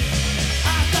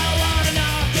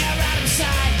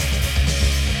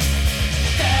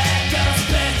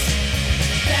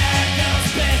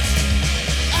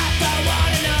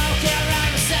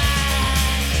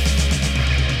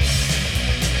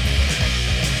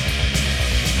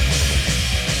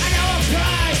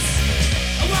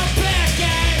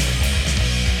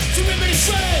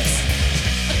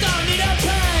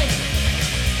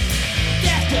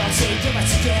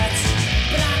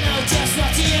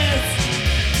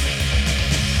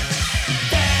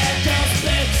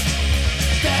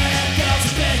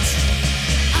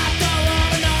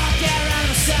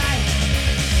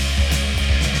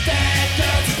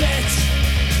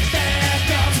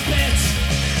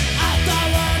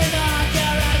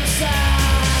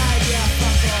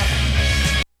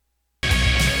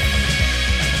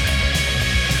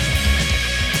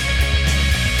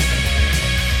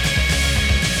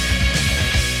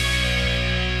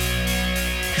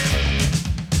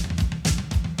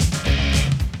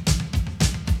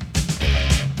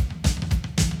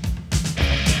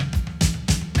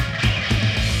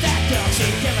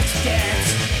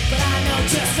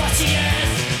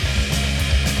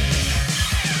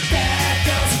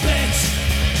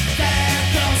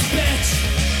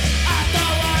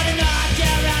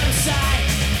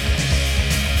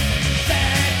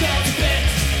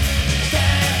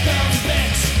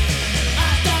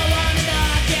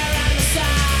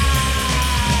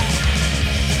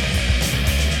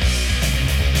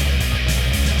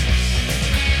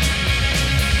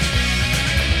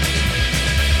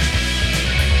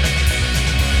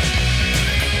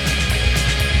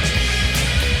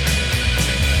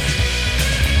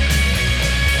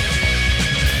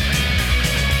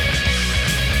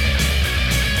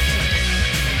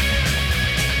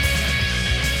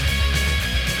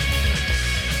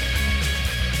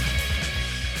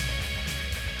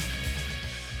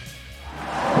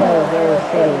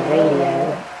City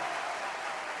Radio.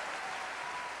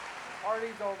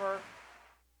 Party's over.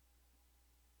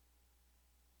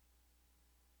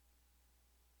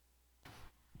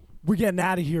 We're getting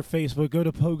out of here, Facebook. Go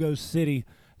to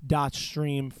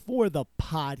pogocity.stream for the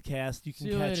podcast. You can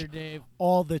See you catch later, Dave.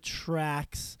 all the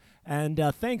tracks. And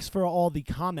thanks for all the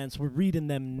comments. We're reading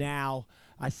them now.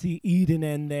 I see Eden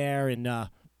in there and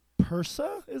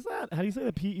Persa, is that? How do you say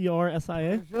that?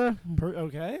 Persia?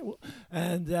 Okay.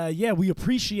 And yeah, we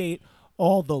appreciate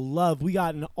all the love. We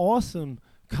got an awesome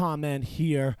comment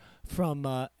here from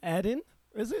Eden.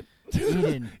 Is it?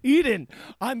 Eden. Eden.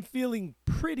 I'm feeling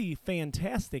pretty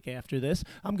fantastic after this.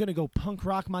 I'm going to go punk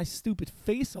rock my stupid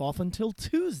face off until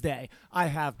Tuesday. I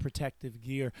have protective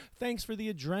gear. Thanks for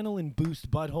the adrenaline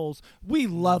boost, buttholes. We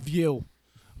love you.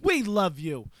 We love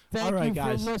you. Thank All right, you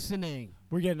guys. for listening.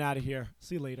 We're getting out of here.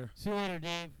 See you later. See you later,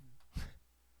 Dave.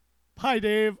 Bye,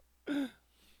 Dave.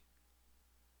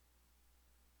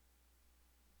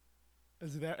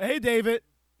 Is he there? Hey, David.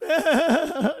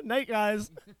 Night, guys.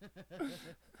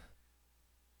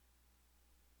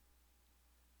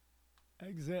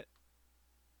 Exit.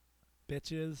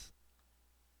 Bitches.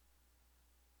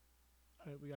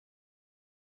 All right, we got